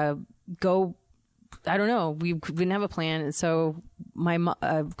go. I don't know. We didn't have a plan, and so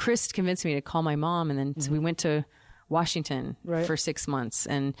Chris convinced me to call my mom, and then so we went to Washington for 6 months,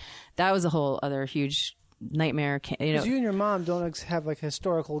 and that was a whole other huge nightmare. Because you and your mom don't have a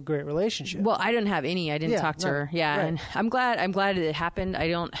historical great relationship. Well, I didn't have any. I didn't talk to her. Yeah, and I'm glad it happened. I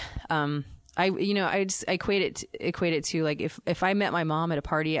don't. I just equate it to if I met my mom at a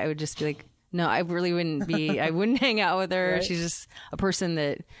party, I would just be like, no, I really wouldn't be. I wouldn't hang out with her. Right. She's just a person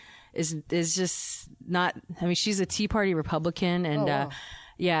that is just not. I mean, she's a Tea Party Republican, and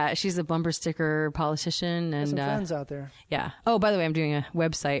yeah, she's a bumper sticker politician, and some friends out there. Yeah. Oh, by the way, I'm doing a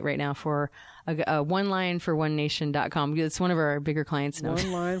website right now for onelineforonenation.com. It's one of our bigger clients now.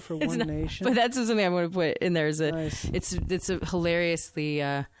 One line for one nation. But that's something I want to put in there. Nice. It's a hilariously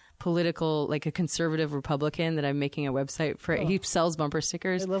political, a conservative Republican that I'm making a website for. He sells bumper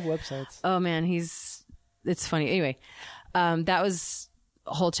stickers. I love websites. Oh man, it's funny. Anyway, that was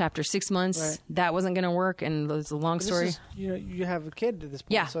a whole chapter. 6 months. That wasn't going to work, and it's a long story. You have a kid at this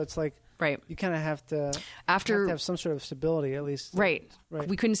point, so it's you kind of have to have some sort of stability at least. Right.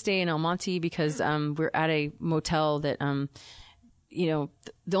 We couldn't stay in El Monte because we're at a motel that the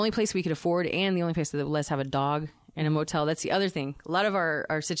only place we could afford, and the only place that would let us have a dog in a motel. That's the other thing. A lot of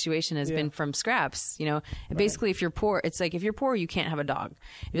our situation has been from scraps, And basically, if you're poor, it's if you're poor, you can't have a dog.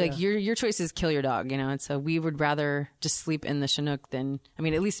 You're your choice is kill your dog, And so we would rather just sleep in the Chinook than,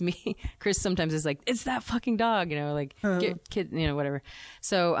 at least me. Chris sometimes is it's that fucking dog, get kid, whatever.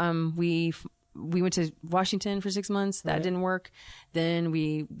 So we went to Washington for 6 months. That didn't work. Then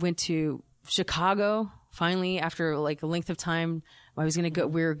we went to Chicago. Finally, after a length of time, we were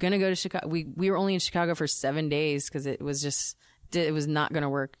going to go to Chicago. We were only in Chicago for 7 days because it was not going to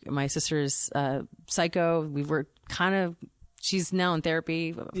work. My sister's psycho. We were she's now in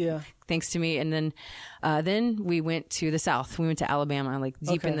therapy. Yeah. Thanks to me. And then we went to the South. We went to Alabama,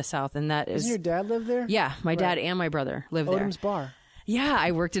 deep in the South. And that is. Doesn't your dad live there? Yeah. My dad and my brother live there. Odom's Bar. Yeah,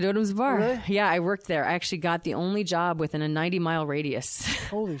 I worked at Odom's Bar. Really? Yeah, I worked there. I actually got the only job within a 90-mile radius.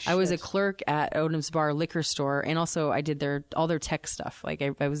 Holy shit. I was a clerk at Odom's Bar liquor store, and also I did all their tech stuff.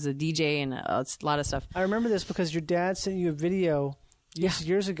 I was a DJ and a lot of stuff. I remember this because your dad sent you a video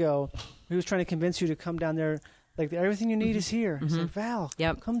years ago. He was trying to convince you to come down there. Everything you need is here. He's like, Val,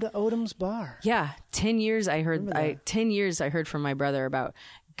 come to Odom's Bar. Yeah, 10 years I heard. 10 years I heard from my brother about.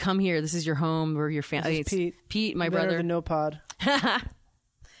 Come here. This is your home. We're your family. This is Pete. Pete, my brother. brother. The Notepod.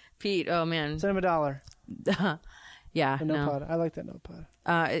 Pete. Oh man. Send him $1. Yeah. The Notepod. I like that Notepod.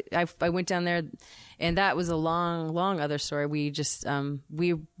 I went down there, and that was a long other story. We just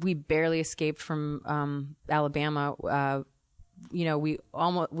we barely escaped from Alabama. We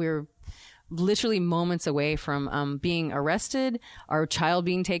were literally moments away from being arrested, our child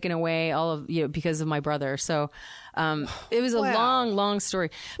being taken away, all of because of my brother. So it was a long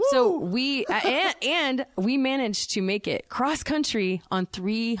story. Woo! So we and we managed to make it cross country on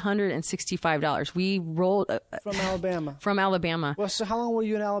 $365. We rolled from Alabama. Well, so how long were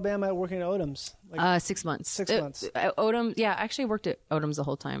you in Alabama working at Odom's? 6 months. 6 months. Odom, yeah, actually I worked at Odom's the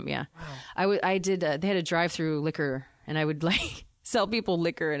whole time. Yeah, wow. I did. They had a drive-through liquor, and I would sell people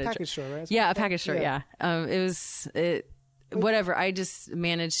liquor in a package store, right? Yeah, a package store. Yeah. Whatever. I just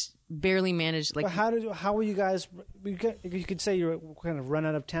barely managed. Like, how were you guys? You could say you were kind of run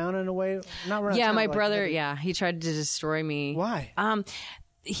out of town in a way. Not run out of town. Yeah, my brother. Yeah, he tried to destroy me. Why?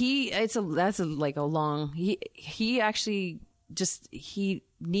 He actually he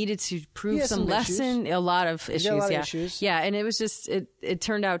needed to prove some lesson. A lot of issues. Yeah, and it was just it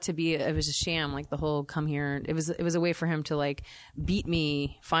turned out to be it was a sham. Like the whole come here. It was a way for him to beat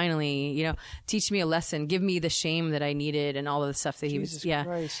me finally. Teach me a lesson, give me the shame that I needed, and all of the stuff that he was. Yeah,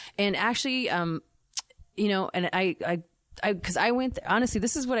 Christ. And actually, and I because I went honestly,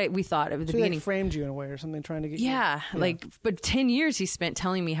 this is what we thought at the beginning. They framed you in a way or something, trying to get you. But 10 years he spent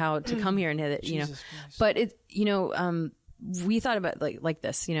telling me how to come here and Christ. But it we thought about like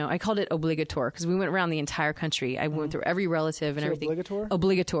this, I called it obligator because we went around the entire country. I went through every relative and everything.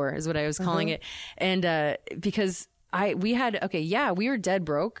 Obligator is what I was calling it. And because we were dead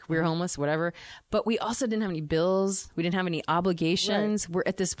broke. We were homeless, whatever. But we also didn't have any bills. We didn't have any obligations. Right. We're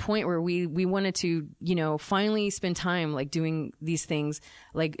at this point where we wanted to, finally spend time doing these things,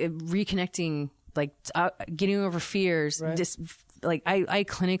 reconnecting, getting over fears, right. I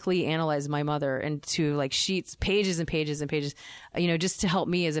clinically analyzed my mother into sheets, pages and pages and pages, just to help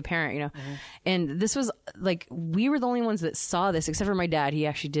me as a parent, And this was we were the only ones that saw this, except for my dad. He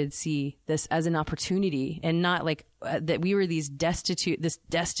actually did see this as an opportunity and not that we were this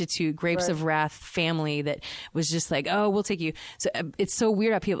destitute grapes of wrath family that was just oh, we'll take you. So it's so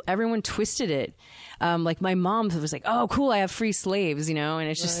weird how everyone twisted it. My mom was oh, cool, I have free slaves, and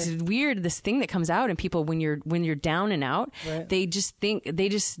it's just weird, this thing that comes out in people when you're down and out. Right. They just think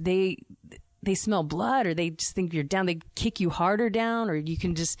they smell blood, or they just think you're down. They kick you harder down, or you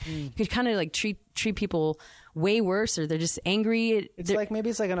can just you could kind of treat people way worse, or they're just angry. It's maybe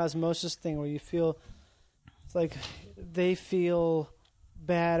it's an osmosis thing where you feel it's they feel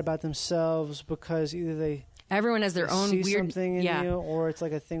bad about themselves because either everyone has their own see weird something in you, or it's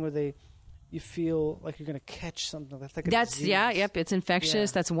a thing where you feel like you're going to catch something. That's it's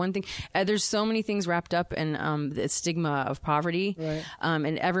infectious. Yeah. That's one thing. There's so many things wrapped up in the stigma of poverty. Right.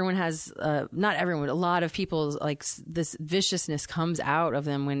 And everyone has, not everyone, a lot of people, this viciousness comes out of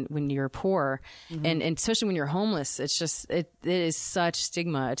them when you're poor. Mm-hmm. And especially when you're homeless. It's just, it is such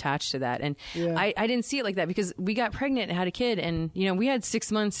stigma attached to that. And I didn't see it like that because we got pregnant and had a kid, and, we had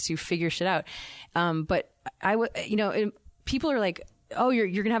 6 months to figure shit out. But people are oh, you're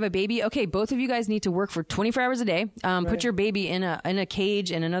going to have a baby? Okay, both of you guys need to work for 24 hours a day. Put your baby in a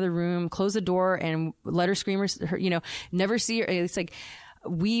cage in another room, close the door, and let her scream, never see her. It's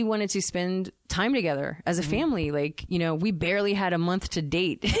we wanted to spend time together as a family. We barely had a month to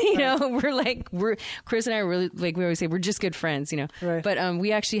date. We're Chris and I are really, we always say, we're just good friends, Right. But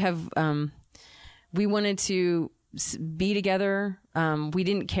we actually have, we wanted to be together. We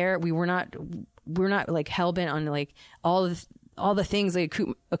didn't care. We're not hell bent on all the things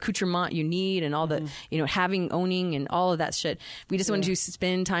accoutrement you need, and all the owning and all of that shit. We just wanted to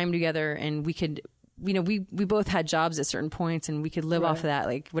spend time together, and we could we both had jobs at certain points, and we could live off of that,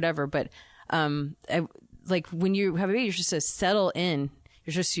 whatever. But when you have a baby, you're supposed to settle in.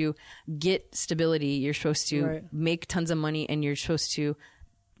 You're supposed to get stability. You're supposed to make tons of money, and you're supposed to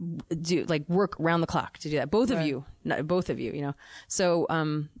do work around the clock to do that. Both of you, So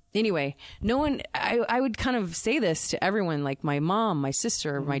anyway, no one. I would kind of say this to everyone, my mom, my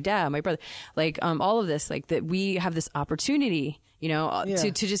sister, my dad, my brother, all of this, that we have this opportunity,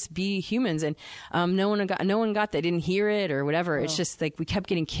 to just be humans, and no one got that, didn't hear it or whatever. It's just we kept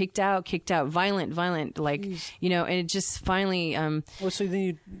getting kicked out, violent, and it just finally. So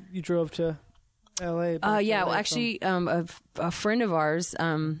then you drove to LA. Actually, a friend of ours,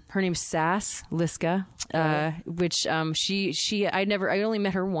 her name's Sass Liska, which I only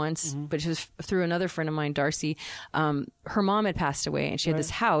met her once, but it was through another friend of mine, Darcy. Her mom had passed away, and she had this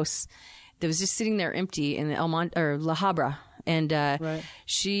house that was just sitting there empty in La Habra, and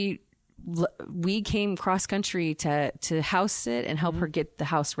we came cross country to house it and help her get the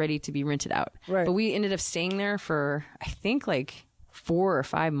house ready to be rented out. Right. But we ended up staying there for, I think, 4 or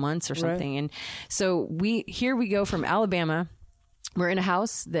 5 months or something. And so we go from Alabama. We're in a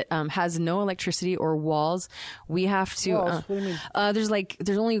house that has no electricity or walls. We have to. Walls? What do you mean?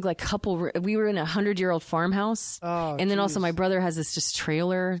 There's only like couple. We were in a 100-year-old farmhouse, and then also my brother has this just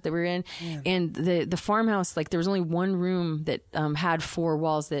trailer that we're in, and the farmhouse, like there was only one room that had 4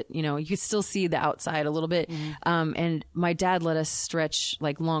 walls that you could still see the outside a little bit. And my dad let us stretch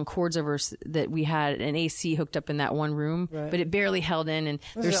like long cords over that we had an AC hooked up in that one room, but it barely held in. And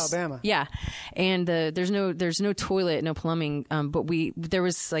this is Alabama, and there's no toilet, no plumbing, but there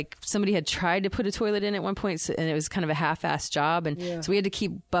was like somebody had tried to put a toilet in at one point, and it was kind of a half-assed job, and so we had to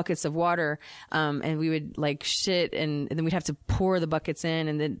keep buckets of water, and we would like shit, and then we'd have to pour the buckets in,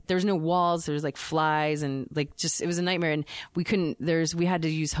 and then there was no walls, there was like flies, and like just it was a nightmare, and we had to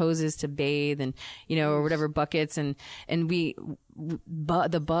use hoses to bathe, and or whatever, buckets, and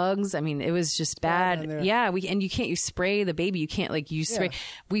the bugs, I mean, it was just bad. And you spray the baby. You can't like use spray.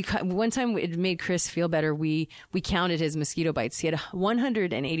 One time it made Chris feel better. We counted his mosquito bites. He had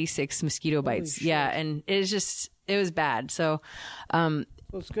 186 mosquito bites. And it was bad. So, well,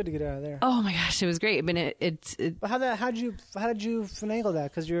 it's good to get out of there. Oh my gosh, it was great. But But how did you finagle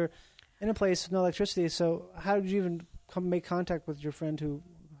that? Because you're in a place with no electricity. So how did you even make contact with your friend who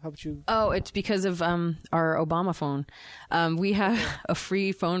helped you? Oh, it's because of our Obama phone. We have a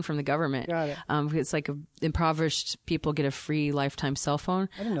free phone from the government. Got it. It's like impoverished people get a free lifetime cell phone.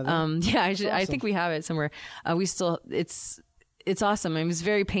 I didn't know that. I think we have it somewhere. It's awesome. It was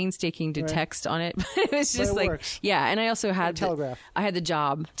very painstaking to text on it, but it was just works. And I also had telegraph. I had the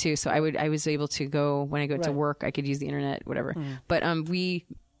job too, so I was able to go when I go to work. I could use the internet, whatever. But we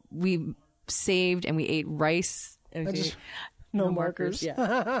saved and we ate rice. No markers. Yeah.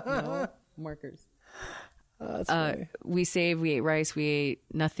 No markers. That's funny. We ate rice, we ate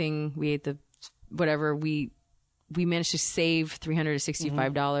nothing, we ate whatever. We managed to save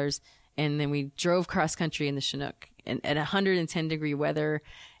 $365, and then we drove cross country in the Chinook and at 110 degree weather.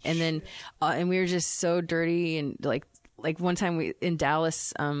 And then, and we were just so dirty. And like one time in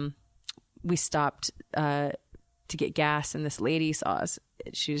Dallas, we stopped, to get gas, and this lady saw us.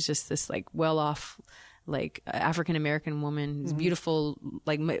 She was just this like well-off, like African American woman, this beautiful,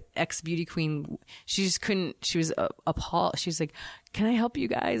 like ex beauty queen. She just couldn't. She was appalled. She was like, "Can I help you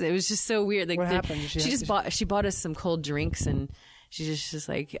guys?" It was just so weird. Like, what happened? She bought us some cold drinks, and she's just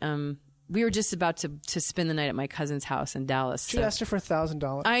like, we were just about to spend the night at my cousin's house in Dallas. She asked her for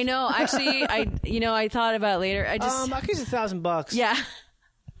 $1,000. I know. Actually, I thought about it later. I could use $1,000. Yeah.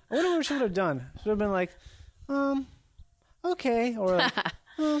 I wonder what she would have done. She would have been like, okay, or like,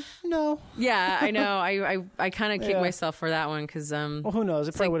 no. Yeah, I know. I kind of kicked myself for that one because well, who knows?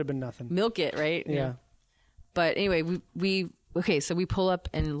 It probably would have been nothing. Milk it, right? Yeah. But anyway, so we pull up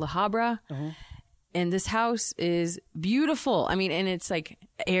in La Habra, and this house is beautiful. I mean, and it's like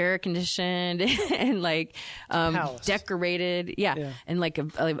air conditioned and like decorated, and like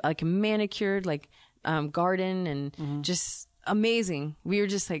a manicured like garden and just amazing. We were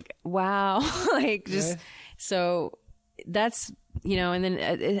just like, wow, like just so. That's and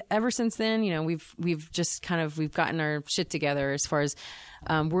then ever since then, we've just we've gotten our shit together as far as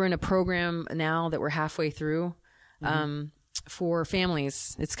we're in a program now that we're halfway through for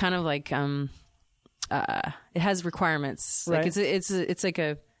families. It's kind of like it has requirements. Like it's like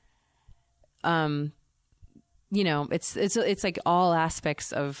a it's like all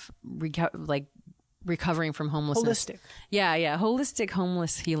aspects of recovering from homelessness. Holistic. Yeah, holistic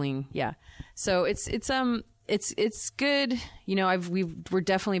homeless healing. Yeah. So it's good. We're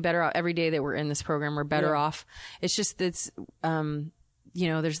definitely better off every day that we're in this program. We're better off. It's just there's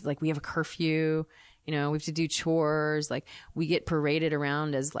like we have a curfew. We have to do chores. Like we get paraded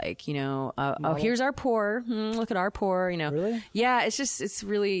around as like oh, here's our poor. Look at our poor. Really? Yeah. It's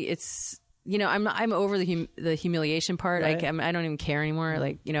really I'm over the humiliation part. Right. I don't even care anymore.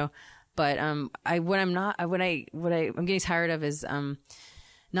 Like but what I'm getting tired of is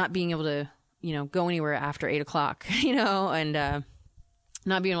not being able to go anywhere after 8:00, and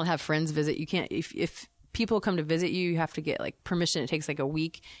not being able to have friends visit. You can't, if people come to visit you, you have to get like permission. It takes like a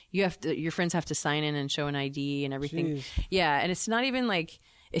week. Your friends have to sign in and show an ID and everything. Jeez. Yeah. And it's not even like,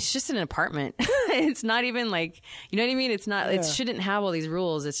 it's just an apartment. It's not even like, you know what I mean? It's not, it shouldn't have all these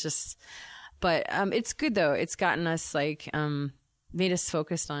rules. It's just, but it's good though. It's gotten us like, made us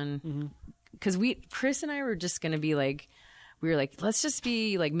focused on, cause Chris and I were just going to be like, we were like, let's just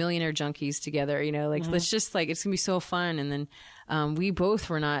be like millionaire junkies together, let's just like, it's gonna be so fun. And then, we both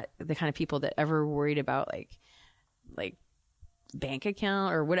were not the kind of people that ever worried about like bank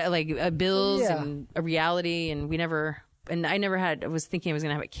account or what, like bills and a reality. And I was thinking I was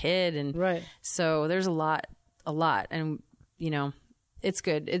gonna have a kid. And so there's a lot. And, It's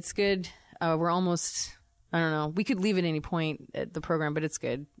good. It's good. We're almost, I don't know. We could leave at any point at the program, but it's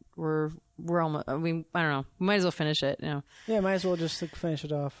good. We're almost, I don't know. We might as well finish it, Yeah, might as well just finish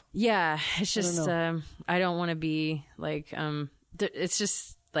it off. Yeah, it's just, I don't want to be like, it's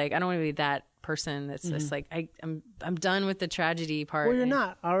just like, I don't want to be that person that's just like, I'm done with the tragedy part. Well, you're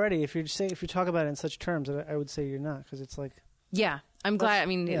not already. If you talk about it in such terms, I would say you're not, because it's like. Yeah, I'm glad. I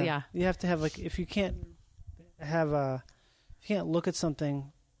mean, yeah. You have to have like, if you can't look at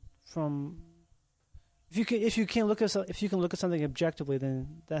something from, if you can look at something objectively,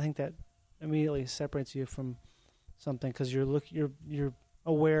 then I think that immediately separates you from something, because you're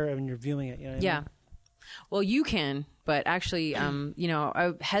aware and you're viewing it. You know what I mean? Well, you can, but actually, I'm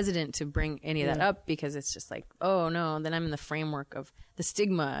hesitant to bring any of that up, because it's just like, oh no, then I'm in the framework of the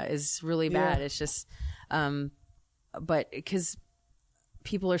stigma is really bad. It's just, but because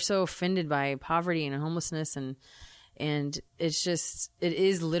people are so offended by poverty and homelessness, and it's just, it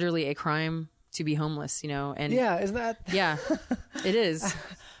is literally a crime to be homeless, and isn't that? Yeah, it is.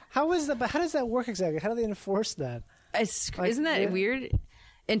 How is that? But how does that work exactly? How do they enforce that? Isn't that weird?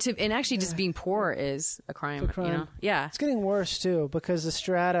 And actually just being poor is a crime. It's a crime. Yeah. It's getting worse too, because the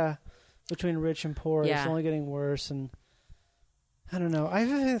strata between rich and poor is only getting worse. And I don't know. I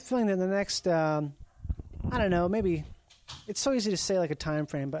have a feeling that the next, I don't know, maybe it's so easy to say like a time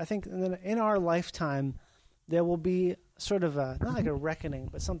frame, but I think in our lifetime there will be sort of not like a reckoning,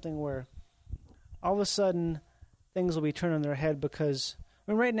 but something where all of a sudden things will be turned on their head, because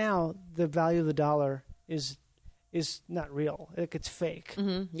right now the value of the dollar is not real. Like, it's fake.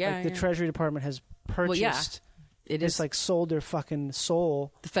 Mm-hmm. Yeah, like the Treasury Department has purchased. It is is like sold their fucking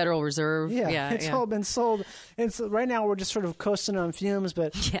soul. The Federal Reserve. It's all been sold. And so right now we're just sort of coasting on fumes,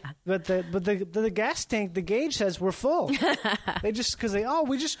 but the gas tank, the gauge says we're full. They just because all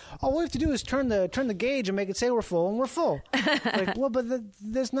we have to do is turn the gauge and make it say we're full, and we're full. Like, well, but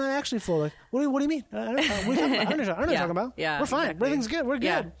that's not actually full. Like, what do you mean? I don't know what you're talking about. Yeah, we're fine. Exactly. Everything's good. We're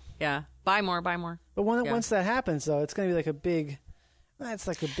good. Yeah. Buy more. But once that happens, though, it's going to be like a big. That's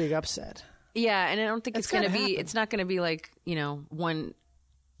like a big upset. Yeah, and I don't think it's going to be. It's not going to be like one.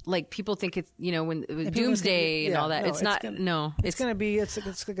 Like people think it's when doomsday and all that. It's not. It's going to be.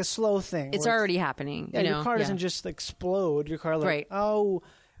 It's like a slow thing. It's already happening. Yeah, your car doesn't just explode. Your car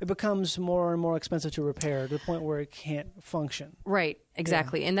it becomes more and more expensive to repair to the point where it can't function. Right.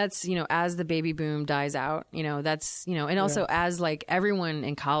 Exactly. Yeah. And that's, as the baby boom dies out, that's, and also as like everyone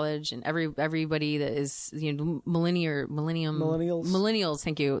in college and everybody that is, millennials,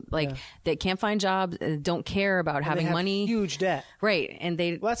 thank you. Like that can't find jobs, don't care about having money. Huge debt. Right. And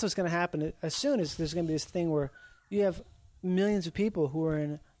that's what's going to happen as soon as there's going to be this thing where you have millions of people who are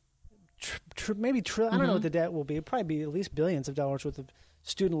in maybe I don't know what the debt will be. It'll probably be at least billions of dollars worth of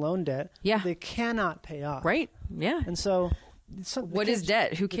student loan debt. Yeah. They cannot pay off. Right. Yeah. And so what is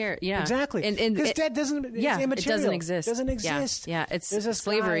debt? Who cares? Yeah, exactly. Because debt doesn't. It's immaterial. It doesn't exist. Doesn't exist. Yeah, it's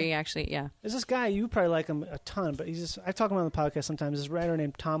slavery. Actually, yeah. There's this guy, you probably like him a ton, but I talk about him on the podcast sometimes. This writer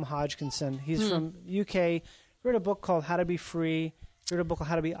named Tom Hodgkinson. He's from UK. He wrote a book called How to Be Free. He wrote a book called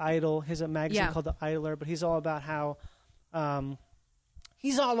How to Be Idle. He has a magazine called The Idler, but he's all about how. So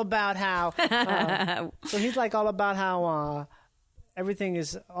he's like all about how. Everything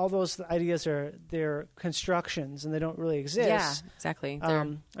is, all those ideas they're constructions and they don't really exist. Yeah, exactly. I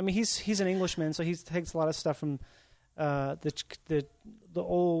mean, he's an Englishman, so he takes a lot of stuff from the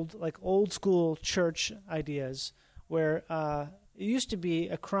old school church ideas, where it used to be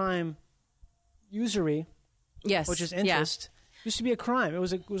a crime, usury, which is interest. Used to be a crime. It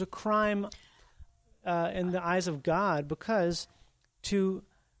was a crime in the eyes of God because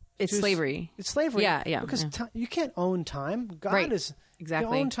It's slavery. It's slavery. Yeah. Because you can't own time. God is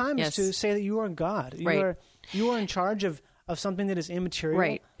exactly. You own time is to say that you are God. You are in charge of something that is immaterial.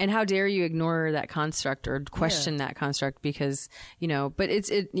 Right. And how dare you ignore that construct or question that construct? Because but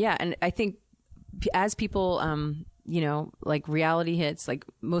and I think as people like reality hits, like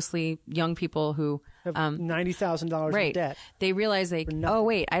mostly young people who have $90,000 in debt, they realize I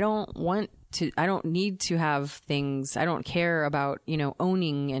don't need to have things. I don't care about,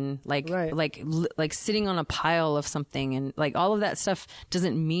 owning and like sitting on a pile of something and like all of that stuff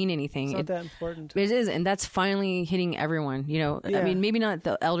doesn't mean anything. It's not that important. It is. And that's finally hitting everyone, I mean, maybe not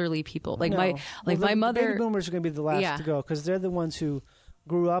the elderly people. Like my mother. The baby boomers are going to be the last to go because they're the ones who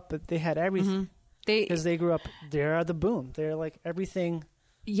grew up, but they had everything. Because they grew up, they're the boom. They're like everything.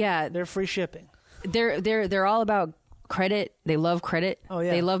 Yeah. They're free shipping. They're all about credit. They love credit. Oh,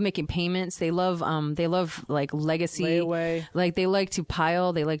 yeah. They love making payments. They love like legacy. Layaway. Like they like to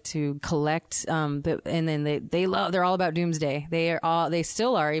pile. They like to collect. And then they're all about doomsday. They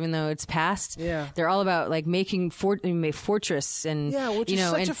still are, even though it's past. Yeah. They're all about like making fortress and which is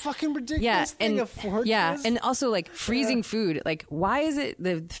such a fucking ridiculous thing. A fortress. Yeah, and also like freezing food. Like, why is it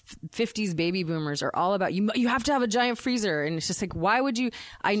the 50s baby boomers are all about you have to have a giant freezer, and it's just like, why would you?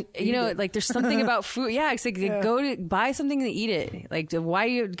 Like there's something about food. Yeah, it's like go to buy something and eat it. Like, why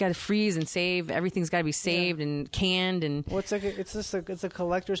you got to freeze and save? Everything's got to be saved and canned and. Well, it's a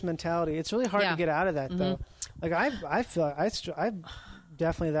collector's mentality. It's really hard to get out of that though. Like I feel I'm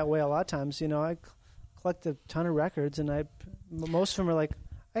definitely that way a lot of times. I collect a ton of records, and most of them are like,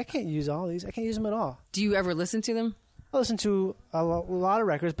 I can't use all these. I can't use them at all. Do you ever listen to them? I listen to a lot of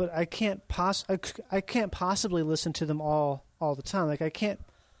records, but I can't possibly listen to them all the time. Like I can't.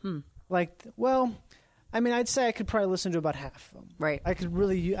 I'd say I could probably listen to about half of them. Right. I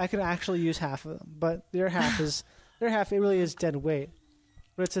could actually use half of them, but their half it really is dead weight.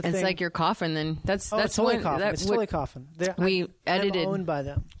 But it's a thing. It's like your coffin. Then that's totally coffin. It's totally coffin. I'm owned by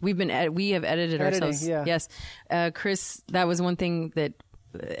them. We have edited ourselves. Yeah. Yes, Chris. That was one thing that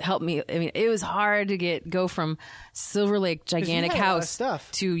helped me. I mean, it was hard to go from Silver Lake gigantic house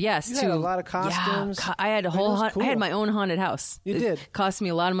to had a lot of costumes. Yeah, I had I had my own haunted house. You did. It cost me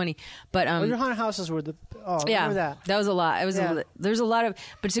a lot of money, but your haunted houses were remember that. That was a lot. There's a lot of,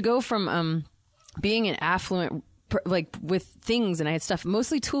 but to go from being an affluent, like with things, and I had stuff,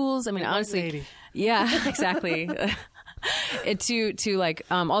 mostly tools. I mean, honestly, lady. Yeah, exactly. to like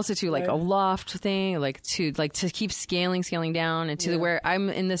also to like a loft thing, like to keep scaling down, and to where I'm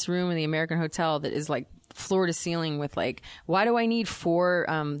in this room in the American Hotel that is like floor to ceiling with like, why do I need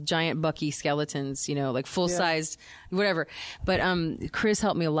 4 giant Bucky skeletons, like full sized whatever. But Chris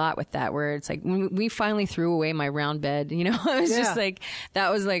helped me a lot with that, where it's like when we finally threw away my round bed, I was just like,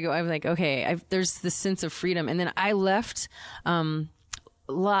 that was like, I was like, okay, there's this sense of freedom. And then I left a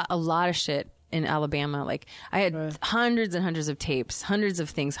lot of shit in Alabama. Like I had hundreds and hundreds of tapes, hundreds of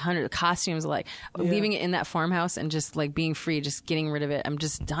things, hundreds of costumes, like leaving it in that farmhouse and just like being free, just getting rid of it. I'm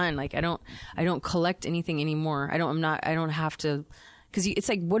just done. Like I don't collect anything anymore. I don't have to, cause it's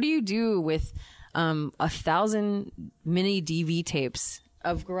like, what do you do with 1,000 mini DV tapes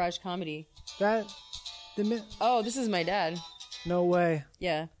of garage comedy? This is my dad. No way.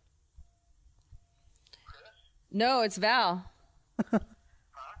 Yeah. No, it's Val.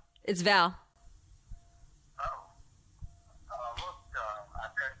 It's Val.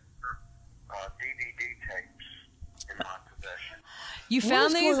 You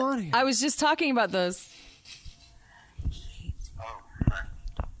found these? I was just talking about those.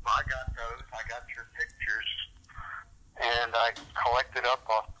 I got those. I got your pictures, and I collected up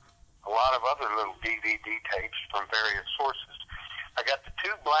a lot of other little DVD tapes from various sources. I got the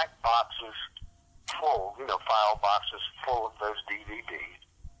 2 black boxes full, file boxes full of those DVDs,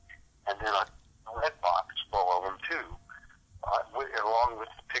 and then a red box full of them too, along with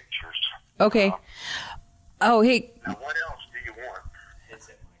the pictures. Okay. Hey. Now what else do you want?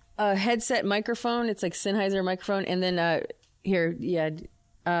 Headset microphone. It's like Sennheiser microphone, and then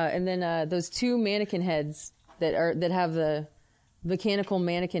and then those 2 mannequin heads that have the mechanical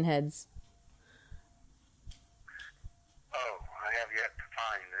mannequin heads. Oh, I have yet to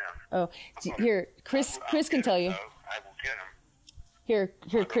find them. Oh, here, Chris can tell you. I will get them.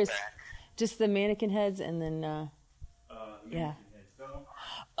 Here, Chris. Just the mannequin heads, and then yeah.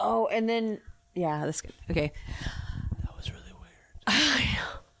 Oh, and then that's good. Okay. That was really weird.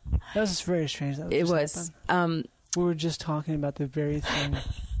 That was very strange. It was. We were just talking about the very thing.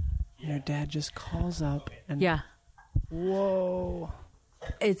 Your dad just calls up and whoa.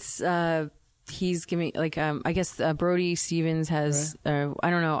 It's he's giving like I guess Brody Stevens has I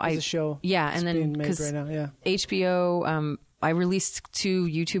don't know. There's a show. Yeah, and then because right now, HBO I released 2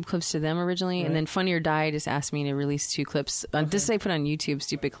 YouTube clips to them originally, and then Funny or Die just asked me to release 2 clips. This I put on YouTube,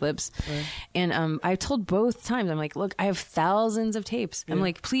 stupid clips. Right. And I told both times, I'm like, look, I have thousands of tapes. I'm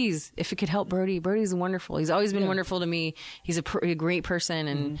like, please, if it could help Brody. Brody's wonderful. He's always been wonderful to me. He's a great person,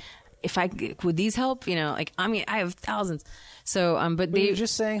 and if would these help? I have thousands. So, but you're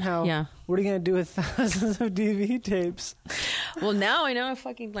just saying how. Yeah. What are you gonna do with thousands of DV tapes? Well, now I know I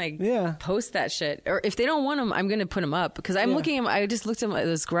fucking post that shit. Or if they don't want them, I'm gonna put them up because I'm looking. I just looked at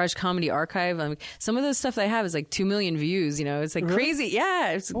this Garage Comedy Archive. Some of those stuff I have is like 2 million views. It's like crazy.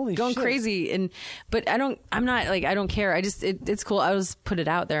 Yeah, it's Holy going shit. crazy. But I don't care. I just it's cool. I'll just put it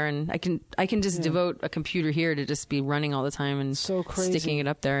out there, and I can just devote a computer here to just be running all the time and sticking it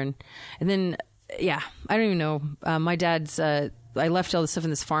up there, and then. Yeah, I don't even know. My dad's. I left all the stuff in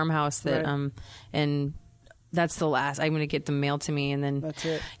this farmhouse that, and that's the last. I'm going to get them mailed to me, and then that's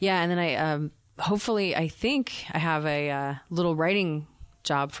it. Yeah, and then I hopefully I think I have a little writing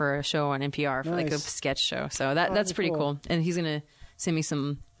job for a show on NPR, for like a sketch show. So that's pretty cool. And he's going to send me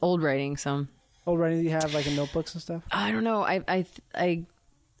some old writing. Old writing you have like in notebooks and stuff? I don't know.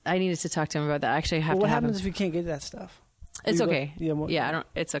 I needed to talk to him about that. Actually, I have what to have happens him. if you can't get that stuff? It's okay. I don't.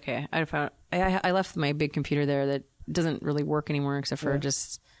 It's okay. I left my big computer there that doesn't really work anymore, except for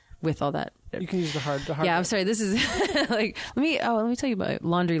just with all that. You can use the hard. Yeah, I'm sorry. This is like let me tell you about a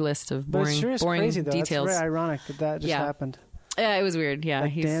laundry list of boring, boring crazy, though. details. It's very ironic that just happened. Yeah, it was weird. Yeah,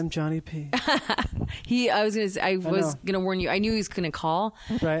 damn Johnny P. I was gonna warn you. I knew he was gonna call.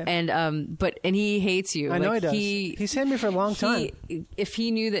 Right. And he hates you. I know he does. He's had me for a long time. If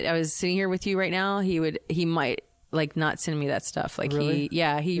he knew that I was sitting here with you right now, he might like not send me that stuff. Like really?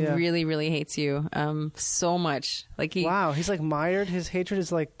 he really, really hates you so much. Like wow, he's like mired. His hatred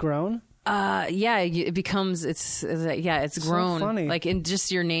is like grown. It becomes it's grown. So funny. Like in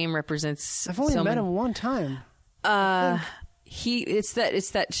just your name represents. I've only met him one time. It's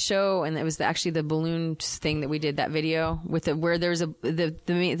that show, and it was actually the balloon thing that we did, that video with where there's the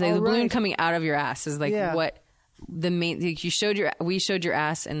balloon coming out of your ass is like what the main, like we showed your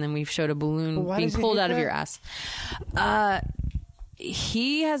ass, and then we showed a balloon being pulled out of your ass.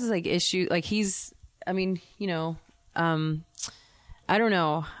 He has like issues, like I don't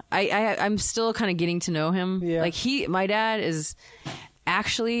know. I'm still kind of getting to know him. Yeah. Like my dad is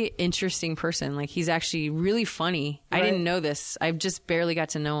actually interesting person. Like he's actually really funny. Right. I didn't know this. I've just barely got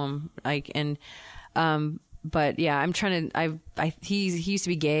to know him. But yeah, I'm trying to. He used to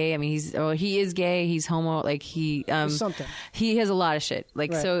be gay. I mean, he is gay. He's homo. Like something. He has a lot of shit.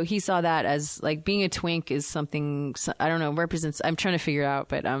 Like so, he saw that as like being a twink is something. I don't know. Represents. I'm trying to figure it out.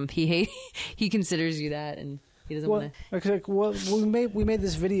 But he considers you that, and he doesn't want to. We made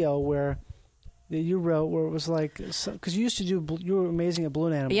this video where you wrote where it was like, because you used to you were amazing at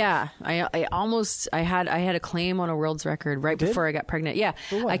balloon animals. Yeah, I had a claim on a world's record right before I got pregnant. Yeah,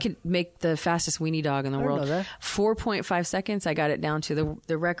 I could make the fastest weenie dog in the world. 4.5 seconds. I got it down to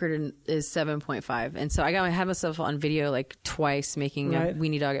the record is 7.5, and so I had myself on video like twice making a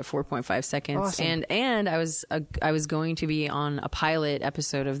weenie dog at 4.5 seconds. Awesome. And I was going to be on a pilot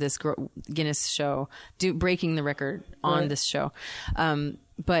episode of this Guinness show, breaking the record on this show.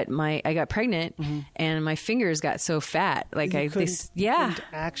 But I got pregnant and my fingers got so fat. Like couldn't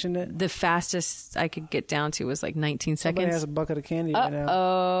action it. The fastest I could get down to was like 19 seconds. Somebody has a bucket of candy right now.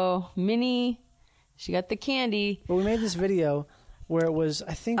 Oh, Minnie, she got the candy. But we made this video where it was,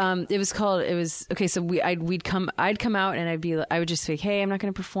 I think okay. So I'd come out and I would just say, hey, I'm not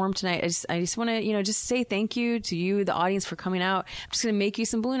going to perform tonight. I just want to, just say thank you to you, the audience, for coming out. I'm just going to make you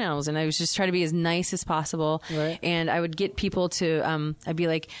some balloon animals. And I was just trying to be as nice as possible. Right. And I would get people to, I'd be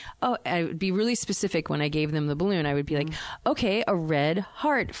like, I would be really specific when I gave them the balloon. I would be like, okay, a red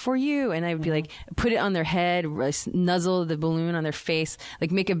heart for you. And I would be like, put it on their head, nuzzle the balloon on their face,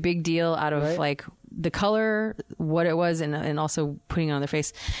 like make a big deal out of like the color, what it was, and also putting it on their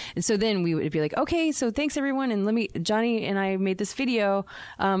face. And so then we would be like, okay, so thanks everyone. And Johnny and I made this video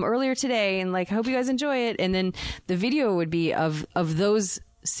earlier today, and like, I hope you guys enjoy it. And then the video would be of those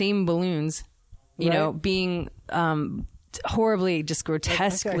same balloons, being horribly, just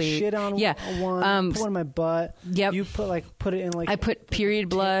grotesquely. I shit on one, put one in my butt. Yep. You put it in like. I put period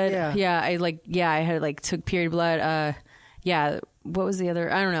blood. Yeah. I had took period blood. What was the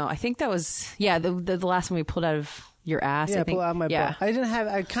other? I don't know. I think that was the last one we pulled out of your ass. Yeah, I think. pull out my butt.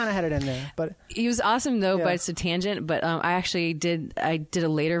 I kind of had it in there, but it was awesome though. But it's a tangent. But I actually did a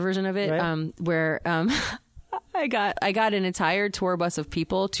later version of it where I got an entire tour bus of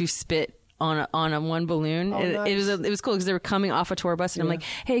people to spit on a one balloon. Nice. It was cool because they were coming off a tour bus, and I'm like,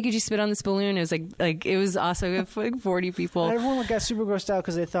 hey, could you spit on this balloon? It was like it was awesome. Like 40 people. And everyone got super grossed out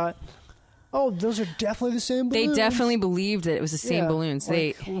because they thought, oh, those are definitely the same balloons. They definitely believed that it was the same balloons.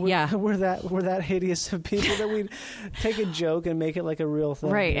 We're that hideous of people that we'd take a joke and make it like a real thing.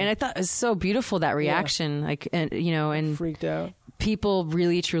 Right. And I thought it was so beautiful, that reaction. Like, and freaked out. People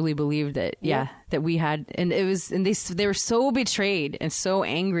really truly believed that that we had, and it was, and they were so betrayed and so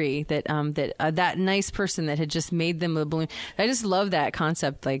angry that that nice person that had just made them a balloon. I just love that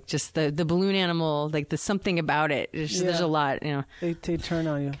concept, like just the balloon animal, like the something about it. There's a lot, They turn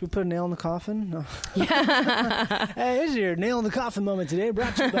on you. We put a nail in the coffin. No. Yeah. Hey, here's your nail in the coffin moment today,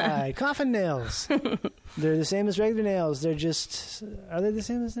 brought to you by Coffin Nails. They're the same as regular nails. Are they the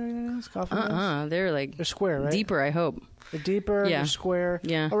same as regular nails? Coffin nails? They're square, right? Deeper, I hope. They're deeper. Yeah. They're square.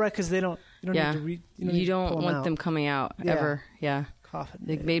 Yeah. Oh, right, because they don't. You don't want them coming out ever. Yeah. Coffin.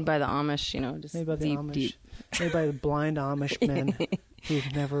 Like made by the Amish, just made by the Amish. Deep. Made by the blind Amish men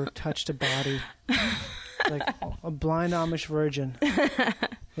who've never touched a body. Like a blind Amish virgin.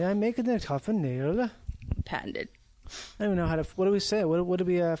 Yeah, I'm making the toughenail. Patented. I don't even know how to. What do we say? What do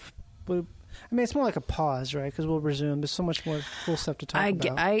we? I mean, it's more like a pause, right? Because we'll resume. There's so much more cool stuff to talk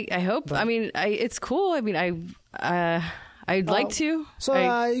about. I hope. But, I mean, it's cool. I mean, I'd like to.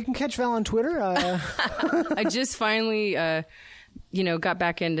 So you can catch Val on Twitter. I just finally, got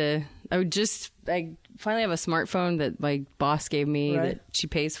back into. I finally have a smartphone that my boss gave me that she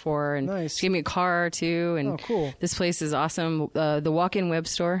pays for, and she gave me a car too. And cool. This place is awesome. The walk-in web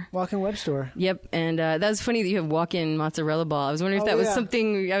store. Walk-in web store. Yep, and that was funny that you have walk-in mozzarella ball. I was wondering if that was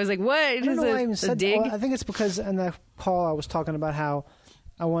something. I was like, what? I don't know why I even said dig? Well, I think it's because in that call I was talking about how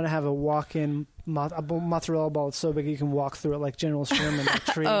I want to have a walk-in mozzarella ball. It's so big you can walk through it like General Sherman.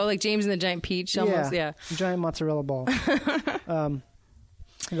 Tree. Oh, like James and the Giant Peach almost? Yeah. Giant mozzarella ball.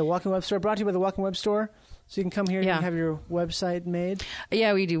 The Walk-in Web Store, brought to you by the Walk-in Web Store. So you can come here and you can have your website made.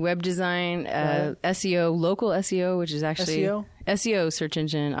 Yeah, we do web design, SEO, local SEO, which is actually SEO, search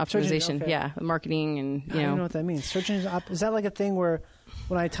engine optimization. Yeah, marketing and I don't know what that means. Search engine is that like a thing where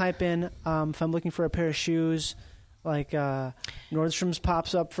when I type in if I'm looking for a pair of shoes, like Nordstrom's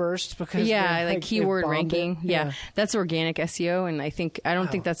pops up first because like keyword ranking. Yeah, that's organic SEO, and I don't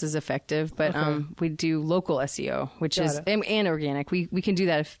think that's as effective. But we do local SEO, which is and organic. We can do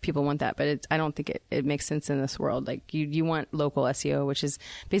that if people want that, but I don't think it makes sense in this world. Like you want local SEO, which is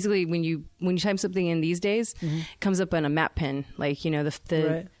basically when you type something in these days, it comes up on a map pin. Like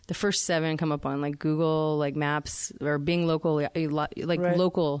the first 7 come up on like Google, like Maps or Bing local,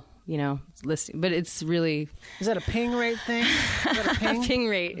 local. Listing, but it's really. Is that a ping rate thing? Is that a ping? Ping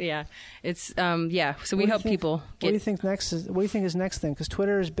rate, yeah. It's So we help people. What do you think next is? What do you think is next thing? Because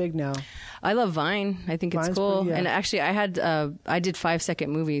Twitter is big now. I love Vine. I think it's cool. Pretty, and actually, I did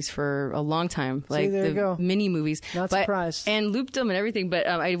 5-second movies for a long time, like there you go. Mini movies. Not surprised. And looped them and everything, but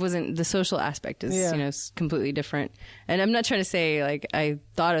I wasn't. The social aspect is completely different. And I'm not trying to say like I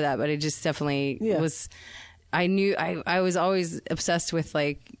thought of that, but it just definitely was. I knew I was always obsessed with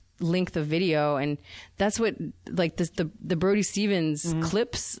like length of video, and that's what like the Brody Stevens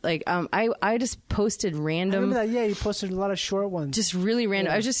clips like I just posted random. I remember that. You posted a lot of short ones, just really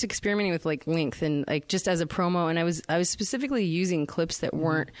random. I was just experimenting with like length and like just as a promo, and I was specifically using clips that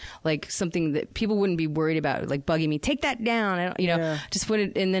weren't like something that people wouldn't be worried about, like bugging me, take that down, just put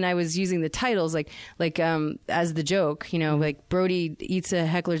it. And then I was using the titles like as the joke, like Brody eats a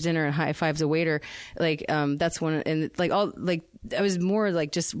heckler's dinner and high fives a waiter, like that's one, and like all like I was more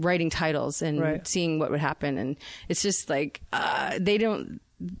like just writing titles and seeing what would happen. And it's just like, they don't,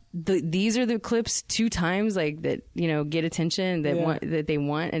 these are the clips 2 times like that, get attention that they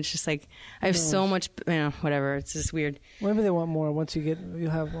want. And it's just like, I have so much, whatever. It's just weird. Maybe they want more once you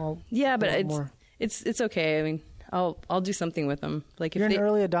have all. Yeah, but it's okay. I mean, I'll do something with them. Like you're an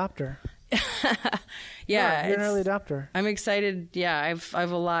early adopter. Yeah. You're an early adopter. I'm excited. Yeah.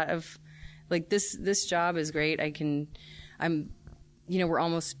 I've a lot of like this job is great. We're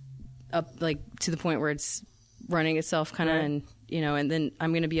almost up like to the point where it's running itself kind of, and and then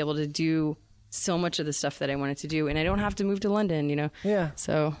I'm going to be able to do so much of the stuff that I wanted to do, and I don't have to move to London, Yeah.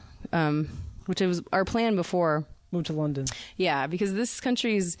 So, which was our plan before. Move to London. Yeah, because this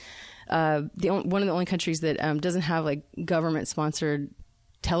country's one of the only countries that doesn't have like government sponsored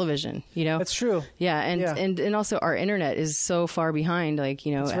television, That's true. Yeah, and also our internet is so far behind, like,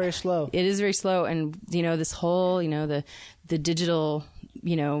 it's very slow. It is very slow, and this whole, the digital,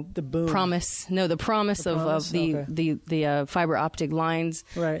 the boom. The promise of the fiber optic lines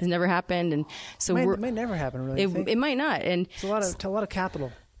has never happened, and so it may never happen, really. It might not, and it's a lot of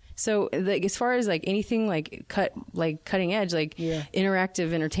capital. So as far as like anything like cutting edge, like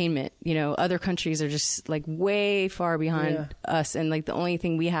interactive entertainment, other countries are just like way far behind us. And like the only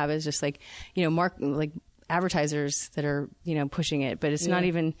thing we have is just like, like advertisers that are, pushing it, but it's not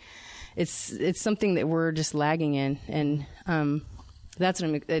even, it's something that we're just lagging in. And, that's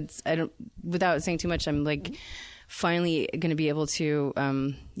what without saying too much, I'm like finally going to be able to,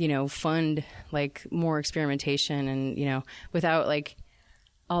 fund like more experimentation and, without like,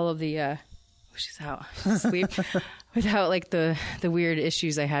 all of the, she's out sleep, without like the weird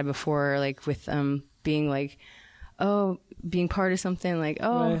issues I had before, like with being like, being part of something, like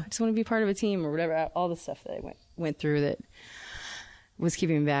I just want to be part of a team or whatever. All the stuff that I went through that was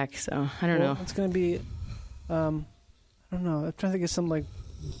keeping me back. So I don't know. It's going to be, I don't know. I'm trying to think of some like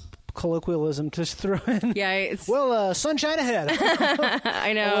colloquialism to throw in. Yeah. Sunshine ahead.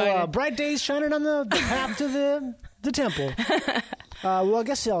 I know. Bright days shining on the path to the temple. I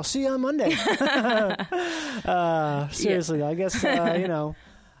guess I'll see you on Monday. Seriously, I guess,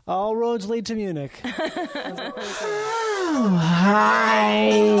 all roads lead to Munich. Hi.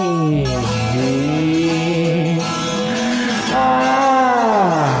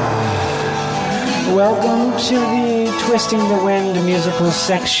 Welcome to the Twisting the Wind musical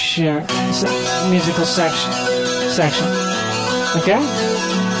section. Okay?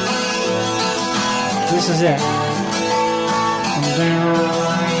 This is it.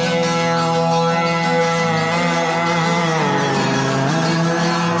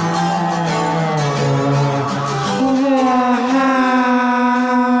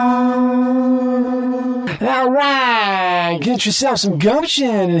 Alright, get yourself some gumption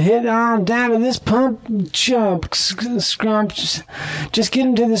and hit on down to this pump chump scrump. Just get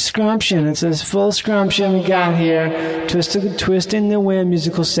into the scrumption. It's a full scrumption we got here. Twist in the Wind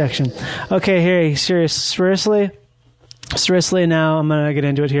musical section. Okay, here, seriously now, I'm going to get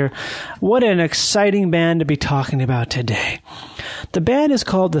into it here. What an exciting band to be talking about today. The band is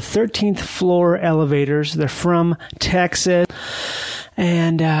called the 13th Floor Elevators. They're from Texas.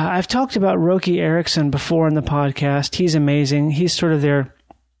 And I've talked about Roky Erickson before in the podcast. He's amazing. He's sort of their,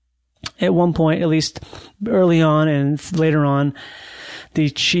 at one point, at least early on and later on, the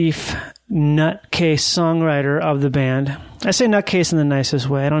chief nutcase songwriter of the band. I say nutcase in the nicest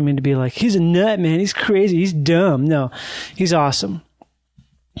way. I don't mean to be like, he's a nut, man. He's crazy. He's dumb. No, he's awesome.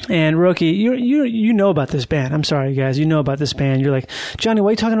 And Roky, you know about this band. I'm sorry, guys. You know about this band. You're like, Johnny, why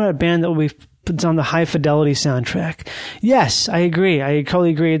are you talking about a band that will be it's on the High Fidelity soundtrack? Yes, I agree. I totally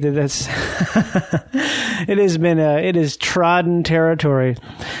agree that that's it is trodden territory.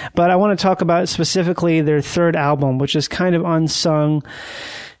 But I want to talk about specifically their third album, which is kind of unsung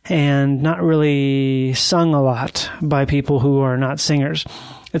and not really sung a lot by people who are not singers.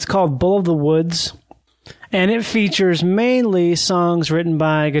 It's called Bull of the Woods. And it features mainly songs written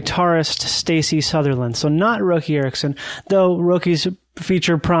by guitarist Stacy Sutherland. So not Roky Erickson, though Roky's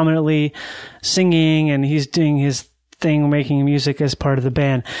featured prominently singing and he's doing his thing making music as part of the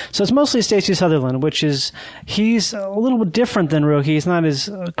band. So it's mostly Stacy Sutherland, he's a little bit different than Roky. He's not as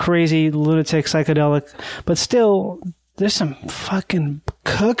crazy, lunatic, psychedelic, but still there's some fucking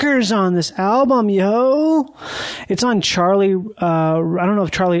cookers on this album, yo. It's on Charlie. I don't know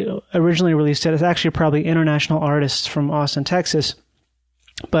if Charlie originally released it. It's actually probably international artists from Austin, Texas.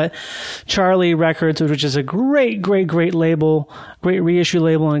 But Charlie Records, which is a great label, great reissue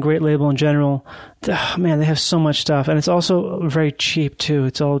label, and a great label in general. Oh, man, they have so much stuff. And it's also very cheap, too.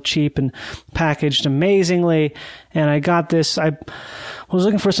 It's all cheap and packaged amazingly. And I got this. I was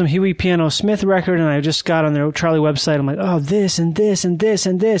looking for some Huey Piano Smith record, and I just got on their Charlie website. I'm like, oh, this and this and this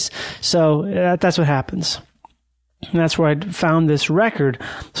and this. So that's what happens. And that's where I found this record.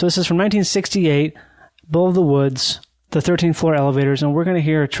 So this is from 1968, Bull of the Woods, the 13th Floor Elevators, and we're going to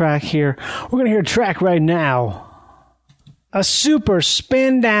hear a track here. We're going to hear a track right now. A super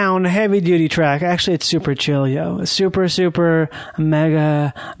spin-down, heavy-duty track. Actually, it's super chill, yo. It's super,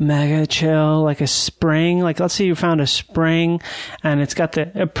 mega chill, like a spring. Like, let's say you found a spring, and it's got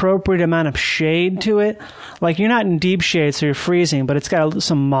the appropriate amount of shade to it. Like, you're not in deep shade, so you're freezing, but it's got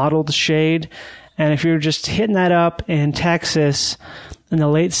some mottled shade. And if you're just hitting that up in Texas in the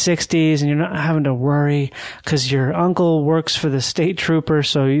late 60s and you're not having to worry because your uncle works for the state trooper,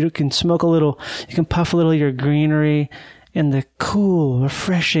 so you can smoke a little, you can puff a little of your greenery in the cool,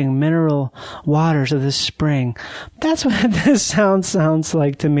 refreshing mineral waters of this spring. That's what this sounds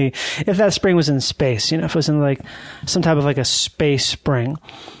like to me. If that spring was in space, if it was in like some type of like a space spring.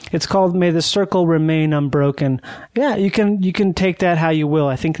 It's called May the Circle Remain Unbroken. Yeah, you can take that how you will.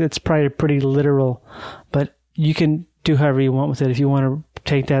 I think that's probably pretty literal, but you can do however you want with it. If you want to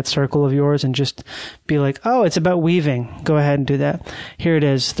take that circle of yours and just be like, oh, it's about weaving, go ahead and do that. Here it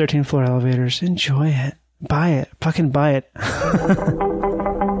is, 13th Floor Elevators. Enjoy it. Buy it. Fucking buy it.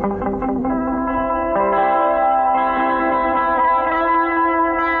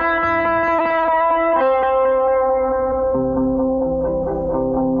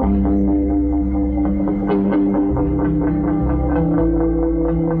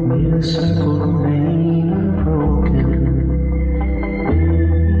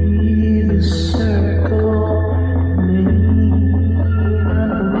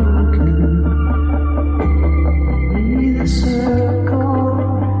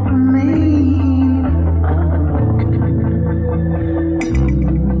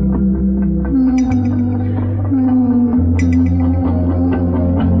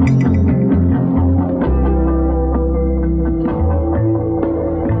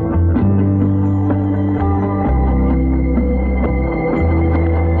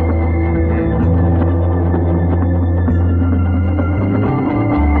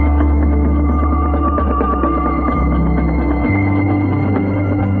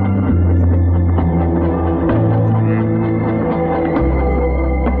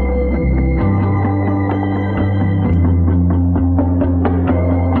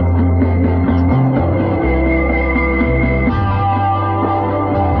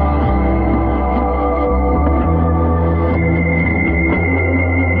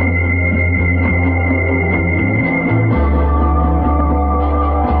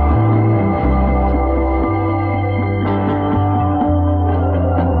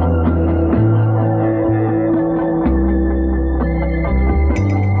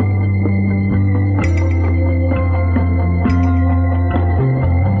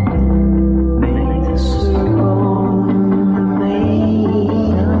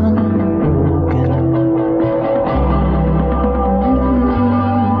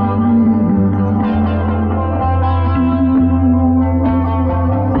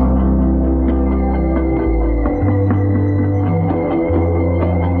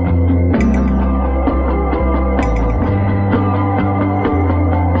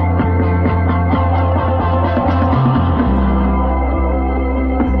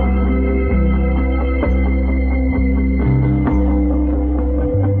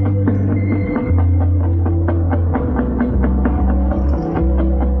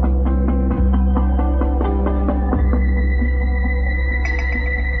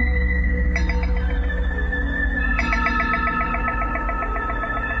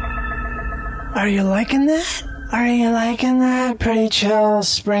 Are you liking that? Are you liking that? Pretty chill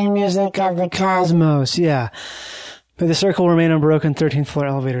spring music of the cosmos. Yeah. May the circle remain unbroken, 13th floor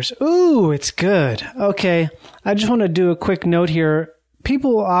elevators. Ooh, it's good. Okay. I just want to do a quick note here.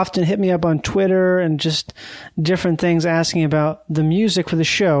 People often hit me up on Twitter and just different things asking about the music for the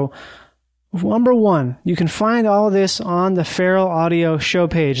show. Number one, you can find all of this on the Feral Audio show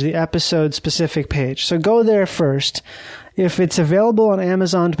page, the episode specific page. So go there first. If it's available on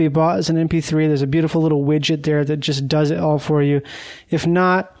Amazon to be bought as an MP3, there's a beautiful little widget there that just does it all for you. If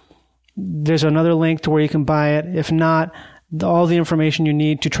not, there's another link to where you can buy it. If not, all the information you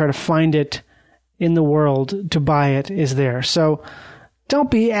need to try to find it in the world to buy it is there. So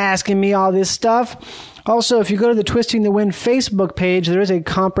don't be asking me all this stuff. Also, if you go to the Twisting the Wind Facebook page, there is a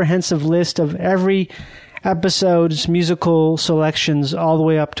comprehensive list of every episode's musical selections all the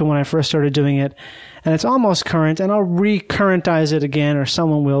way up to when I first started doing it. And it's almost current, and I'll recurrentize it again, or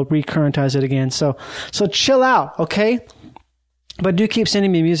someone will recurrentize it again. So chill out, okay? But do keep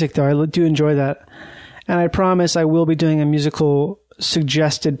sending me music, though. I do enjoy that. And I promise I will be doing a musical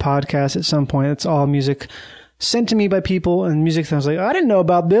suggested podcast at some point. It's all music sent to me by people, and music that I was like, I didn't know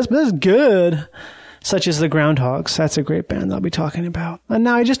about this, but this is good. Such as the Groundhogs. That's a great band I'll be talking about. And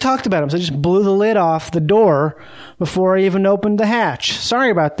now I just talked about them, so I just blew the lid off the door before I even opened the hatch. Sorry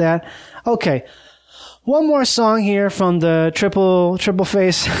about that. Okay. One more song here from the triple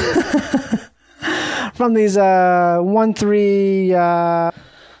face from these 1-3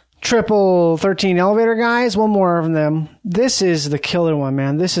 triple 13 elevator guys. One more of them. This is the killer one,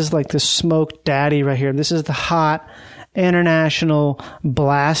 man. This is like the Smoke Daddy right here. This is the hot international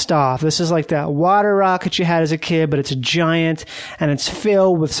blast off. This is like that water rocket you had as a kid, but it's a giant and it's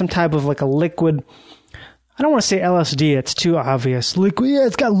filled with some type of like a liquid. I don't want to say LSD. It's too obvious. Liquid. Yeah,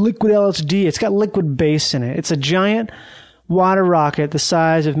 it's got liquid LSD. It's got liquid bass in it. It's a giant water rocket the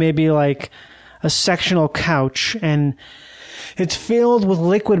size of maybe like a sectional couch, and it's filled with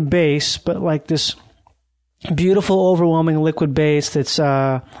liquid bass, but like this beautiful, overwhelming liquid bass that's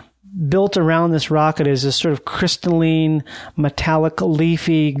built around this rocket is this sort of crystalline, metallic,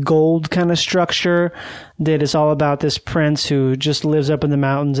 leafy, gold kind of structure that is all about this prince who just lives up in the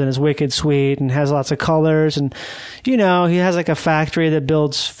mountains and is wicked sweet and has lots of colors. And, you know, he has like a factory that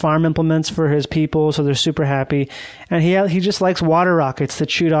builds farm implements for his people, so they're super happy. And he just likes water rockets that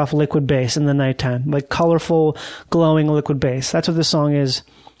shoot off liquid bass in the nighttime, like colorful, glowing liquid bass. That's what this song is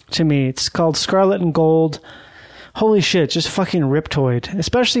to me. It's called Scarlet and Gold. Holy shit, just fucking Riptoid.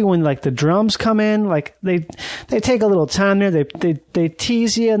 Especially when like the drums come in, like they take a little time there, they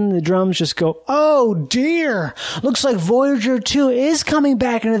tease you, and the drums just go, oh dear, looks like Voyager 2 is coming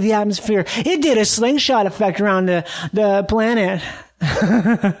back into the atmosphere. It did a slingshot effect around the planet.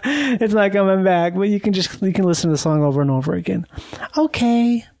 It's not coming back, but you can listen to the song over and over again.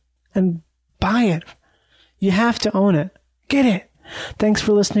 Okay. And buy it. You have to own it. Get it. Thanks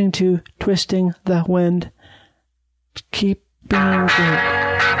for listening to Twisting the Wind. Keep being good.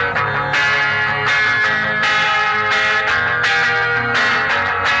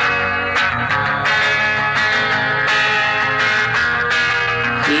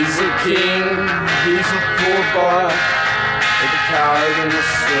 He's a king, he's a poor boy, with a coward in a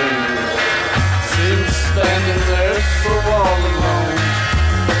string. Seems standing there so all alone.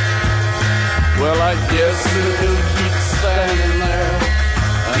 Well, I guess he'll keep standing there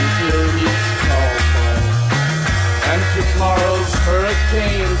until he's called for. And tomorrow's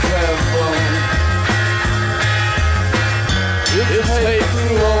hurricanes have blown. It's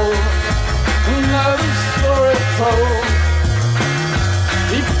taken old, another story told.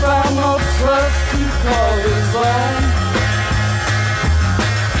 He found no trust to call his own.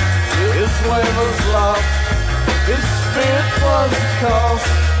 His way was lost, his spirit was the cost.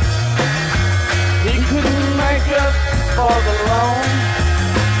 He couldn't make up for the loan.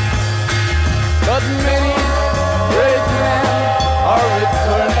 But many great men are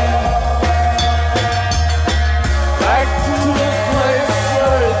returning back to the place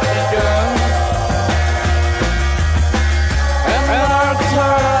where it began. And our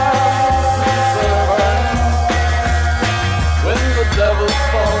times are burning when the devil's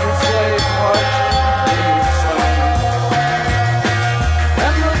fallen slave march in the sun.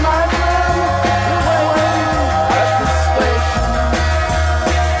 And the nightman is waiting at the station.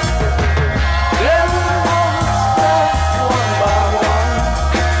 Everyone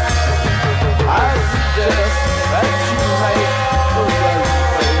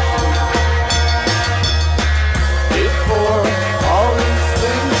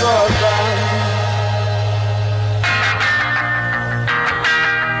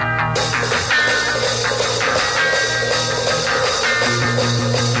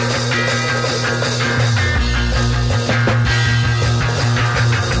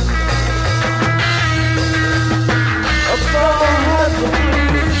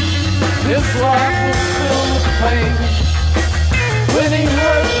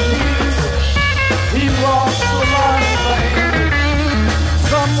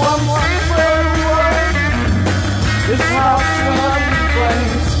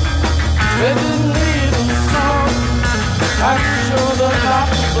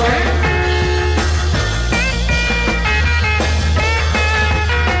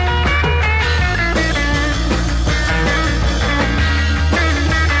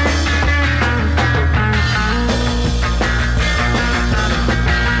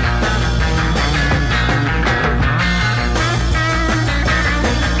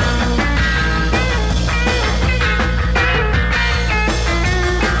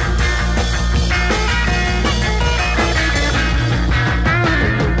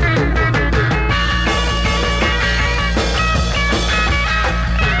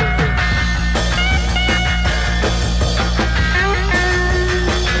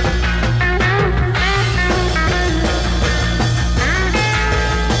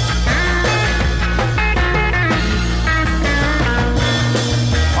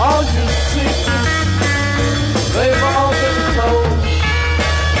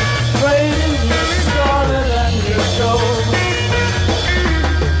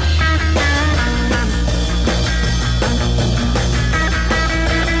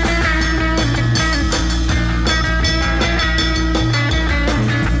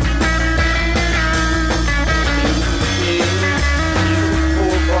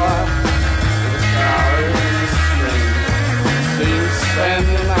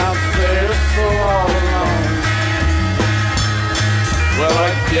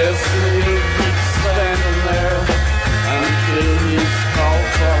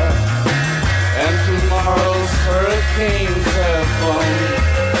hurricanes have blown.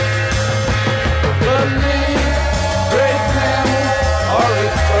 But many great men are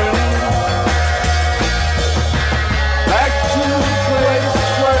returning back to the place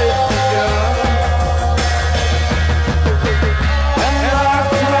where it began. And our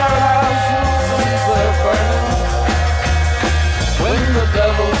tired houses are burning when the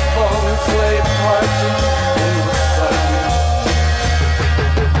devil's bones lay parching in the sun.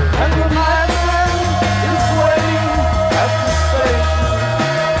 And the madman is waiting at the station,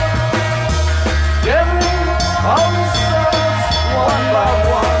 gathering all the stars one by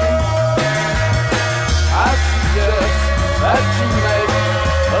one. I suggest that you make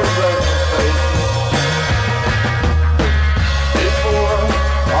a reservation before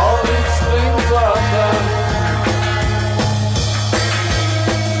all these things are done.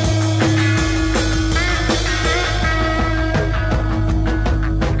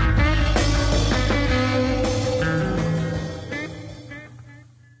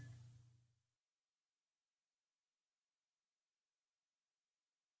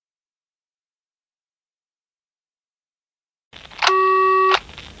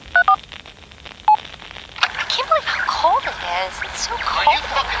 I can't believe how cold it is. It's so cold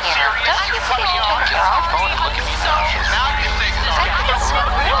in here. Don't you think you turn your own phone and look at me now? I think it's so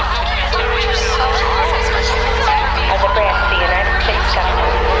rude. You're so cold. As a branch of the United States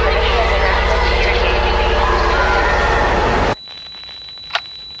government,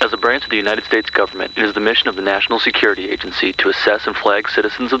 As a branch of the United States government, it is the mission of the National Security Agency to assess and flag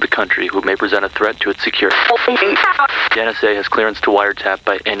citizens of the country who may present a threat to its security. The NSA has clearance to wiretap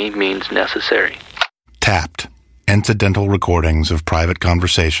by any means necessary. Tapped. Incidental recordings of private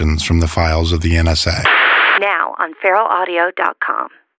conversations from the files of the NSA. now on feralaudio.com.